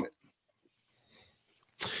run from it.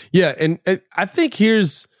 Yeah, and I think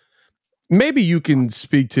maybe you can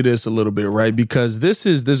speak to this a little bit, right? Because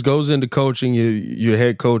this goes into coaching. You're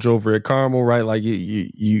head coach over at Carmel, right? Like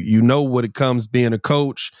you know what it comes being a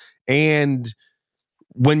coach, and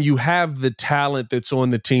when you have the talent that's on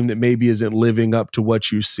the team that maybe isn't living up to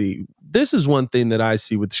what you see. This is one thing that I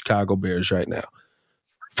see with the Chicago Bears right now.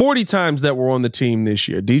 40 times that were on the team this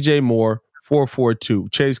year. DJ Moore,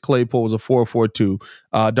 4.42. Chase Claypool was a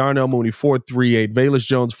 4.42. Darnell Mooney, 4.38. Velus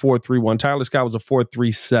Jones, 4.31. Tyler Scott was a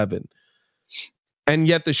 4.37. And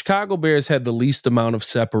yet the Chicago Bears had the least amount of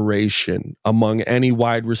separation among any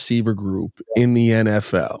wide receiver group in the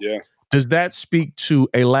NFL. Yeah. Does that speak to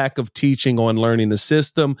a lack of teaching on learning the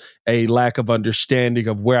system, a lack of understanding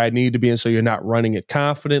of where I need to be, and so you're not running it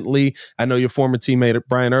confidently? I know your former teammate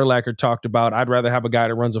Brian Urlacher talked about, I'd rather have a guy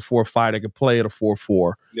that runs a 4.5 that could play at a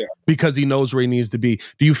 4.4 because he knows where he needs to be.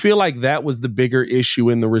 Do you feel like that was the bigger issue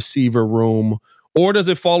in the receiver room, Or does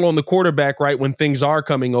it fall on the quarterback, right? When things are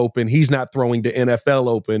coming open, he's not throwing to NFL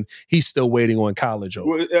open. He's still waiting on college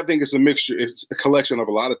open. Well, I think it's a mixture. It's a collection of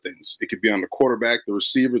a lot of things. It could be on the quarterback, the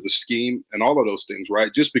receiver, the scheme, and all of those things,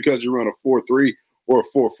 right? Just because you run a 4-3 or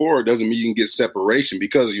a 4-4 doesn't mean you can get separation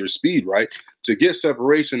because of your speed, right? To get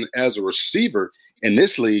separation as a receiver in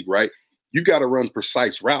this league, right, you've got to run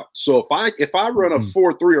precise routes. So if I run a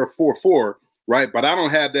 4-3 or 4-4, right, but I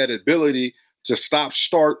don't have that ability to stop,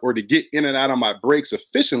 start, or to get in and out of my breaks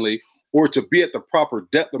efficiently, or to be at the proper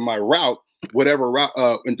depth of my route, whatever route,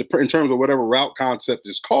 in terms of whatever route concept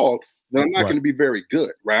is called, then I'm not going to be very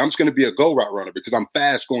good, right? I'm just going to be a go route runner because I'm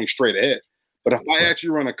fast going straight ahead. But if I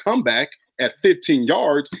actually run a comeback at 15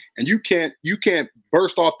 yards and you can't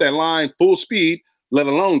burst off that line full speed, let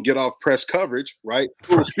alone get off press coverage, right?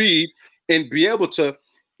 Full speed, and be able to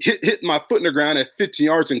hit my foot in the ground at 15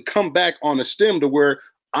 yards and come back on a stem to where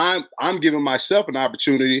I'm giving myself an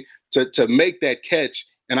opportunity to make that catch,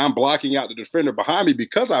 and I'm blocking out the defender behind me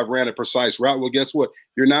because I've ran a precise route. Well, guess what?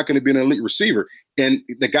 You're not going to be an elite receiver. And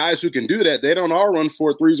the guys who can do that, they don't all run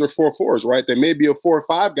 4-3s or 4-4s, right? They may be a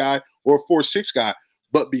 4-5 guy or a 4-6 guy,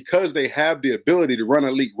 but because they have the ability to run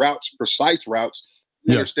elite routes, precise routes,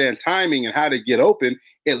 understand timing and how to get open,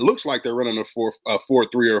 it looks like they're running a 4-3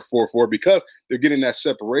 or 4-4 because they're getting that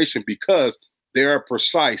separation because they are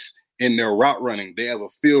precise in their route running. They have a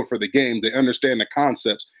feel for the game. They understand the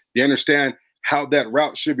concepts. They understand how that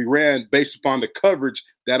route should be ran based upon the coverage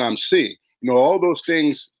that I'm seeing. All those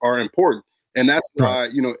things are important. And that's why,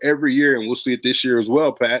 every year, and we'll see it this year as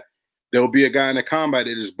well, Pat, there'll be a guy in the combine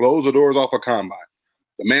that just blows the doors off a combine.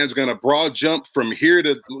 The man's going to broad jump from here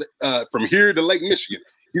to Lake Michigan.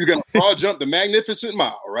 He's going to broad jump the Magnificent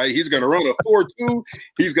Mile, right? He's going to run a 4.2.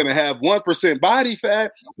 He's going to have 1% body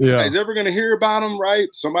fat. Nobody's ever going to hear about him, right?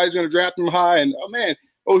 Somebody's going to draft him high, and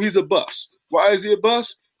he's a bust. Why is he a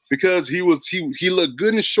bust? Because he looked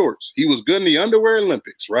good in shorts. He was good in the underwear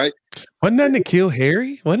Olympics, right? Wasn't that N'Keal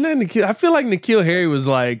Harry? I feel like N'Keal Harry was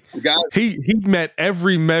like he met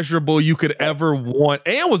every measurable you could ever want,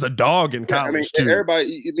 and was a dog in college too.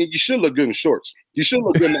 Everybody, you should look good in shorts. You should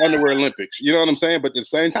look good in the underwear Olympics. You know what I'm saying? But at the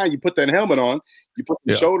same time, you put that helmet on, you put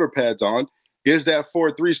the shoulder pads on. Is that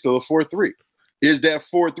 4-3 still a 4-3? Is that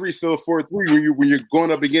 4-3 still a 4-3 when you're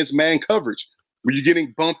going up against man coverage? When you're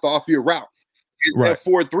getting bumped off your route? Is that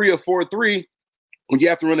 4-3 or 4-3 when you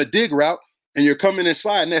have to run a dig route and you're coming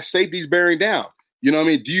inside and that safety's bearing down? You know what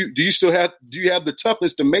I mean? Do you have the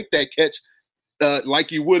toughness to make that catch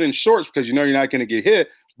like you would in shorts because you're not going to get hit,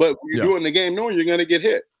 but you're doing the game knowing you're going to get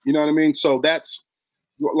hit. You know what I mean? So that's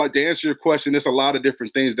like, to answer your question, there's a lot of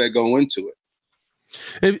different things that go into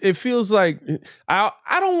it. It feels like I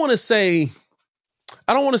don't want to say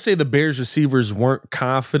the Bears receivers weren't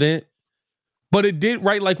confident. But it did,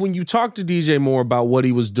 right? Like when you talk to DJ Moore about what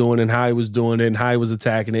he was doing and how he was doing it and how he was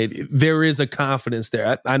attacking it, there is a confidence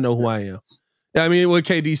there. I know who I am. I mean, what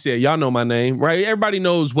KD said, y'all know my name, right? Everybody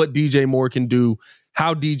knows what DJ Moore can do,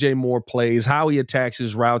 how DJ Moore plays, how he attacks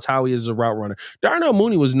his routes, how he is a route runner. Darnell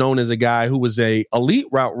Mooney was known as a guy who was a elite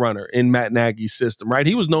route runner in Matt Nagy's system, right?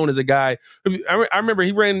 He was known as a guy. I remember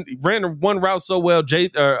he ran one route so well.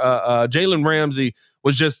 Jalen Ramsey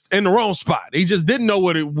was just in the wrong spot. He just didn't know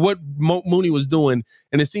what Mooney was doing,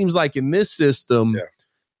 and it seems like in this system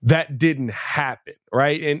that didn't happen,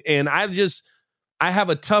 right? And I have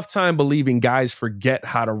a tough time believing guys forget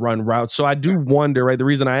how to run routes. So I do wonder, right? The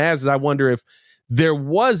reason I ask is I wonder if there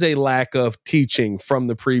was a lack of teaching from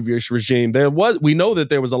the previous regime. We know that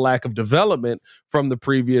there was a lack of development from the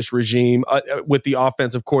previous regime with the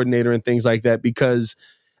offensive coordinator and things like that, because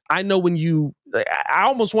I know I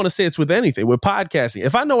almost want to say it's with anything, with podcasting.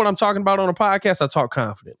 If I know what I'm talking about on a podcast, I talk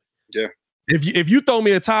confidently. Yeah. If you throw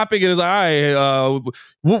me a topic and it's like, all right,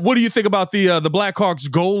 what do you think about the Blackhawks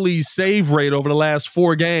goalie save rate over the last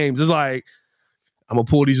 4 games? It's like, I'm going to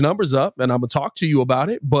pull these numbers up and I'm going to talk to you about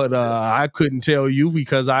it. But I couldn't tell you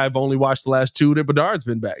because I've only watched the last 2 that Bedard's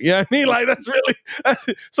been back. You know what I mean? Like,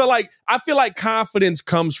 so like, I feel like confidence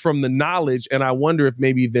comes from the knowledge. And I wonder if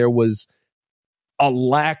maybe there was a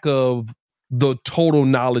lack of the total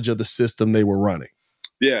knowledge of the system they were running.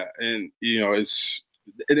 Yeah. And,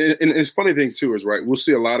 it's funny thing too, is right. We'll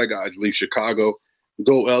see a lot of guys leave Chicago,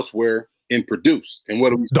 go elsewhere and produce. And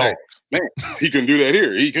what do we say? Man, he can do that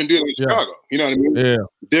here. He can do it in Chicago. You know what I mean? Yeah.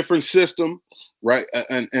 Different system, right?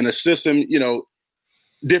 And a system,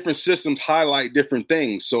 different systems highlight different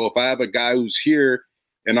things. So if I have a guy who's here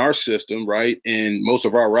in our system, right, and most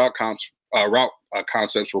of our route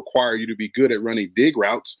concepts require you to be good at running dig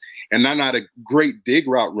routes, and I'm not a great dig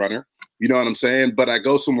route runner, you know what I'm saying? But I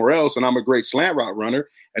go somewhere else and I'm a great slant route runner,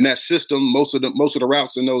 and that system, most of the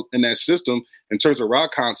routes in that system, in terms of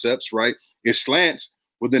route concepts, right, It's slants.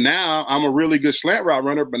 Well, then now I'm a really good slant route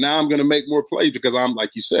runner, but now I'm going to make more plays because I'm,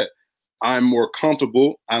 like you said, I'm more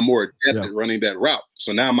comfortable. I'm more adept at running that route.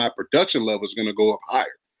 So now my production level is going to go up higher.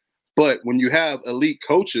 But when you have elite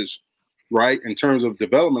coaches, right, in terms of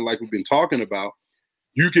development, like we've been talking about,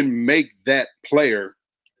 you can make that player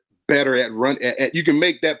better at run. You can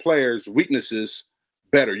make that player's weaknesses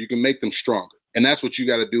better. You can make them stronger. And that's what you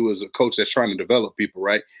got to do as a coach that's trying to develop people,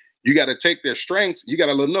 right? You got to take their strengths. You got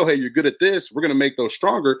to let them know, hey, you're good at this. We're going to make those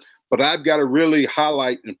stronger. But I've got to really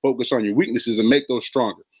highlight and focus on your weaknesses and make those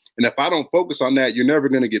stronger. And if I don't focus on that, you're never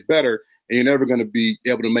going to get better, and you're never going to be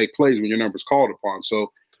able to make plays when your number's called upon.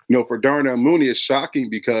 So, for Darnell Mooney, it's shocking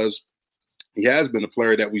because he has been a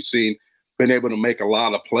player that we've seen been able to make a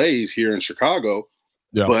lot of plays here in Chicago.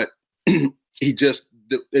 Yeah. But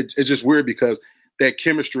it's just weird because that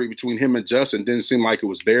chemistry between him and Justin didn't seem like it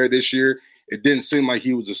was there this year. It didn't seem like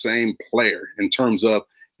he was the same player in terms of,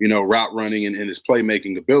 route running and his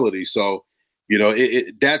playmaking ability. So,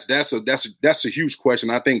 that's a huge question.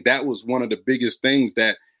 I think that was one of the biggest things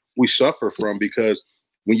that we suffer from, because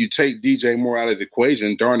when you take DJ Moore out of the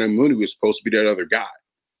equation, Darnell Mooney was supposed to be that other guy,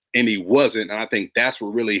 and he wasn't. And I think that's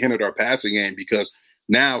what really hindered our passing game, because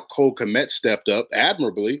now Cole Kmet stepped up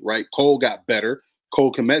admirably, right? Cole got better.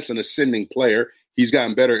 Cole Kmet's an ascending player. He's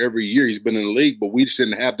gotten better every year he's been in the league, but we just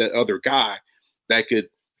didn't have that other guy that could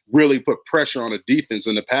really put pressure on a defense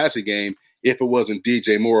in the passing game if it wasn't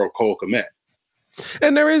DJ Moore or Cole Kmet.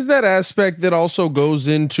 And there is that aspect that also goes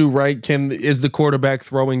into, right, is the quarterback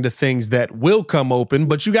throwing to things that will come open,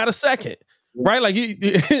 but you got a second, right? Like,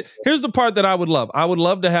 here's the part that I would love. I would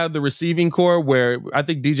love to have the receiving core where I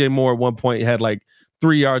think DJ Moore at one point had like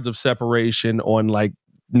 3 yards of separation on like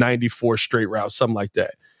 94 straight routes, something like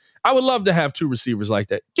that. I would love to have two receivers like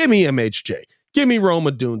that. Give me MHJ. Give me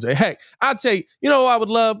Roma Dunze. Heck, I'd say, I would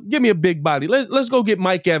love, give me a big body. Let's go get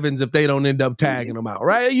Mike Evans if they don't end up tagging him out,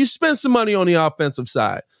 right? You spend some money on the offensive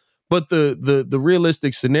side. But the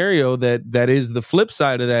realistic scenario that is the flip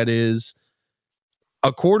side of that is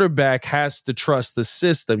a quarterback has to trust the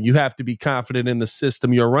system. You have to be confident in the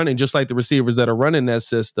system you're running, just like the receivers that are running that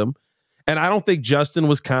system. And I don't think Justin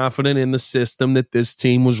was confident in the system that this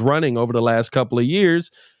team was running over the last couple of years,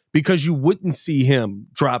 because you wouldn't see him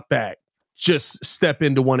drop back, just step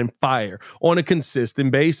into one and fire on a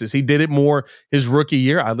consistent basis. He did it more his rookie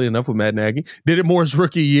year, oddly enough, with Matt Nagy. Did it more his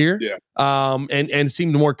rookie year, and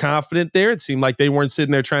seemed more confident there. It seemed like they weren't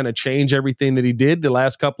sitting there trying to change everything that he did the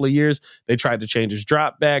last couple of years. They tried to change his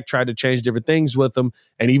drop back, tried to change different things with him,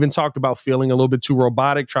 and even talked about feeling a little bit too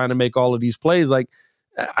robotic, trying to make all of these plays. Like,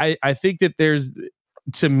 I think that there's,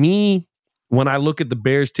 to me, when I look at the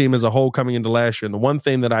Bears team as a whole coming into last year, and the one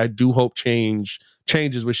thing that I do hope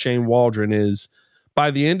changes with Shane Waldron is,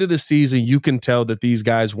 by the end of the season, you can tell that these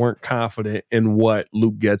guys weren't confident in what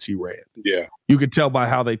Luke Getsy ran. Yeah. You could tell by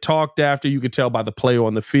how they talked after. You could tell by the play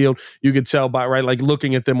on the field. You could tell by, right, like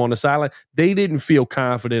looking at them on the sideline. They didn't feel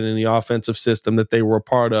confident in the offensive system that they were a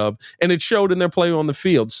part of, and it showed in their play on the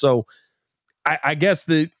field. So I guess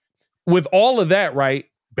that with all of that, right,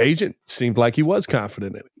 Bagent seemed like he was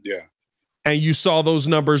confident in it. Yeah. And you saw those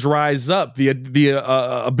numbers rise up, the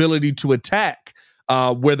ability to attack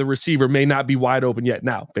where the receiver may not be wide open yet.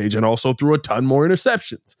 Now, Bagent also threw a ton more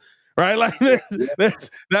interceptions, right? Like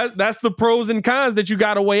that's the pros and cons that you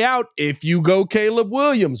got to weigh out. If you go Caleb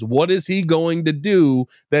Williams, what is he going to do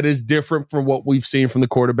that is different from what we've seen from the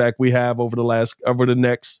quarterback we have over the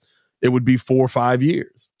next, it would be 4 or 5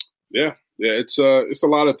 years? Yeah, it's a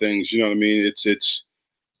lot of things. You know what I mean? It's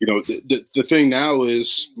the thing now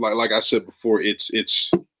is, like I said before, it's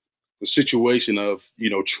the situation of,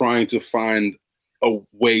 trying to find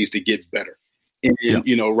ways to get better. And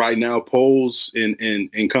right now, Poles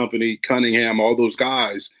and company, Cunningham, all those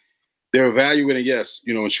guys, they're evaluating, yes,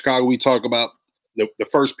 in Chicago, we talk about the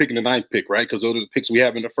first pick and the ninth pick, right? Because those are the picks we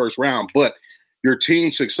have in the first round. But your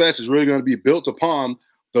team's success is really going to be built upon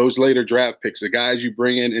those later draft picks, the guys you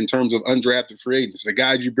bring in terms of undrafted free agents, the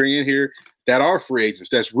guys you bring in here that are free agents.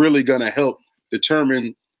 That's really going to help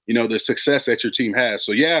determine, the success that your team has.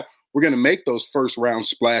 So, yeah, we're going to make those first round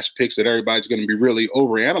splash picks that everybody's going to be really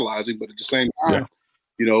overanalyzing. But at the same time,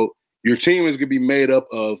 your team is going to be made up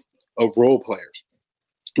of role players,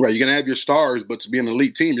 right? You're going to have your stars, but to be an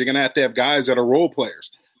elite team, you're going to have guys that are role players,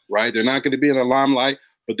 right? They're not going to be in the limelight,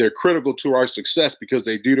 but they're critical to our success because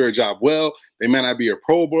they do their job well. They may not be a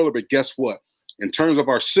Pro Bowler, but guess what? In terms of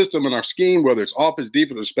our system and our scheme, whether it's offense,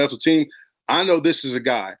 defense, or special team, I know this is a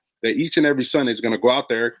guy that each and every Sunday is going to go out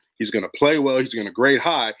there. He's going to play well. He's going to grade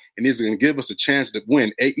high, and he's going to give us a chance to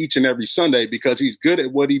win each and every Sunday because he's good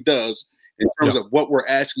at what he does in terms of what we're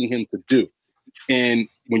asking him to do. And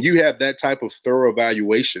when you have that type of thorough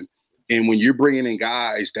evaluation And when you're bringing in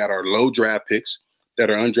guys that are low draft picks, that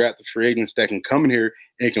are undrafted free agents that can come in here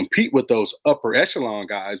and compete with those upper echelon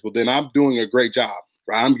guys, well, then I'm doing a great job.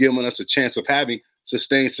 Right? I'm giving us a chance of having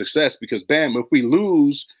sustained success because, bam, if we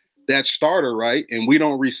lose that starter, right, and we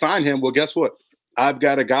don't re-sign him, well, guess what? I've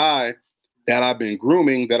got a guy that I've been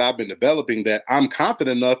grooming, that I've been developing, that I'm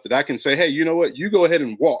confident enough that I can say, hey, you know what? You go ahead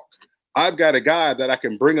and walk. I've got a guy that I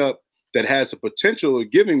can bring up that has the potential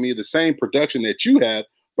of giving me the same production that you have,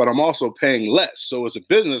 but I'm also paying less. So it's a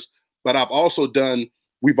business, but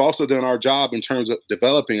we've also done our job in terms of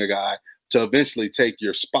developing a guy to eventually take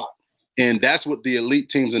your spot. And that's what the elite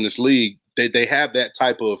teams in this league, they have that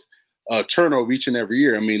type of turnover each and every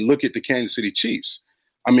year. I mean, look at the Kansas City Chiefs.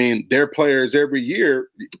 I mean, their players every year,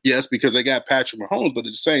 yes, because they got Patrick Mahomes, but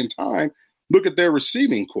at the same time, look at their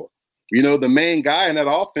receiving corps. You know, the main guy in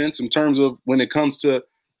that offense in terms of when it comes to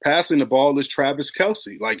passing the ball is Travis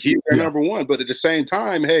Kelce. Like, he's their number one. But at the same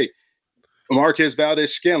time, hey, Marquez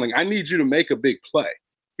Valdez-Scantling, I need you to make a big play.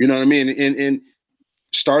 You know what I mean? And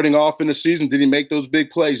starting off in the season, did he make those big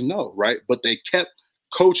plays? No, right? But they kept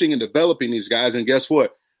coaching and developing these guys. And guess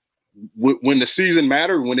what? When the season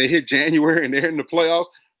mattered, when they hit January and they're in the playoffs,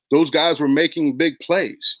 those guys were making big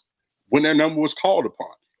plays when their number was called upon.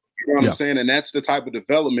 You know what I'm saying? And that's the type of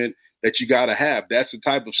development that you got to have. That's the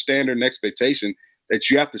type of standard and expectation that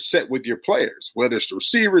you have to set with your players, whether it's the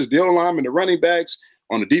receivers, the O-linemen, the running backs,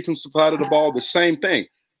 on the defensive side of the ball, the same thing.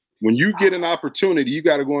 When you get an opportunity, you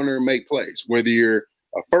got to go in there and make plays, whether you're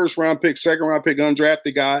a first-round pick, second-round pick,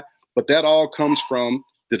 undrafted guy, but that all comes from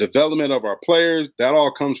the development of our players. That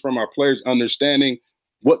all comes from our players understanding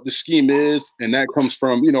what the scheme is, and that comes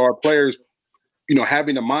from, you know, our players, you know,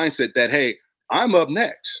 having the mindset that, hey, I'm up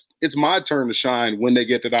next. It's my turn to shine when they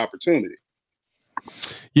get that opportunity.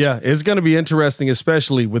 Yeah, it's going to be interesting,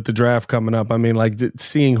 especially with the draft coming up. I mean, like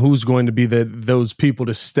seeing who's going to be those people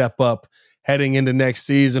to step up heading into next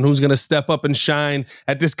season, who's going to step up and shine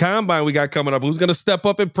at this combine we got coming up, who's going to step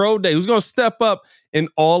up at Pro Day, who's going to step up in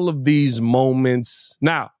all of these moments.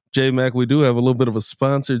 Now, J-Mac, we do have a little bit of a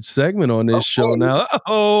sponsored segment on this show now.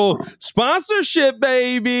 Oh, sponsorship,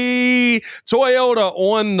 baby. Toyota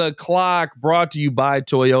on the clock, brought to you by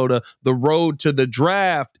Toyota. The road to the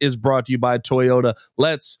draft is brought to you by Toyota.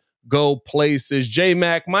 Let's go places.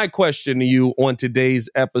 J-Mac, my question to you on today's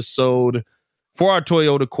episode for our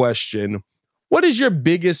Toyota question, what is your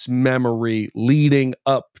biggest memory leading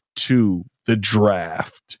up to the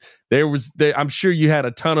draft? I'm sure you had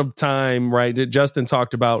a ton of time, right? Justin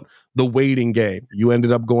talked about the waiting game. You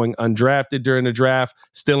ended up going undrafted during the draft,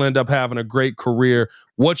 still end up having a great career.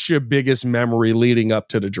 What's your biggest memory leading up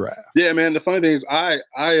to the draft? Yeah, man. The funny thing is I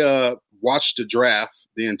watched the draft,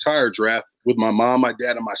 the entire draft, with my mom, my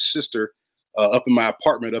dad, and my sister up in my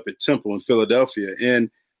apartment up at Temple in Philadelphia. And,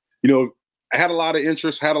 you know, I had a lot of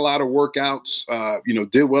interest, had a lot of workouts, you know,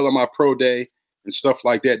 did well on my pro day and stuff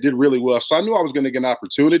like that, did really well. So I knew I was going to get an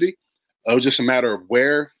opportunity. It was just a matter of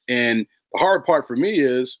where. And the hard part for me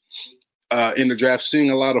is in the draft, seeing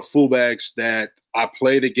a lot of fullbacks that I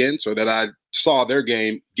played against or that I saw their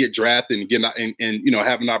game get drafted and get and you know,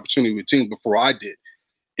 have an opportunity with teams before I did.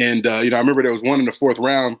 And, you know, I remember there was one in the fourth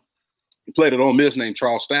round. He played at Ole Miss named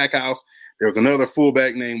Charles Stackhouse. There was another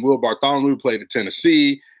fullback named Will Bartholomew who played at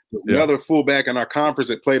Tennessee. There was another fullback in our conference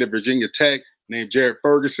that played at Virginia Tech named Jared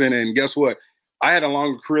Ferguson. And guess what? I had a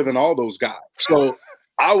longer career than all those guys. So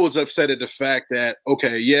I was upset at the fact that,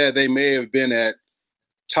 okay, yeah, they may have been at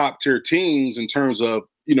top tier teams in terms of,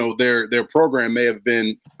 you know, their program may have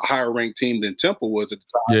been a higher ranked team than Temple was at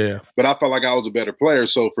the time. Yeah. But I felt like I was a better player.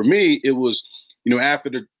 So for me, it was, you know, after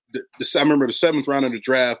I remember the seventh round of the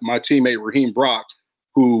draft, my teammate Raheem Brock,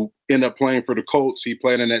 who ended up playing for the Colts, he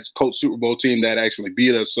played in that Colts Super Bowl team that actually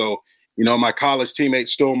beat us. So, you know, my college teammate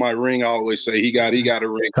stole my ring. I always say he got a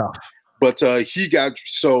ring. Tough. But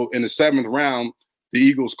so in the seventh round, the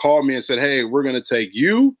Eagles called me and said, hey, we're going to take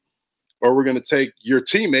you or we're going to take your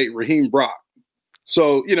teammate, Raheem Brock.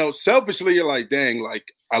 So, you know, selfishly, you're like, dang, like,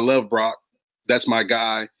 I love Brock. That's my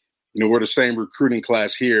guy. You know, we're the same recruiting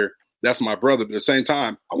class here. That's my brother. But at the same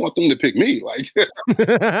time, I want them to pick me. Like,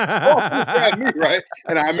 me, right?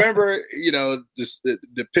 And I remember, you know,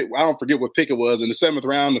 the pick, I don't forget what pick it was. In the seventh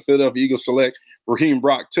round, the Philadelphia Eagles select Raheem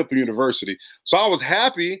Brock, Temple University. So I was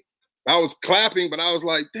happy. I was clapping, but I was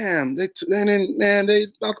like, damn, they thought they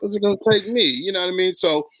were going to take me. You know what I mean?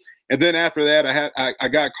 So, and then after that, I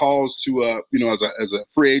got calls to, you know, as a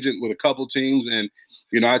free agent with a couple teams. And,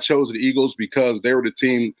 you know, I chose the Eagles because they were the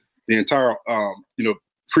team, the entire, you know,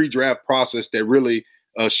 pre-draft process that really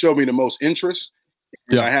showed me the most interest.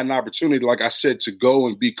 Yeah. I had an opportunity, like I said, to go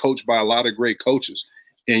and be coached by a lot of great coaches.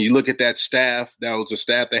 And you look at that staff, that was a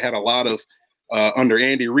staff that had a lot of under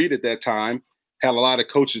Andy Reid at that time. Had a lot of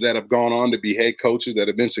coaches that have gone on to be head coaches that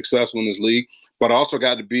have been successful in this league, but also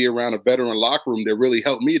got to be around a veteran locker room that really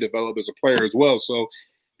helped me develop as a player as well. So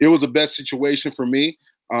it was the best situation for me.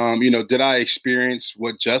 Did I experience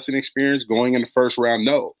what Justin experienced going in the first round?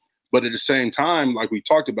 No. But at the same time, like we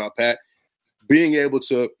talked about, Pat, being able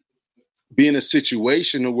to be in a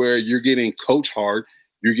situation where you're getting coached hard,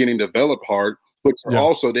 you're getting developed hard, but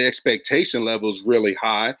also the expectation level is really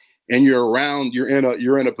high. And you're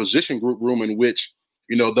in a position group room in which,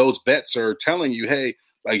 those vets are telling you, hey,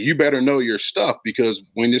 like, you better know your stuff, because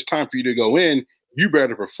when it's time for you to go in, you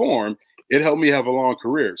better perform. It helped me have a long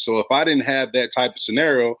career. So if I didn't have that type of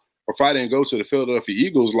scenario, or if I didn't go to the Philadelphia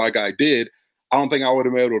Eagles like I did, I don't think I would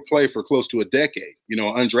have been able to play for close to a decade.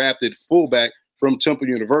 Undrafted fullback from Temple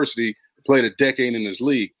University, played a decade in this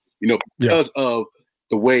league, because of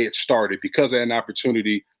the way it started, because I had an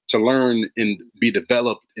opportunity to learn and be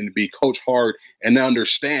developed and be coached hard and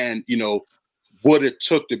understand, what it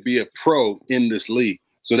took to be a pro in this league.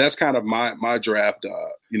 So that's kind of my draft,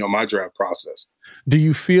 my draft process. Do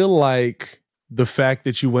you feel like the fact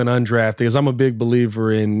that you went undrafted, because I'm a big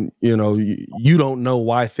believer in, you don't know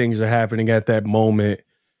why things are happening at that moment,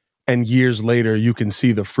 and years later you can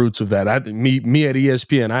see the fruits of that. Me at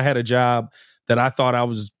ESPN, I had a job that I thought I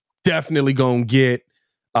was definitely going to get,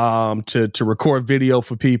 to record video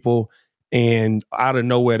for people, and out of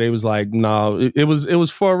nowhere they was like, no, it was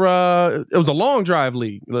a long drive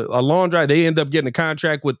league, a long drive. They end up getting a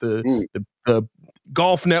contract with the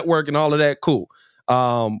golf network and all of that. Cool.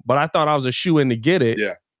 But I thought I was a shoe-in to get it.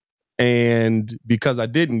 Yeah. And because I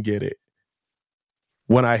didn't get it,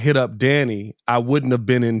 when I hit up Danny, I wouldn't have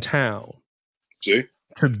been in town. See?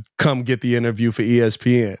 To come get the interview for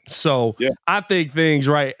ESPN. So I think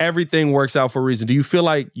everything works out for a reason. Do you feel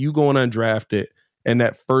like you going undrafted and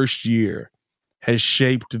that first year has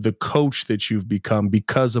shaped the coach that you've become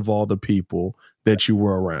because of all the people that you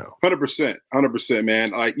were around? 100%,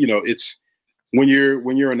 man. It's when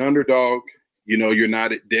you're an underdog, you're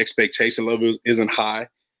not, the expectation level isn't high.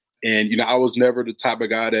 And, I was never the type of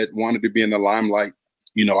guy that wanted to be in the limelight.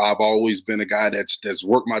 I've always been a guy that's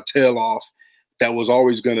worked my tail off, that was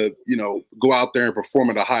always going to, go out there and perform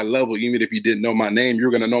at a high level. Even if you didn't know my name, you're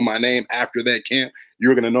going to know my name after that camp.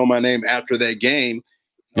 You're going to know my name after that game.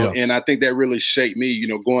 And I think that really shaped me,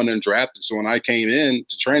 going undrafted. So when I came in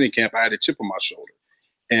to training camp, I had a chip on my shoulder.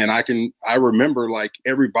 And I remember, like,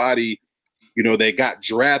 everybody, they got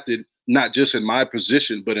drafted, not just in my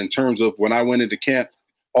position, but in terms of when I went into camp,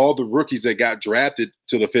 all the rookies that got drafted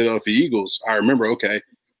to the Philadelphia Eagles, I remember, okay,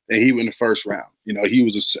 and he went in the first round.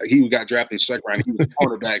 He got drafted in the second round. He was a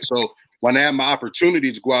cornerback. So when I had my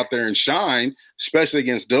opportunity to go out there and shine, especially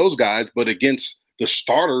against those guys, but against the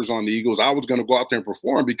starters on the Eagles, I was going to go out there and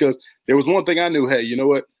perform, because there was one thing I knew. Hey, you know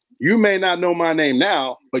what? You may not know my name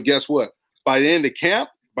now, but guess what? By the end of camp,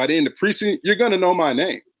 by the end of preseason, you're going to know my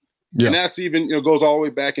name. Yeah. And that's even, goes all the way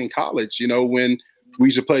back in college, when we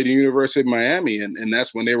used to play the University of Miami, and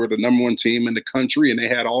that's when they were the number one team in the country, and they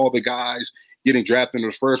had all the guys getting drafted in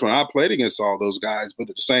the first one. I played against all those guys, but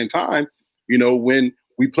at the same time, when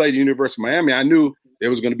we played the University of Miami, I knew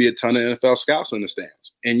there was going to be a ton of NFL scouts in the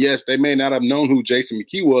stands. And yes, they may not have known who Jason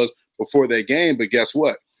McKee was before that game, but guess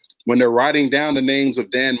what? When they're writing down the names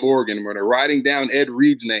of Dan Morgan, when they're writing down Ed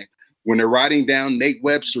Reed's name, when they're writing down Nate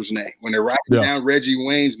Webster's name, when they're writing down Reggie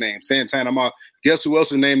Wayne's name, Santana Moss, guess who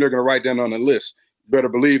else's name they're going to write down on the list? You better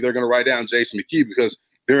believe they're going to write down Jason McKee, because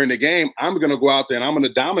during the game, I'm going to go out there and I'm going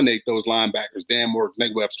to dominate those linebackers, Dan Morgan,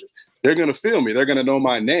 Nate Webster. They're going to feel me. They're going to know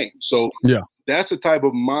my name. So that's the type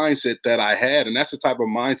of mindset that I had, and that's the type of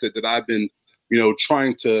mindset that I've been,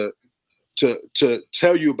 trying to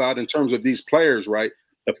tell you about in terms of these players, right?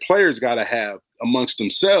 The players got to have amongst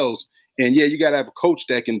themselves. And you got to have a coach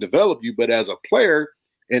that can develop you. But as a player,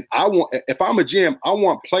 and if I'm a GM, I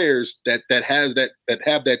want players that have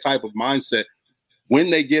that type of mindset. When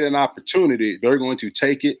they get an opportunity, they're going to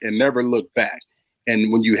take it and never look back.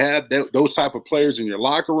 And when you have those type of players in your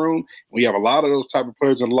locker room, when you have a lot of those type of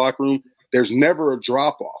players in the locker room, there's never a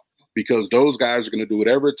drop off, because those guys are going to do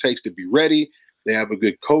whatever it takes to be ready. They have a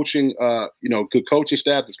good coaching, good coaching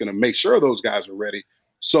staff that's going to make sure those guys are ready.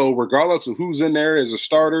 So regardless of who's in there as a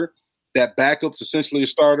starter, that backup's essentially a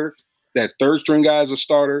starter, that third string guy is a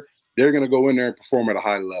starter, they're going to go in there and perform at a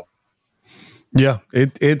high level. Yeah,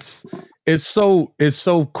 it's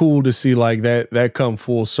so cool to see like that come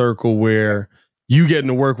full circle, where you getting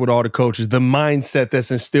to work with all the coaches, the mindset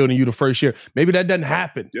that's instilled in you the first year. Maybe that doesn't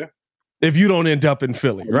happen. Yeah. If you don't end up in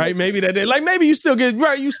Philly, right? Maybe maybe you still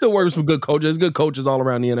you still work with some good coaches all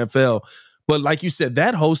around the NFL. But like you said,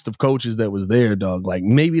 that host of coaches that was there, dog, like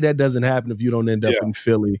maybe that doesn't happen if you don't end up in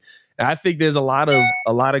Philly. I think there's a lot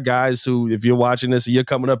of guys who, if you're watching this and you're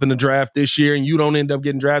coming up in the draft this year and you don't end up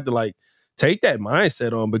getting drafted, like take that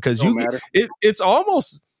mindset on because it's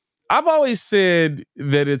almost. I've always said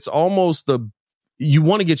that it's almost you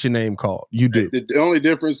want to get your name called. You do. The only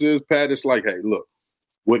difference is, Pat, it's like, hey, look,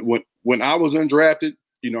 when I was undrafted,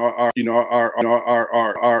 our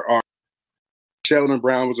Sheldon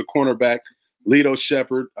Brown was a cornerback, Lito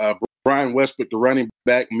Shepherd, Brian Westbrook, the running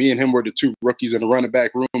back. Me and him were the two rookies in the running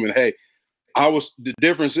back room. And hey, the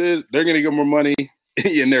difference is they're going to get more money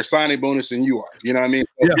in their signing bonus than you are. You know what I mean?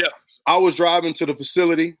 So, yeah. I was driving to the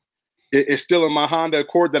facility. It's still in my Honda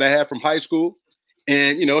Accord that I had from high school.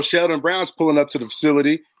 And, Sheldon Brown's pulling up to the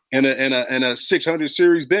facility in a 600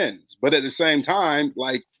 series Benz. But at the same time,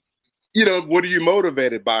 like, what are you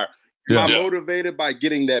motivated by? Am I motivated by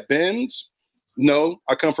getting that Benz? No,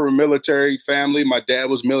 I come from a military family. My dad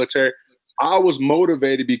was military. I was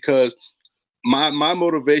motivated because my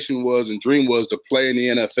motivation was and dream was to play in the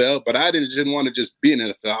NFL, but I didn't want to just be in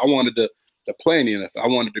the NFL. I wanted to play in the NFL. I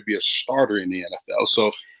wanted to be a starter in the NFL.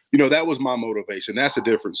 So, that was my motivation. That's the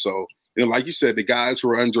difference. So, like you said, the guys who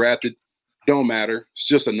are undrafted don't matter. It's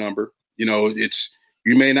just a number. You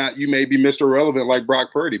may be Mr. Irrelevant like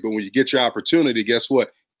Brock Purdy, but when you get your opportunity, guess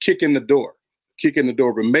what? Kick in the door,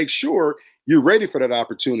 but make sure you're ready for that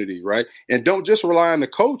opportunity, right? And don't just rely on the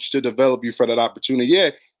coach to develop you for that opportunity. Yeah,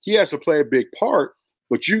 he has to play a big part,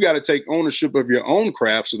 but you got to take ownership of your own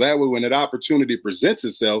craft so that way when that opportunity presents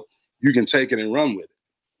itself, you can take it and run with it.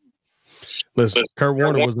 Listen, Kurt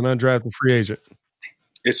Warner was an undrafted free agent.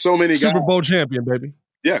 It's so many guys. Super Bowl champion, baby.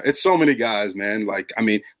 Yeah, it's so many guys, man. Like, I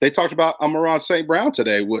mean, they talked about Amon-Ra St. Brown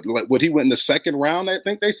today. What he went in the second round, I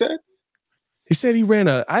think they said? He said he ran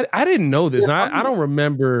I didn't know this. Yeah, I don't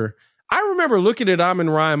remember. I remember looking at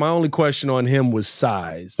Amon-Ra. My only question on him was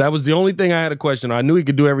size. That was the only thing I had a question on. I knew he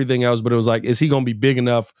could do everything else, but it was like, is he going to be big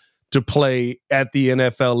enough to play at the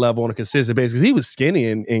NFL level on a consistent basis? Because he was skinny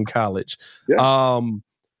in college. Yeah.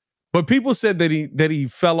 But people said that he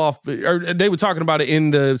fell off, or they were talking about it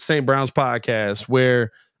in the St. Brown's podcast,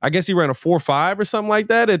 where I guess he ran a 4.5 or something like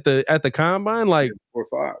that at the combine. Like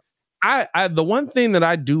 4.5. The one thing that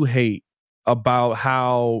I do hate about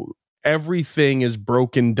how everything is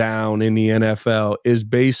broken down in the NFL is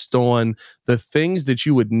based on the things that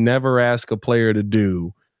you would never ask a player to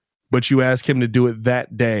do, but you ask him to do it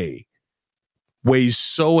that day, weighs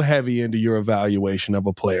so heavy into your evaluation of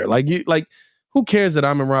a player. Like who cares that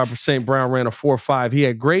Amon-Ra St. Brown ran a 4.5? He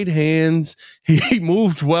had great hands. He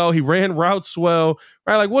moved well. He ran routes well.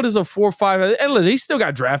 Right? Like, what is a 4.5? And listen, he still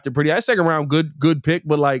got drafted pretty high. Second round, good pick.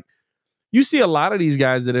 But like, you see a lot of these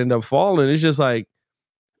guys that end up falling. It's just like,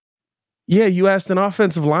 yeah, you asked an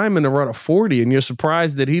offensive lineman to run a 40, and you're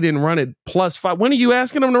surprised that he didn't run it +5. When are you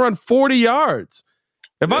asking him to run 40 yards?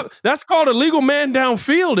 That's called a legal man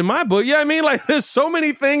downfield in my book. Yeah, I mean, like, there's so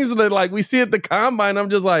many things that like we see at the combine. I'm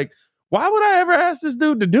just like, why would I ever ask this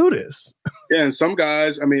dude to do this? Yeah, and some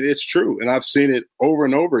guys, I mean, it's true. And I've seen it over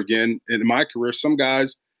and over again in my career. Some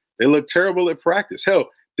guys, they look terrible at practice. Hell,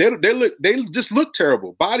 they just look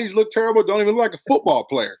terrible. Bodies look terrible, don't even look like a football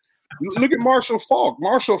player. Look at Marshall Faulk.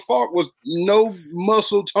 Marshall Faulk was no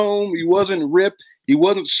muscle tone. He wasn't ripped. He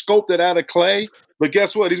wasn't sculpted out of clay. But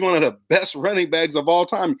guess what? He's one of the best running backs of all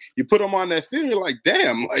time. You put him on that field, you're like,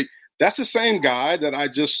 damn, like that's the same guy that I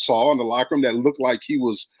just saw in the locker room that looked like he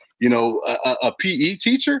was, a PE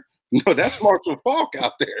teacher. No, that's Marshall Faulk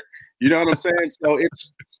out there. You know what I'm saying? So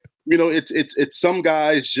it's some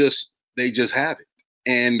guys they just have it.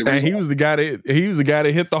 And he was the guy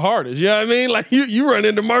that hit the hardest. You know what I mean? Like you run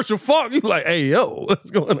into Marshall Faulk, you're like, hey, yo,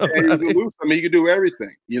 what's going on? Yeah, he was elusive. I mean, he could do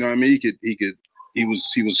everything. You know what I mean? He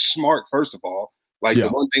was smart, first of all. Like the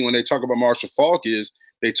one thing when they talk about Marshall Faulk is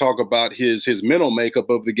they talk about his mental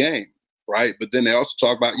makeup of the game, right? But then they also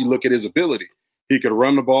talk about, you look at his ability. He could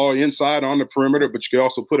run the ball inside on the perimeter, but you could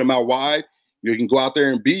also put him out wide. You can go out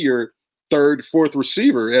there and be your third, fourth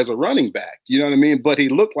receiver as a running back. You know what I mean? But he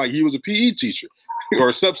looked like he was a PE teacher or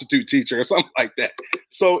a substitute teacher or something like that.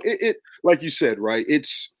 So it like you said, right?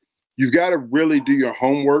 You've got to really do your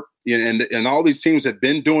homework. And all these teams have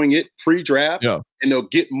been doing it pre-draft, and they'll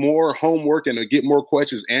get more homework and they'll get more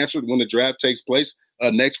questions answered when the draft takes place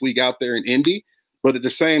next week out there in Indy. But at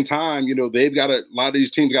the same time, they've got a lot of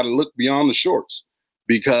these teams got to look beyond the shorts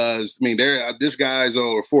because, I mean, this guy's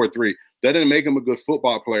over 4.3. That didn't make him a good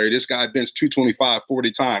football player. This guy benched 225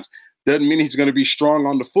 40 times. Doesn't mean he's going to be strong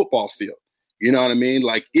on the football field. You know what I mean?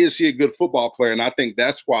 Like, is he a good football player? And I think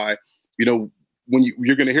that's why, when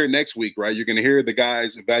you're going to hear next week, right? You're going to hear the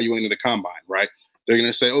guys evaluating the combine, right? They're going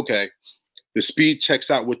to say, okay, the speed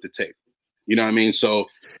checks out with the tape. You know what I mean? So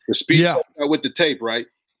the speed checks out with the tape, right?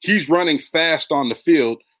 He's running fast on the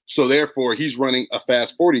field. So therefore, he's running a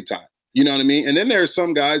fast 40 time. You know what I mean? And then there are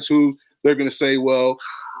some guys who they're going to say, well,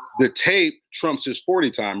 the tape trumps his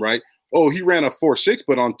 40 time, right? Oh, he ran a 4.6,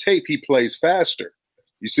 but on tape, he plays faster.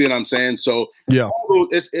 You see what I'm saying? So yeah,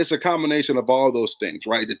 it's a combination of all those things,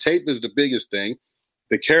 right? The tape is the biggest thing,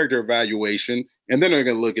 the character evaluation, and then they're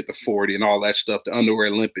going to look at the 40 and all that stuff, the underwear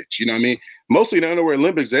Olympics. You know what I mean? Mostly the underwear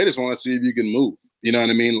Olympics, they just want to see if you can move. You know what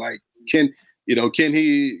I mean? Like,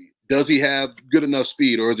 does he have good enough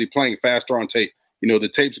speed, or is he playing faster on tape? You know, the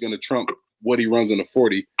tape's going to trump what he runs in the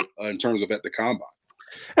 40 in terms of at the combine.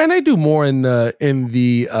 And they do more in the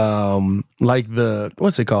like the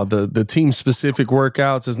what's it called, the team specific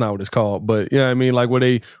workouts is not what it's called, but I mean,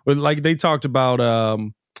 like they talked about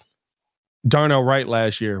Darnell Wright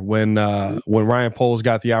last year when Ryan Poles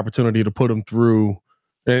got the opportunity to put him through,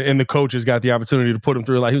 and the coaches got the opportunity to put him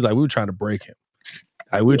through. Like he was like, we were trying to break him.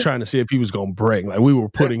 Like, we were trying to see if he was going to break. Like we were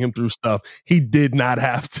putting him through stuff he did not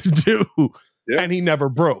have to do, and he never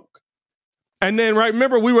broke. And then,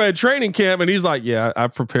 remember we were at training camp and he's like, yeah, I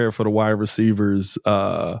prepared for the wide receivers,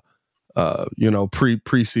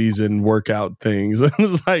 preseason workout things. And it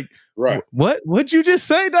was like, right. What'd you just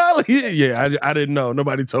say, Dolly? Yeah, I didn't know.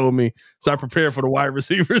 Nobody told me. So I prepared for the wide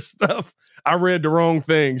receiver stuff. I read the wrong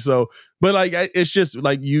thing. So, but like, it's just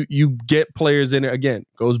like you get players in there. Again,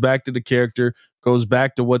 goes back to the character, goes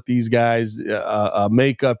back to what these guys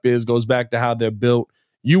makeup is, goes back to how they're built.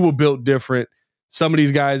 You were built different. Some of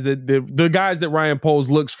these guys the guys that Ryan Poles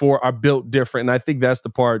looks for are built different. And I think that's the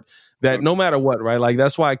part that no matter what, right? Like,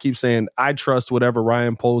 that's why I keep saying I trust whatever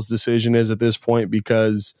Ryan Poles' decision is at this point,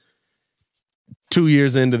 because 2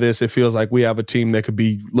 years into this, it feels like we have a team that could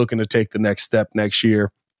be looking to take the next step next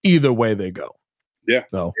year. Either way they go. Yeah.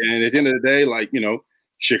 So, and at the end of the day, like,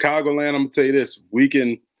 Chicagoland, I'm going to tell you this, we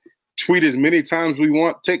can tweet as many times we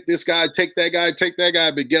want, take this guy, take that guy, take that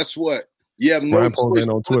guy. But guess what? You have no Ryan Poles ain't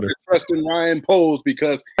on Twitter. Trust in Ryan Poles,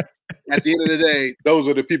 because at the end of the day, those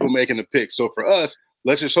are the people making the pick. So for us,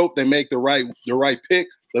 let's just hope they make the right pick.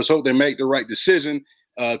 Let's hope they make the right decision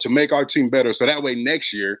to make our team better. So that way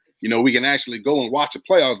next year, we can actually go and watch a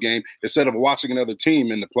playoff game instead of watching another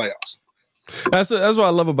team in the playoffs. That's what I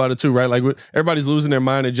love about it too, right? Like, everybody's losing their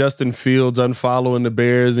mind at Justin Fields unfollowing the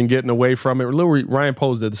Bears and getting away from it. Ryan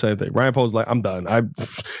Poles did the same thing. Ryan Poles like, I'm done.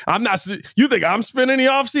 I'm not. You think I'm spending the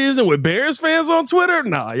offseason with Bears fans on Twitter?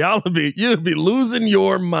 Nah, you'll be losing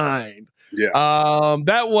your mind. Yeah.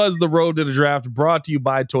 That was the Road to the Draft, brought to you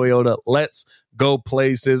by Toyota. Let's go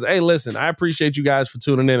places. Hey, listen, I appreciate you guys for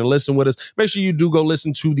tuning in and listening with us. Make sure you do go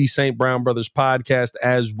listen to the St. Brown Brothers podcast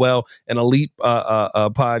as well, an elite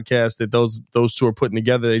podcast that those two are putting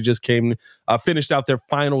together. They just finished out their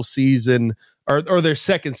final season, or their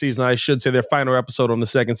second season, I should say, their final episode on the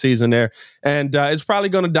second season there. And it's probably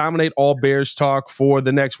going to dominate all Bears talk for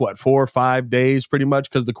the next, 4 or 5 days, pretty much,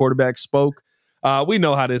 because the quarterback spoke. We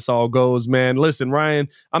know how this all goes, man. Listen, Ryan,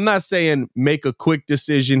 I'm not saying make a quick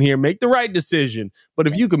decision here. Make the right decision. But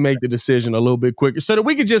if you could make the decision a little bit quicker so that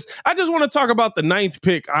we could I just want to talk about the 9th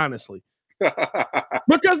pick, honestly.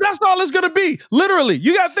 Because that's all it's going to be. Literally.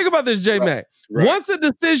 You got to think about this, J-Mac. Right. Once a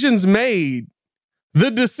decision's made,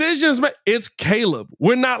 it's Caleb.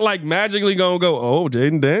 We're not like magically going to go, oh,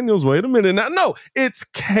 Jaden Daniels, wait a minute. No, it's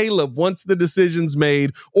Caleb once the decision's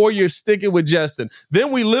made, or you're sticking with Justin.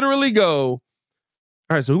 Then we literally go,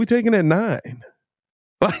 all right, so who we taking at 9?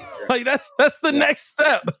 Like that's the next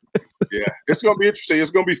step. Yeah, it's gonna be interesting.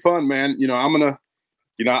 It's gonna be fun, man.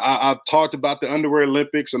 I've talked about the underwear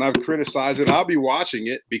Olympics and I've criticized it. I'll be watching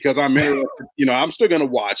it because I'm interested. I'm still gonna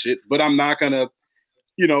watch it, but I'm not gonna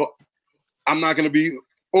be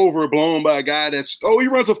overblown by a guy that's he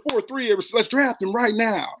runs a 4.3. Let's draft him right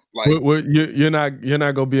now. Like, you're not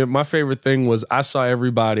gonna be. My favorite thing was I saw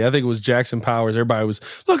everybody. I think it was Jackson Powers. Everybody was,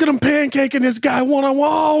 look at him pancaking this guy one-on-one.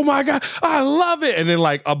 Oh my god, I love it. And then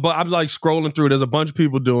I'm like scrolling through. There's a bunch of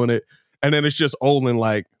people doing it, and then it's just Olin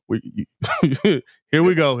like, here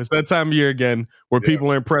we go. It's that time of year again where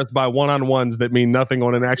people are impressed by one-on-ones that mean nothing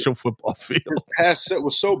on an actual football field. His pass set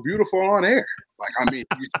was so beautiful on air. Like, I mean,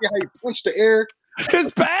 you see how he punched the air?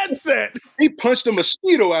 His pad set. He punched a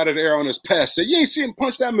mosquito out of the air on his pass set. You ain't see him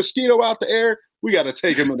punch that mosquito out the air? We got to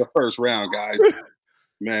take him in the first round, guys.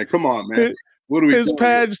 Man, come on, man. What are we His doing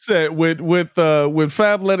pad here? set with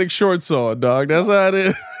Fabletic shorts on, dog. That's how it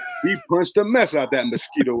is. He punched the mess out that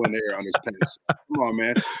mosquito in the air on his pants. Come on,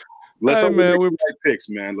 man. Let's hope man, we make the right picks,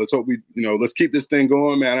 man. Let's hope let's keep this thing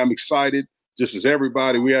going, man. I'm excited. Just as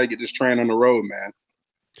everybody, we got to get this train on the road, man.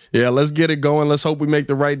 Yeah, let's get it going. Let's hope we make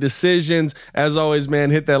the right decisions. As always, man,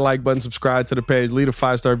 hit that like button, subscribe to the page, leave a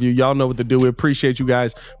 5-star review. Y'all know what to do. We appreciate you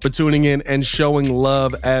guys for tuning in and showing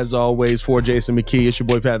love as always. For Jason McKee, it's your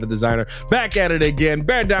boy Pat the Designer. Back at it again.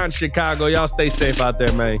 Bear down, Chicago. Y'all stay safe out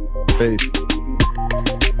there, man. Peace.